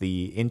off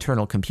the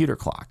internal computer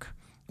clock,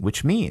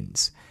 which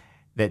means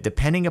that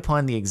depending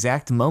upon the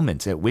exact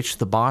moment at which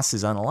the boss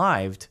is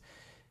unalived,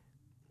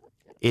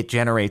 it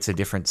generates a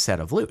different set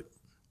of loot.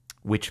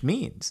 Which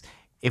means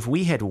if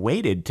we had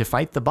waited to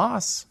fight the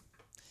boss,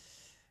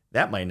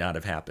 that might not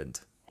have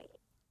happened.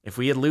 If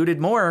we had looted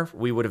more,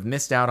 we would have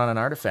missed out on an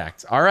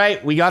artifact. All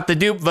right, we got the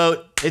dupe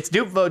vote. It's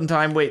dupe voting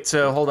time. Wait,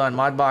 so hold on.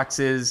 Mod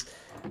boxes.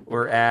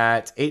 We're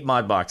at 8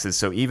 mod boxes,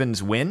 so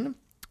evens win.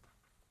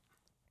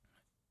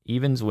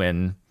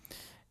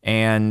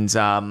 And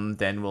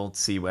then we'll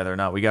see whether or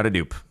not we got a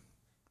dupe.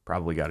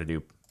 Probably got a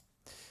dupe.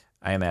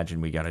 I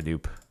imagine we got a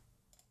dupe.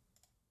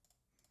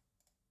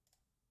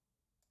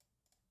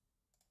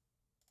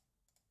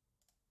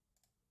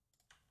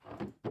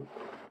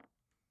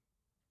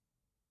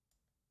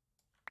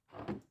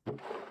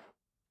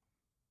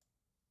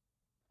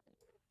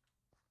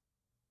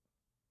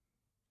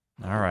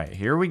 All right,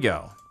 here we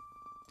go.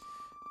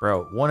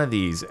 Bro, one of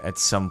these at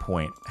some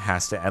point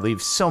has to... I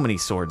leave so many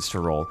swords to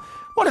roll.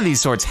 One of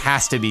these swords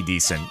has to be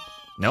decent.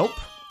 Nope.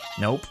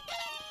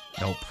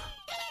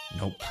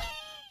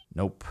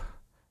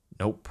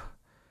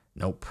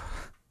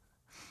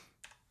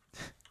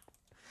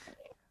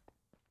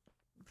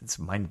 It's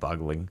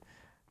mind-boggling.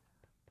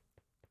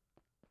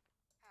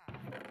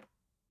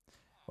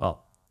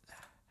 Well,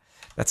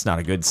 that's not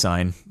a good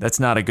sign. That's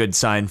not a good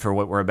sign for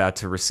what we're about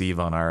to receive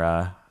on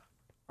our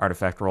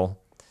artifact roll.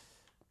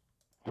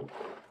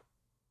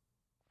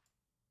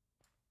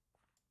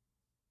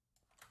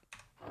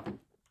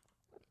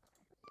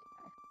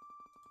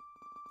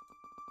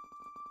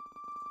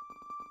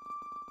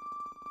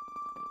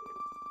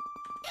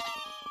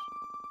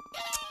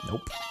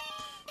 Nope.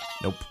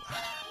 Nope.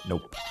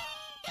 Nope.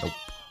 Nope.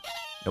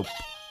 Nope.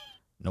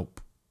 Nope.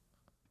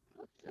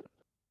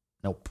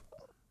 Nope.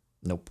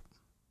 Nope.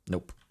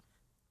 Nope.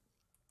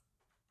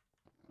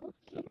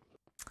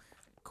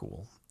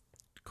 Cool.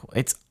 Cool.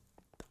 It's,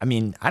 I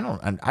mean, I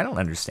don't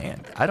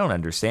understand. I don't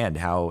understand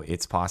how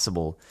it's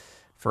possible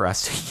for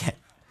us to get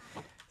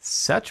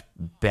such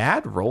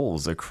bad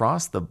rolls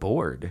across the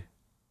board.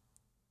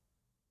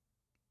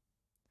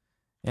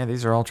 Yeah,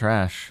 these are all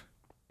trash.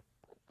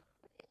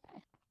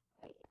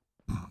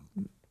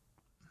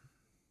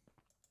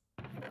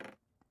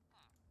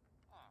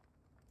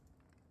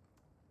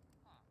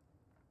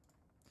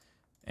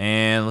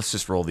 And let's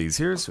just roll these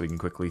here so we can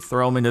quickly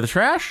throw them into the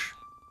trash.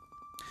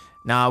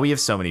 Nah, we have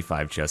so many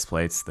 5 chest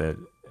plates that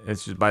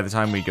it's just by the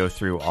time we go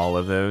through all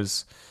of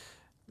those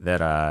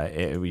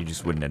that we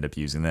just wouldn't end up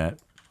using that.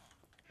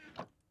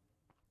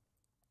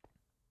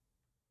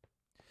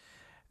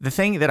 The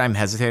thing that I'm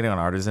hesitating on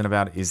Artisan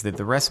about is that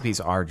the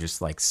recipes are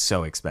just like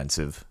so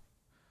expensive.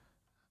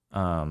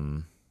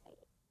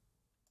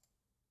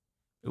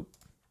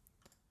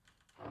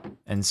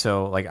 And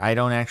so, like, I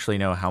don't actually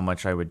know how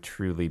much I would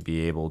truly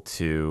be able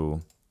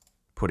to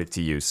put it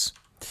to use.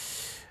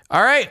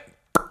 All right.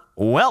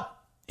 Well,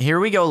 here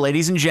we go,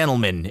 ladies and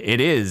gentlemen. It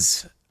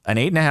is an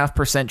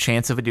 8.5%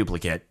 chance of a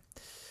duplicate.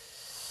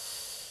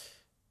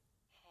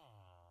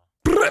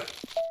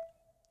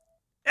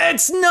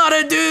 It's not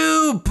a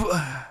dupe!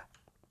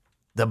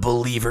 The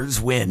believers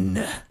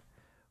win.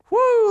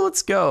 Woo,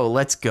 let's go,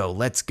 let's go,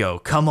 let's go.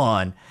 Come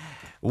on.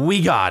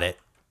 We got it.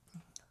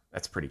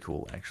 That's pretty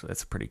cool, actually.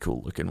 That's a pretty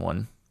cool looking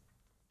one.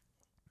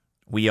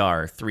 We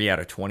are 3 out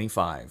of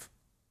 25.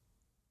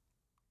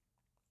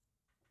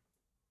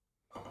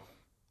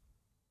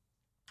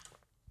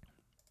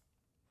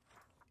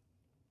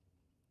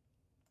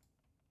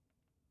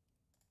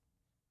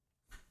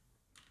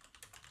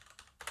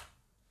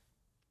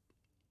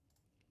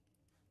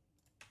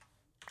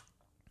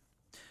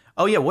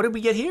 Oh, yeah, what did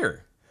we get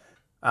here?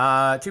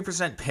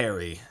 2%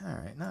 parry. All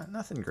right,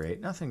 nothing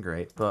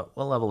great, but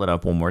we'll level it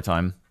up one more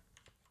time.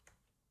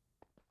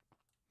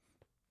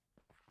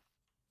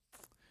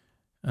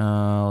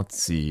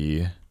 Let's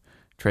see.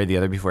 Trade the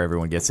other before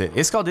everyone gets it.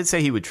 Iskall did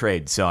say he would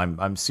trade, so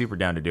I'm super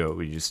down to do it.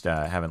 We just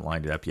haven't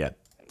lined it up yet.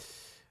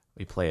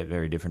 We play at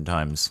very different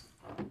times.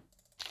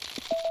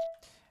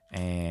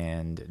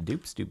 And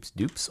dupes, dupes,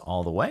 dupes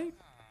all the way.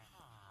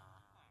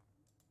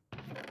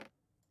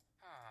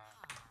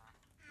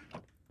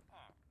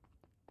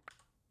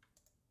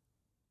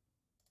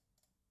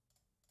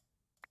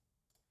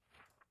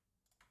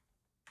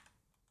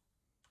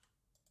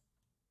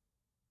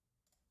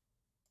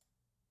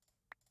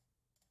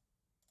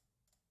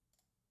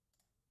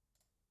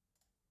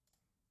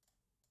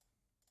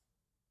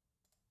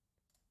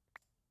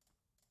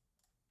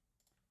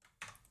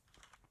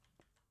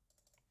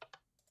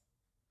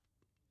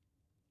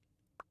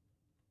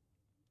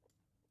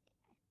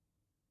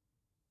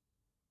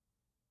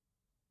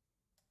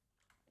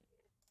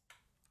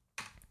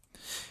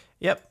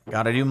 Yep,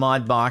 gotta do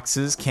mod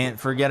boxes. Can't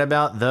forget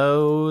about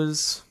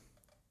those.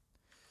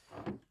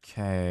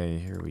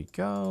 Okay, here we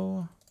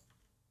go.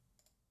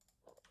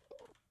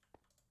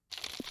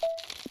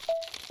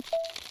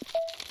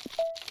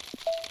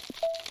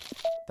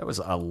 That was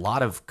a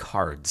lot of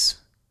cards.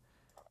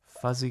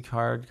 Fuzzy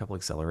card, a couple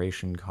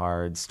acceleration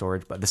cards,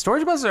 storage, but the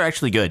storage buzzes are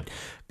actually good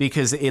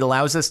because it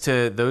allows us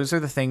to, those are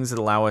the things that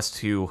allow us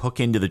to hook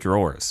into the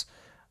drawers.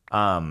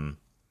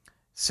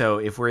 So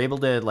if we're able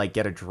to like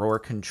get a drawer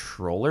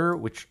controller,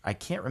 which I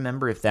can't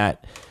remember if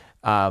that,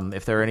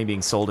 if there are any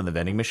being sold in the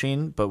vending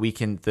machine, but we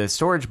can, the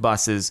storage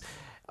buses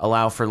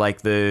allow for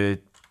like the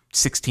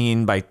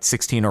 16 by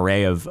 16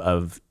 array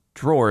of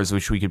drawers,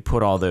 which we could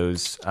put all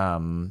those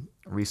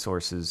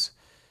resources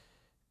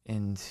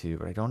into,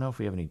 but I don't know if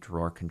we have any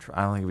drawer control.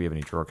 I don't think we have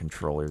any drawer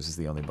controllers is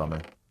the only bummer.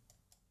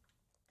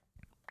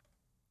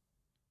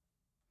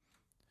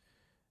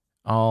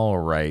 All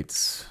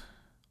right.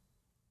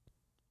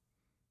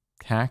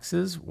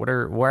 Taxes?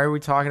 Why are we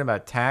talking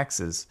about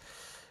taxes?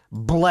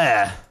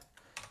 Blah.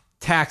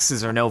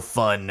 Taxes are no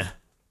fun.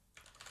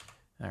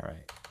 All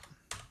right.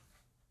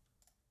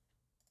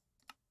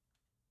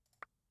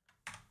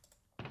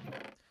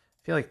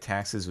 I feel like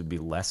taxes would be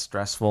less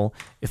stressful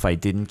if I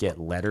didn't get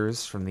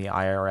letters from the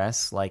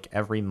IRS like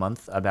every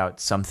month about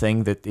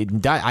something that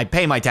I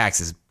pay my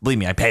taxes. Believe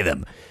me, I pay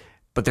them.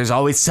 But there's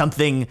always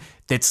something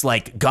that's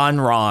like gone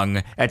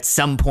wrong at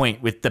some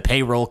point with the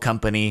payroll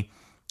company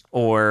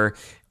or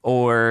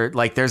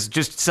like there's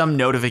just some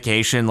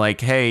notification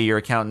like, hey, your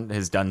accountant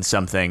has done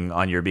something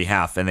on your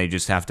behalf and they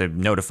just have to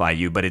notify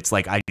you. But it's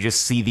like I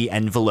just see the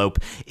envelope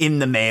in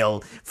the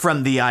mail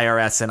from the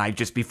IRS and I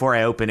just, before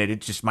I open it, it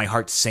just, my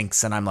heart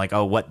sinks and I'm like,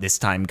 oh, what this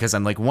time? Because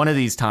I'm like, one of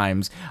these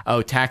times,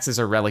 oh, taxes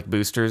are relic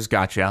boosters.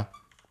 Gotcha.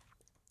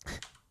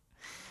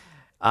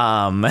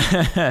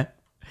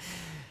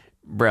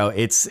 Bro,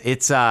 it's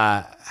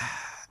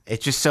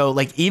just so,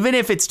 like, even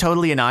if it's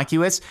totally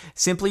innocuous,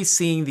 simply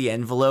seeing the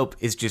envelope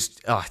is just,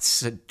 oh,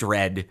 it's a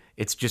dread.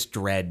 It's just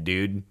dread,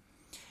 dude.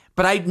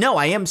 But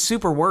I am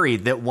super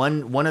worried that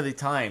one of the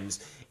times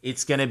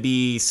it's going to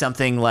be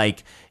something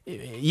like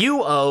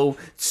you owe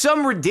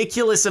some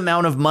ridiculous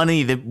amount of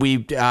money that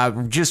we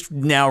just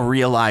now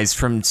realized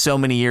from so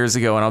many years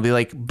ago, and I'll be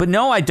like, but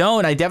no, I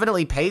don't. I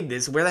definitely paid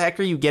this. Where the heck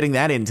are you getting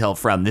that intel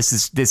from? This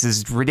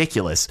is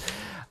ridiculous.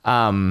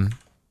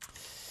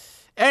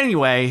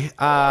 Anyway,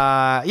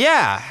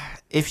 yeah.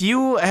 If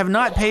you have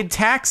not paid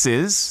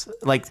taxes,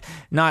 like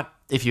not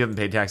if you haven't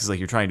paid taxes like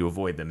you're trying to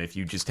avoid them, if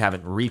you just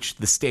haven't reached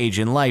the stage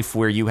in life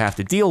where you have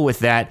to deal with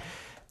that,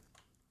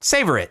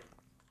 savor it.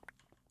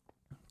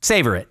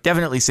 Savor it.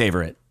 Definitely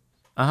savor it.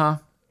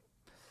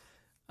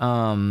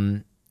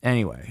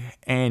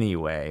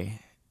 Anyway.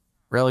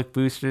 Relic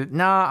boosted.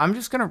 Nah, I'm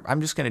just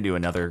gonna do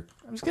another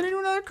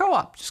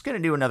co-op. Just gonna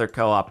do another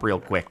co-op real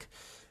quick.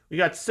 We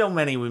got so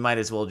many, we might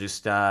as well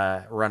just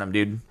run them,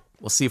 dude.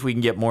 We'll see if we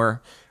can get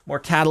more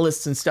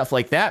catalysts and stuff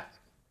like that.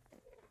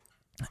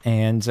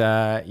 And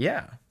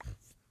yeah.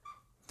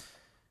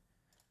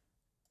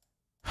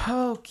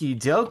 Okie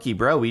dokie,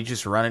 bro. We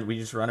just running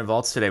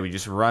vaults today. We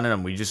just running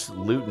them. We just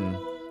looting.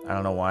 I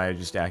don't know why I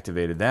just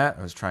activated that.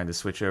 I was trying to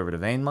switch over to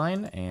vein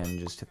mine and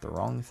just hit the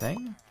wrong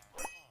thing.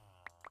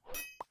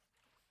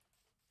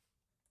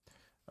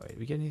 Oh, wait, did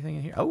we get anything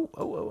in here?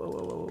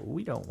 Oh.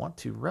 We don't want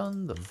to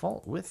run the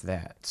vault with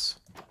that.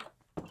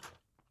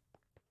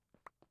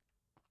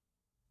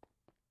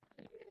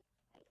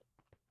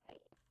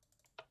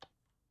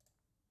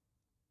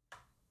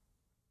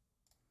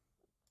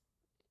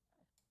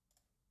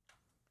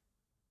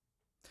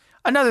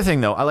 Another thing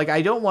though,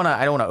 I don't want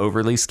to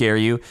overly scare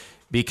you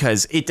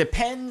because it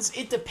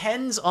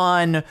depends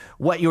on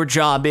what your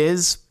job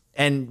is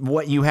and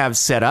what you have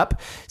set up.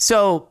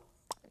 So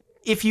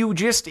if you're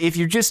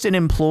just an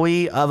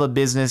employee of a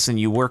business and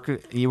you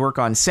work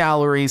on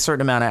salary,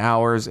 certain amount of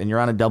hours, and you're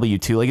on a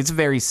W-2, like it's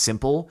very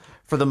simple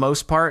for the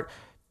most part.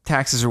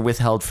 Taxes are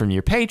withheld from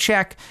your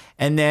paycheck,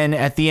 and then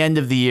at the end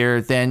of the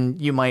year, then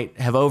you might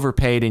have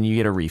overpaid and you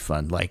get a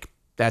refund. Like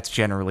that's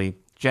generally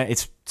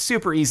it's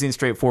super easy and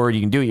straightforward.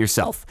 You can do it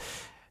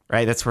yourself,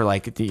 right? That's where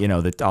like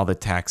all the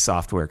tax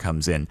software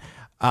comes in.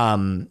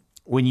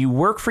 When you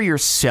work for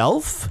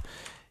yourself,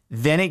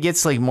 then it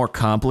gets like more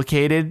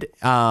complicated.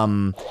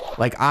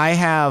 Like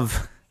I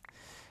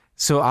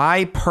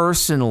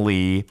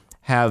personally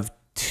have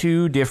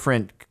 2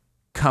 different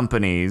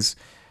companies,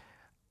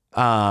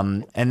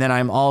 and then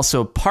I'm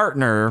also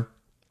partner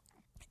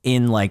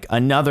in like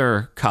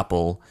another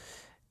couple,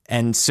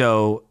 and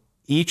so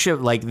each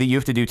of you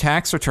have to do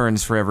tax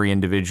returns for every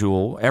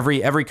individual,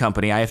 every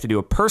company. I have to do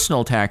a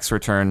personal tax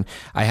return.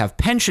 I have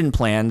pension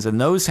plans, and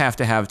those have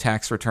to have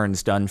tax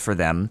returns done for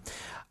them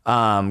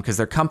because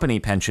they're company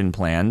pension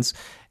plans.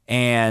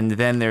 And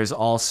then there's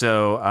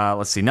also,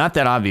 let's see, not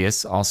that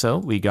obvious. Also,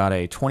 we got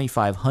a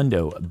 25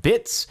 hundo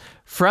bits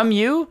from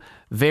you.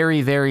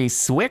 Very, very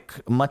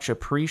swick. Much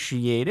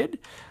appreciated.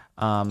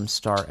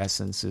 Star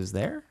essences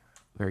there.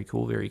 Very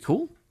cool, very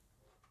cool.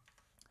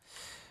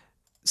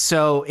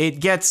 So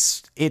it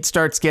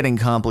starts getting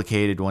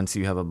complicated once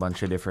you have a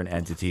bunch of different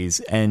entities,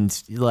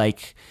 and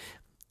like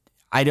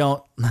I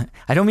don't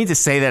mean to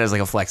say that as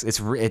like a flex. It's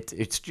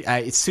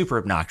super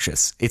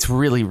obnoxious. It's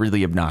really,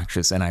 really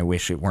obnoxious, and I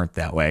wish it weren't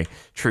that way,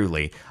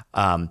 truly.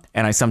 And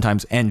I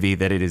sometimes envy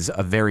that it is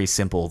a very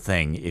simple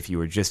thing if you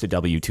were just a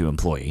W-2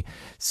 employee.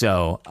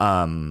 So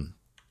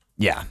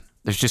yeah,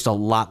 there's just a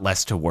lot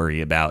less to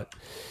worry about.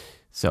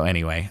 So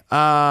anyway,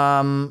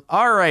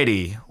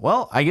 alrighty.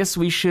 Well, I guess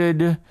we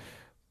should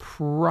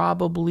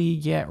probably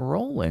get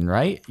rolling,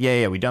 right?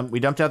 Yeah. We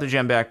dumped out the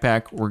gem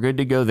backpack. We're good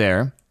to go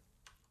there.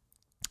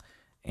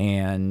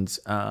 And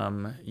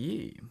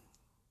yeah.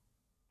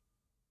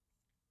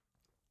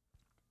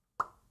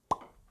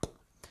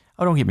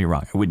 Oh, don't get me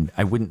wrong.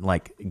 I wouldn't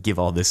like give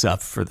all this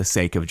up for the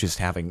sake of just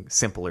having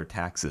simpler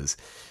taxes.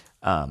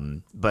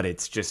 But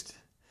it's just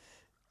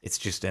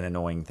an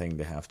annoying thing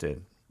to have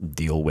to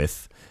deal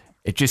with.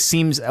 It just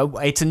seems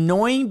it's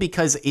annoying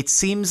because it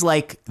seems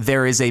like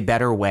there is a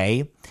better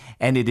way,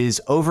 and it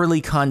is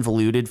overly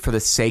convoluted for the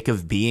sake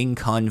of being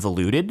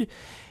convoluted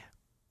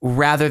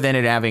rather than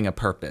it having a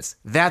purpose.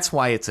 That's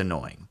why it's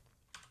annoying.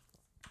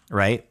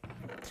 Right?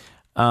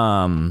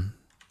 Let's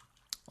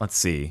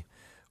see.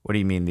 What do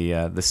you mean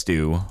the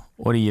stew?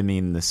 What do you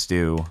mean the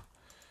stew?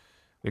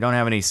 We don't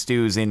have any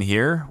stews in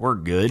here. We're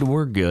good.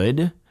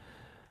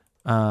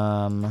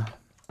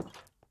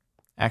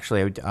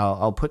 Actually,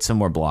 I'll put some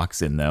more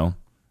blocks in, though.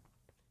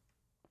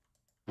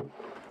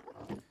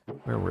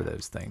 Where were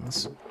those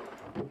things?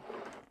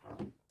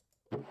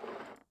 I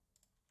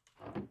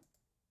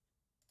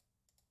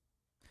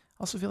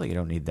also feel like I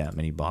don't need that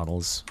many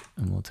bottles,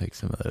 and we'll take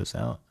some of those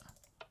out.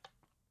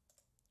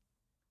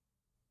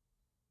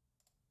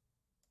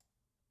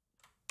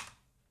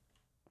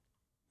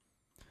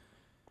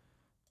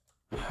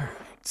 All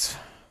right.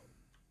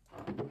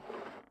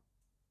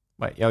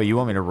 Wait, yo, you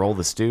want me to roll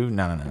the stew?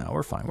 No.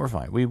 We're fine.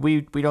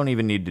 We don't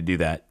even need to do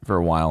that for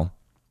a while.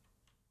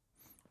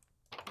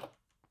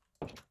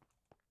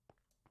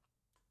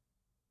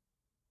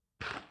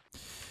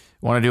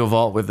 Want to do a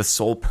vault with the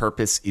sole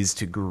purpose is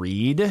to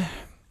greed?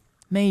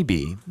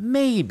 Maybe.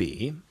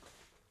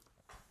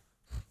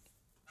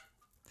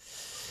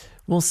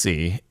 We'll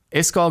see.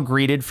 Iskall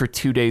greeted for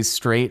 2 days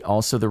straight.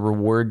 Also, the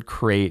reward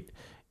crate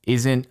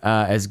isn't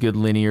as good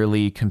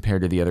linearly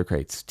compared to the other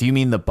crates. Do you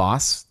mean the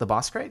boss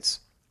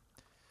crates?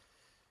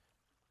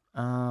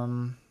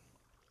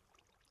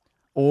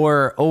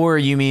 Or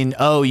you mean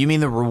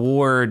the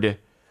reward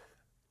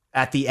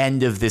at the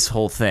end of this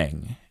whole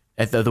thing,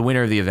 at the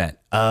winner of the event.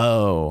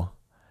 Oh,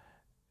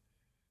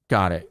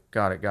 got it.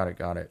 All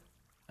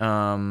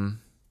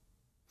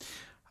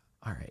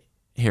right,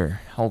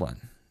 here, hold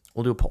on.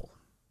 We'll do a poll.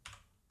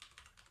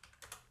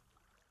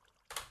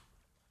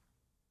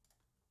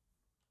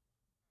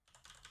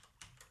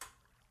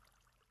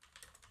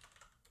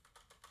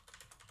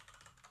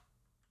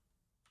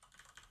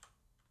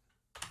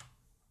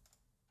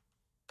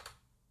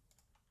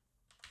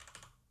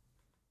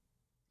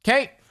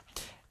 Okay,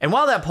 and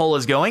while that poll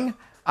is going,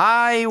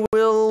 I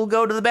will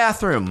go to the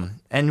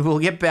bathroom, and we'll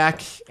get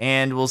back,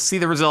 and we'll see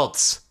the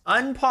results.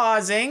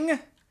 Unpausing,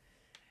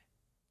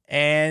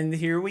 and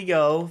here we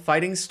go.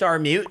 Fighting Star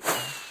Mute.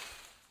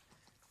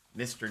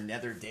 Mr.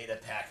 Nether Data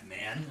Pack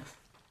Man.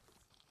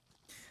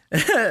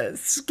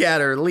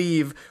 Scatter,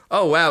 leave.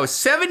 Oh, wow,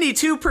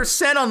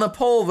 72% on the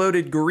poll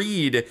voted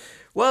greed.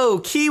 Whoa,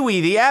 Kiwi,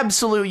 the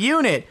absolute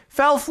unit.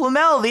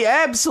 Felflamel, the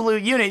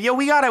absolute unit. Yo,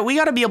 we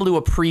gotta be able to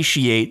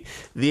appreciate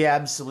the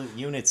absolute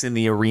units in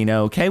the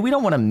arena, okay? We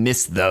don't want to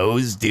miss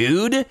those,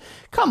 dude.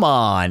 Come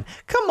on.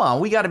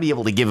 We gotta be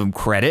able to give them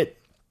credit.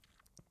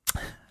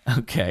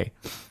 Okay.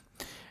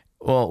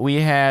 Well, we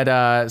had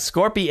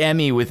Scorpy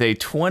Emmy with a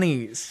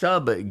 20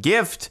 sub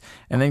gift,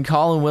 and then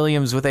Colin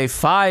Williams with a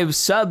 5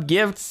 sub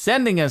gift,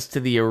 sending us to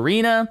the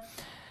arena.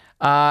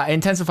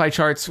 Intensify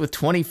Charts with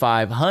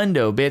 25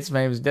 hundo bits.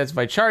 My name is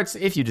Intensify Charts.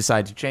 If you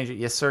decide to change it,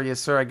 yes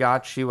sir, I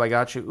got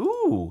you.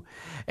 Ooh,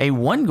 a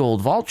 1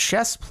 gold vault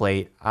chest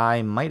plate.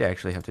 I might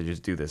actually have to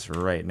just do this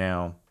right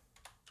now.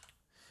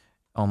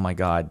 Oh my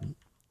god.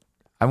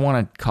 I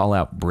want to call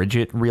out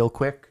Bridget real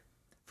quick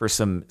for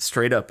some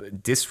straight up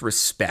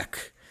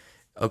disrespect.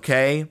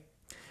 Okay?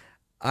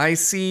 I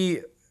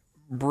see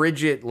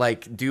Bridget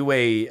like do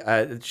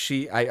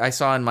I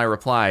saw in my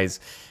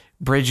replies,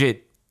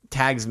 Bridget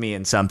tags me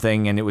in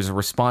something, and it was a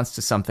response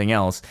to something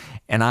else,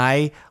 and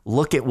I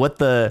look at what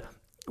the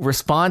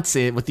response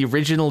is, what the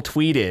original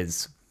tweet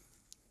is.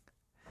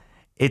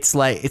 It's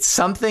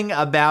something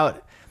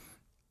about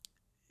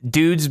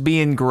dudes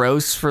being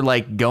gross for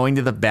like going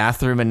to the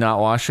bathroom and not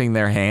washing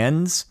their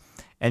hands,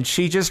 and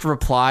she just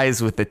replies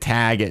with the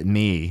tag at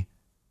me.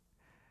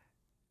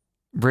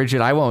 Bridget,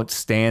 I won't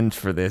stand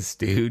for this,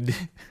 dude.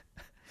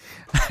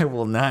 I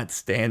will not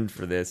stand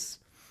for this.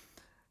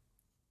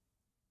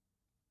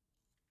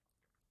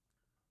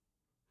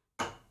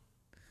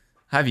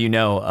 Have you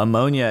know,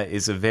 ammonia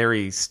is a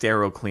very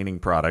sterile cleaning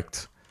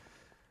product.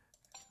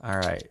 All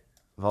right,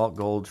 Vault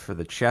Gold for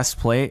the chest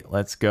plate.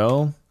 Let's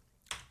go.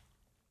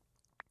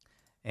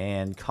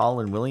 And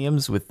Colin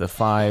Williams with the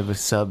 5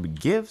 sub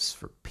gifts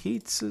for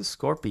pizza.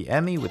 Scorpy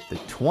Emmy with the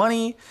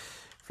 20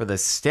 for the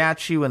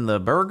statue and the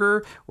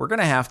burger. We're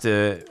gonna have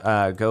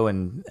to go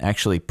and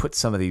actually put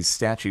some of these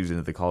statues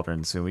into the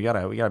cauldron soon. We got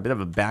a bit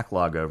of a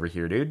backlog over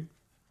here, dude.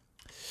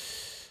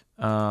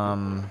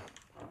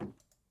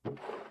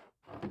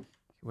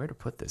 Where to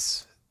put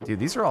this? Dude,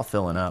 these are all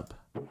filling up.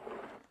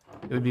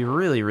 It would be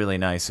really, really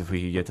nice if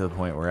we could get to the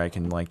point where I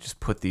can, like,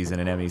 just put these in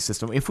an ME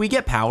system. If we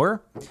get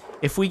power,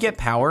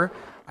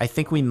 I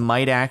think we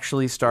might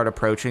actually start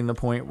approaching the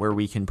point where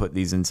we can put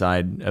these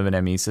inside of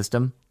an ME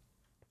system.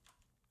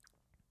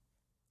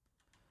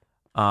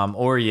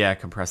 Or, yeah,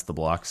 compress the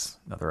blocks.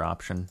 Another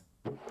option.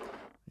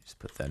 Just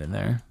put that in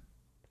there.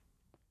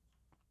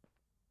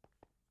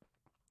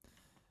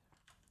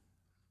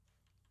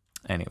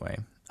 Anyway.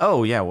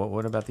 Oh, yeah,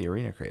 what about the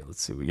arena crate?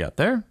 Let's see what we got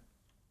there.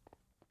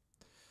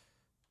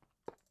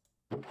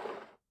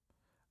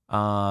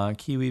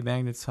 Kiwi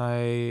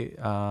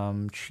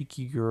Magnetite,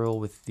 Cheeky Girl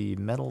with the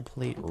metal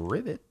plate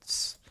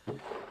rivets.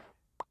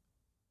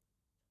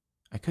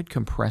 I could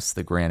compress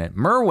the granite.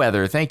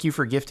 Merweather, thank you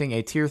for gifting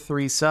a tier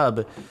 3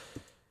 sub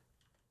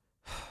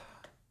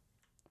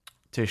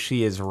to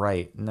She Is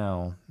Right.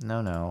 No.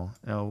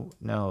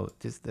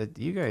 Just that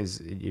you guys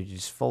are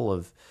just full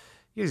of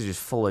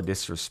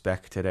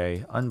disrespect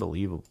today.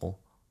 Unbelievable.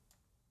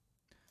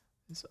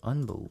 It's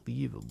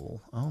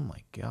unbelievable. Oh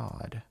my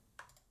god.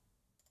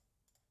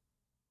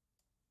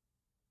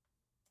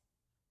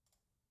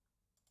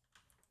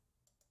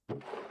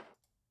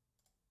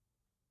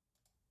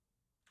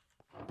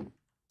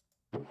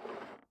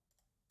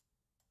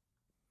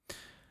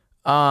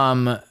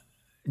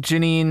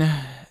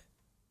 Janine,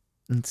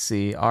 let's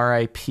see,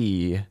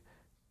 RIP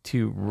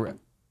to...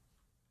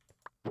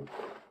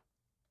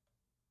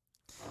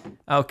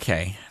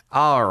 Okay,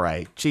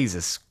 alright,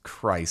 Jesus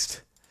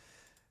Christ.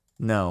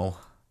 No.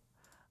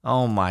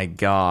 Oh my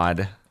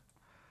god.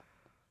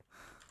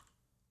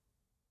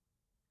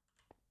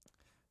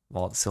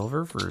 Vault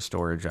Silver for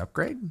storage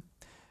upgrade.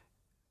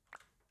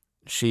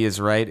 She Is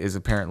Right is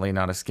apparently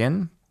not a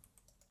skin.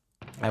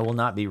 I will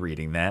not be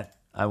reading that.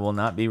 I will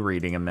not be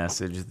reading a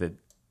message that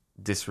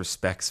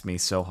disrespects me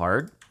so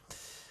hard.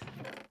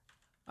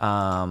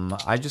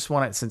 I just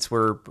want it, since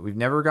we've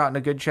never gotten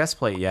a good chest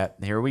plate yet.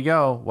 Here we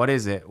go. What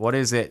is it? What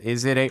is it?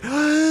 Is it a...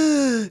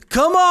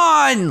 Come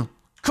on!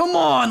 Come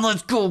on,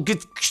 let's go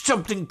get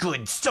something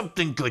good.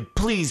 Something good.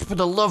 Please, for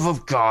the love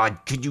of God,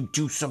 could you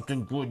do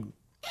something good?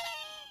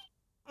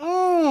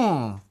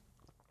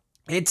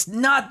 It's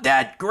not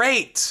that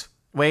great.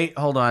 Wait,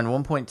 hold on.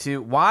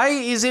 1.2. Why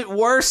is it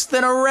worse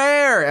than a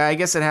rare? I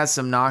guess it has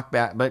some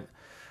knockback, but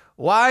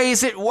why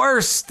is it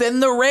worse than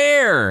the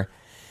rare?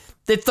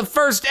 It's the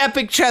first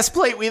epic chest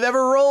plate we've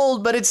ever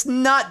rolled, but it's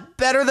not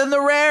better than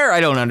the rare.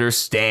 I don't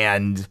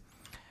understand.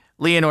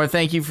 Leonore,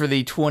 thank you for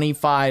the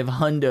 25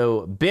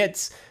 hundo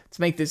bits. Let's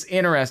make this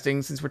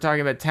interesting. Since we're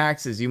talking about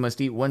taxes, you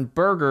must eat 1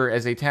 burger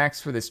as a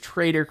tax for this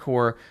trader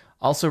core.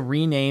 Also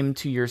rename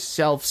to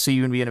yourself so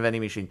you can be in a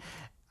vending machine.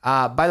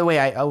 By the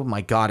way, oh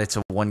my God, it's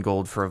a 1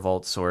 gold for a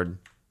vault sword.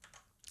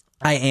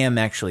 I am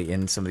actually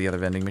in some of the other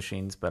vending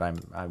machines, but I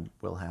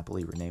will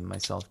happily rename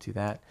myself to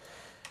that.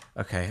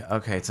 Okay,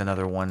 it's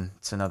another one.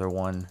 It's another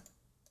one.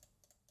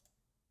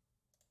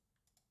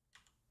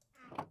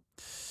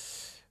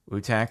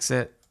 Wu-tax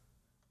it.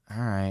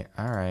 All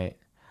right.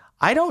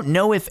 I don't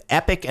know if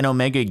Epic and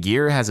Omega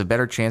Gear has a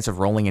better chance of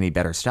rolling any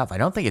better stuff. I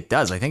don't think it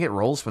does. I think it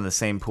rolls from the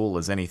same pool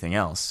as anything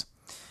else.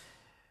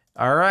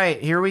 All right,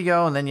 here we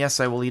go. And then,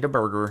 yes, I will eat a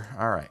burger.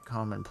 All right,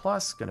 common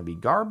plus. Going to be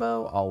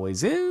Garbo.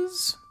 Always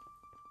is.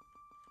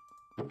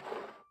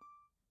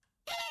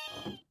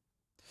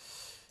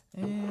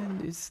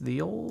 And it's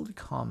the old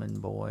common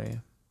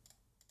boy.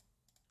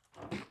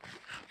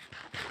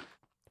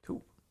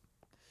 Cool.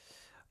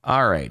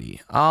 Alrighty.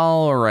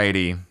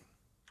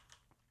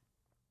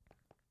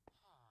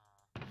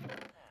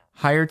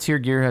 Higher tier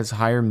gear has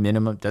higher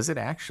minimum. Does it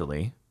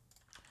actually?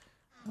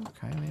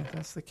 Okay, I mean, if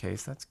that's the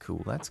case, that's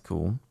cool. That's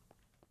cool.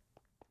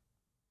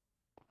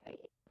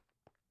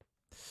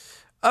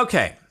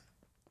 Okay.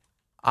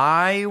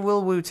 I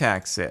will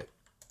Wu-tax it.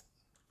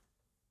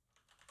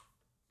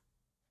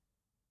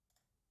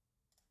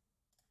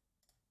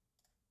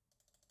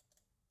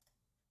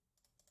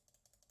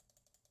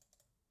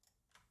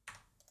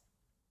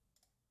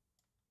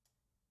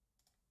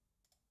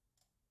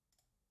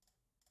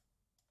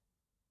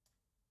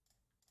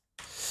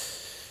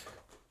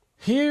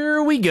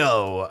 Here we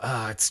go.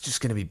 It's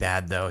just going to be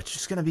bad, though. It's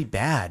just going to be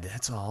bad.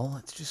 That's all.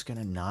 It's just going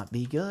to not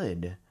be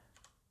good.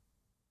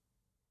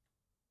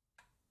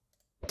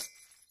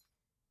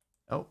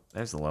 Oh,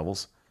 there's the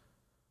levels.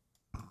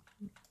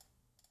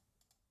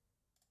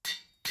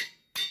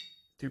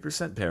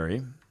 2%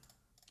 parry.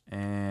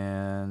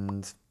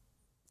 And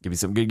give me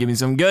some good. Give me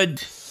some good.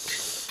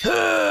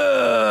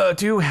 Plus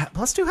 2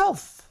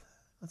 health.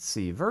 Let's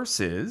see.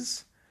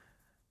 Versus.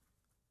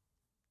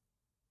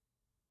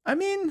 I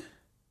mean...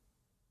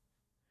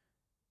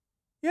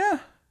 yeah,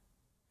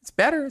 it's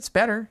better. It's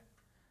better.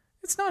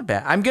 It's not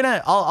bad.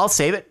 I'll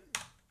save it.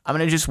 I'm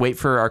gonna just wait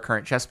for our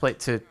current chest plate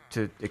to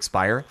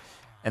expire,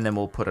 and then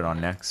we'll put it on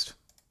next.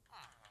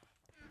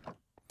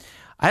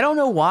 I don't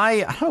know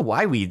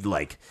why we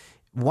like.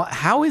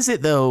 How is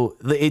it though?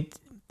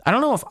 I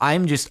don't know if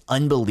I'm just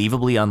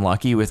unbelievably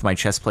unlucky with my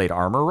chest plate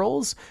armor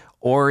rolls,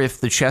 or if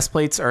the chest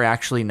plates are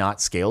actually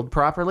not scaled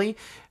properly.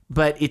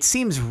 But it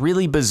seems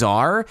really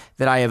bizarre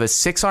that I have a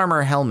 6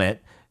 armor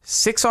helmet,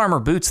 6 armor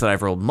boots that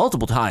I've rolled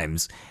multiple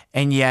times,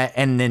 and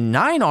then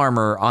 9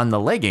 armor on the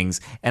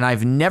leggings, and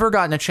I've never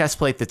gotten a chest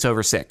plate that's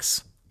over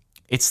 6.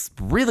 It's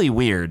really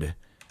weird.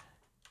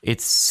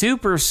 It's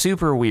super,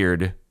 super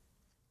weird.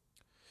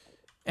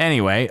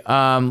 Anyway,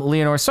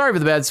 Leonore, sorry for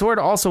the bad sword.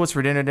 Also, what's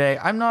for dinner today?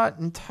 I'm not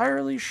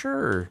entirely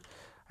sure.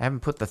 I haven't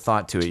put the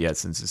thought to it yet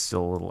since it's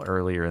still a little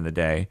earlier in the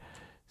day.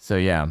 So,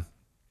 yeah.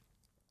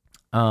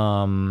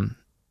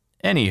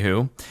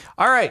 Anywho.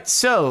 All right,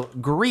 so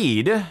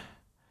Greed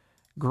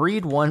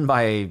won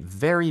by a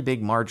very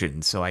big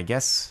margin, so I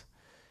guess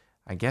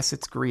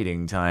it's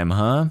greeting time,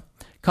 huh?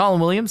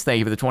 Colin Williams, thank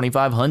you for the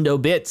 25 hundo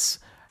bits.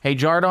 Hey,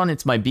 Jardon,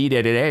 it's my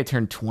B-day today. I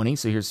turned 20,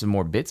 so here's some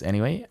more bits.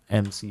 Anyway,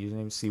 MC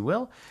username C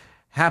Will.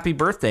 Happy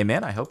birthday,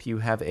 man. I hope you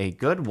have a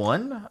good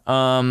one.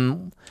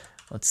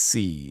 Let's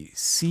see.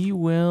 C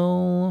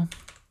Will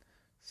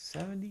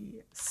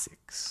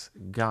 76.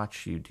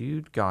 Got you,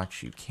 dude.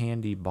 Got you.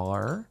 Candy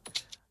bar.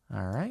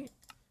 All right.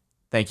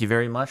 Thank you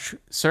very much,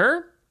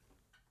 sir.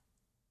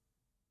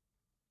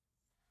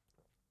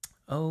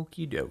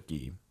 Okie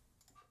dokie.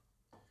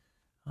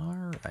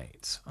 All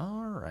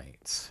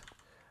right.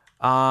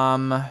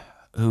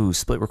 Ooh,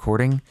 split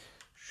recording.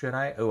 Should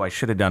I? Oh, I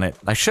should have done it.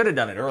 I should have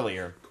done it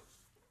earlier.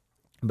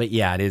 But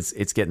yeah,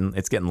 it's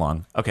getting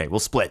long. Okay,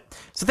 we'll split.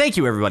 So thank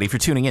you everybody for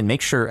tuning in.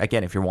 Make sure,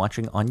 again, if you're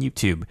watching on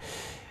YouTube,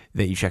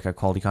 that you check out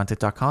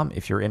qualitycontent.com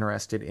if you're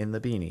interested in the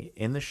beanie,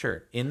 in the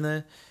shirt, in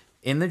the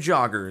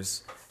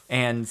joggers,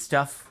 and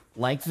stuff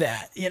like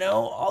that. You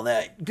know, all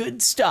that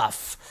good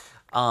stuff.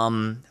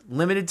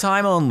 Limited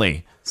time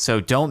only.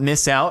 So don't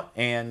miss out,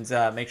 and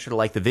make sure to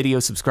like the video,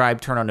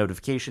 subscribe, turn on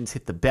notifications,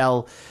 hit the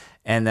bell,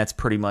 and that's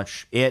pretty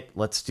much it.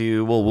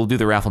 We'll do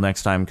the raffle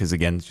next time because,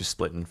 again, it's just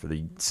splitting for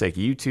the sake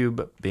of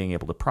YouTube, being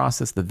able to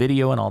process the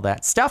video and all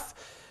that stuff.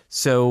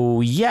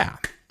 So, yeah.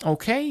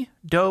 Okay.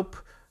 Dope.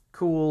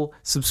 Cool.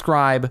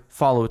 Subscribe.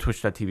 Follow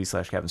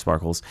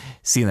twitch.tv/CaptainSparklez.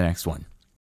 See you in the next one.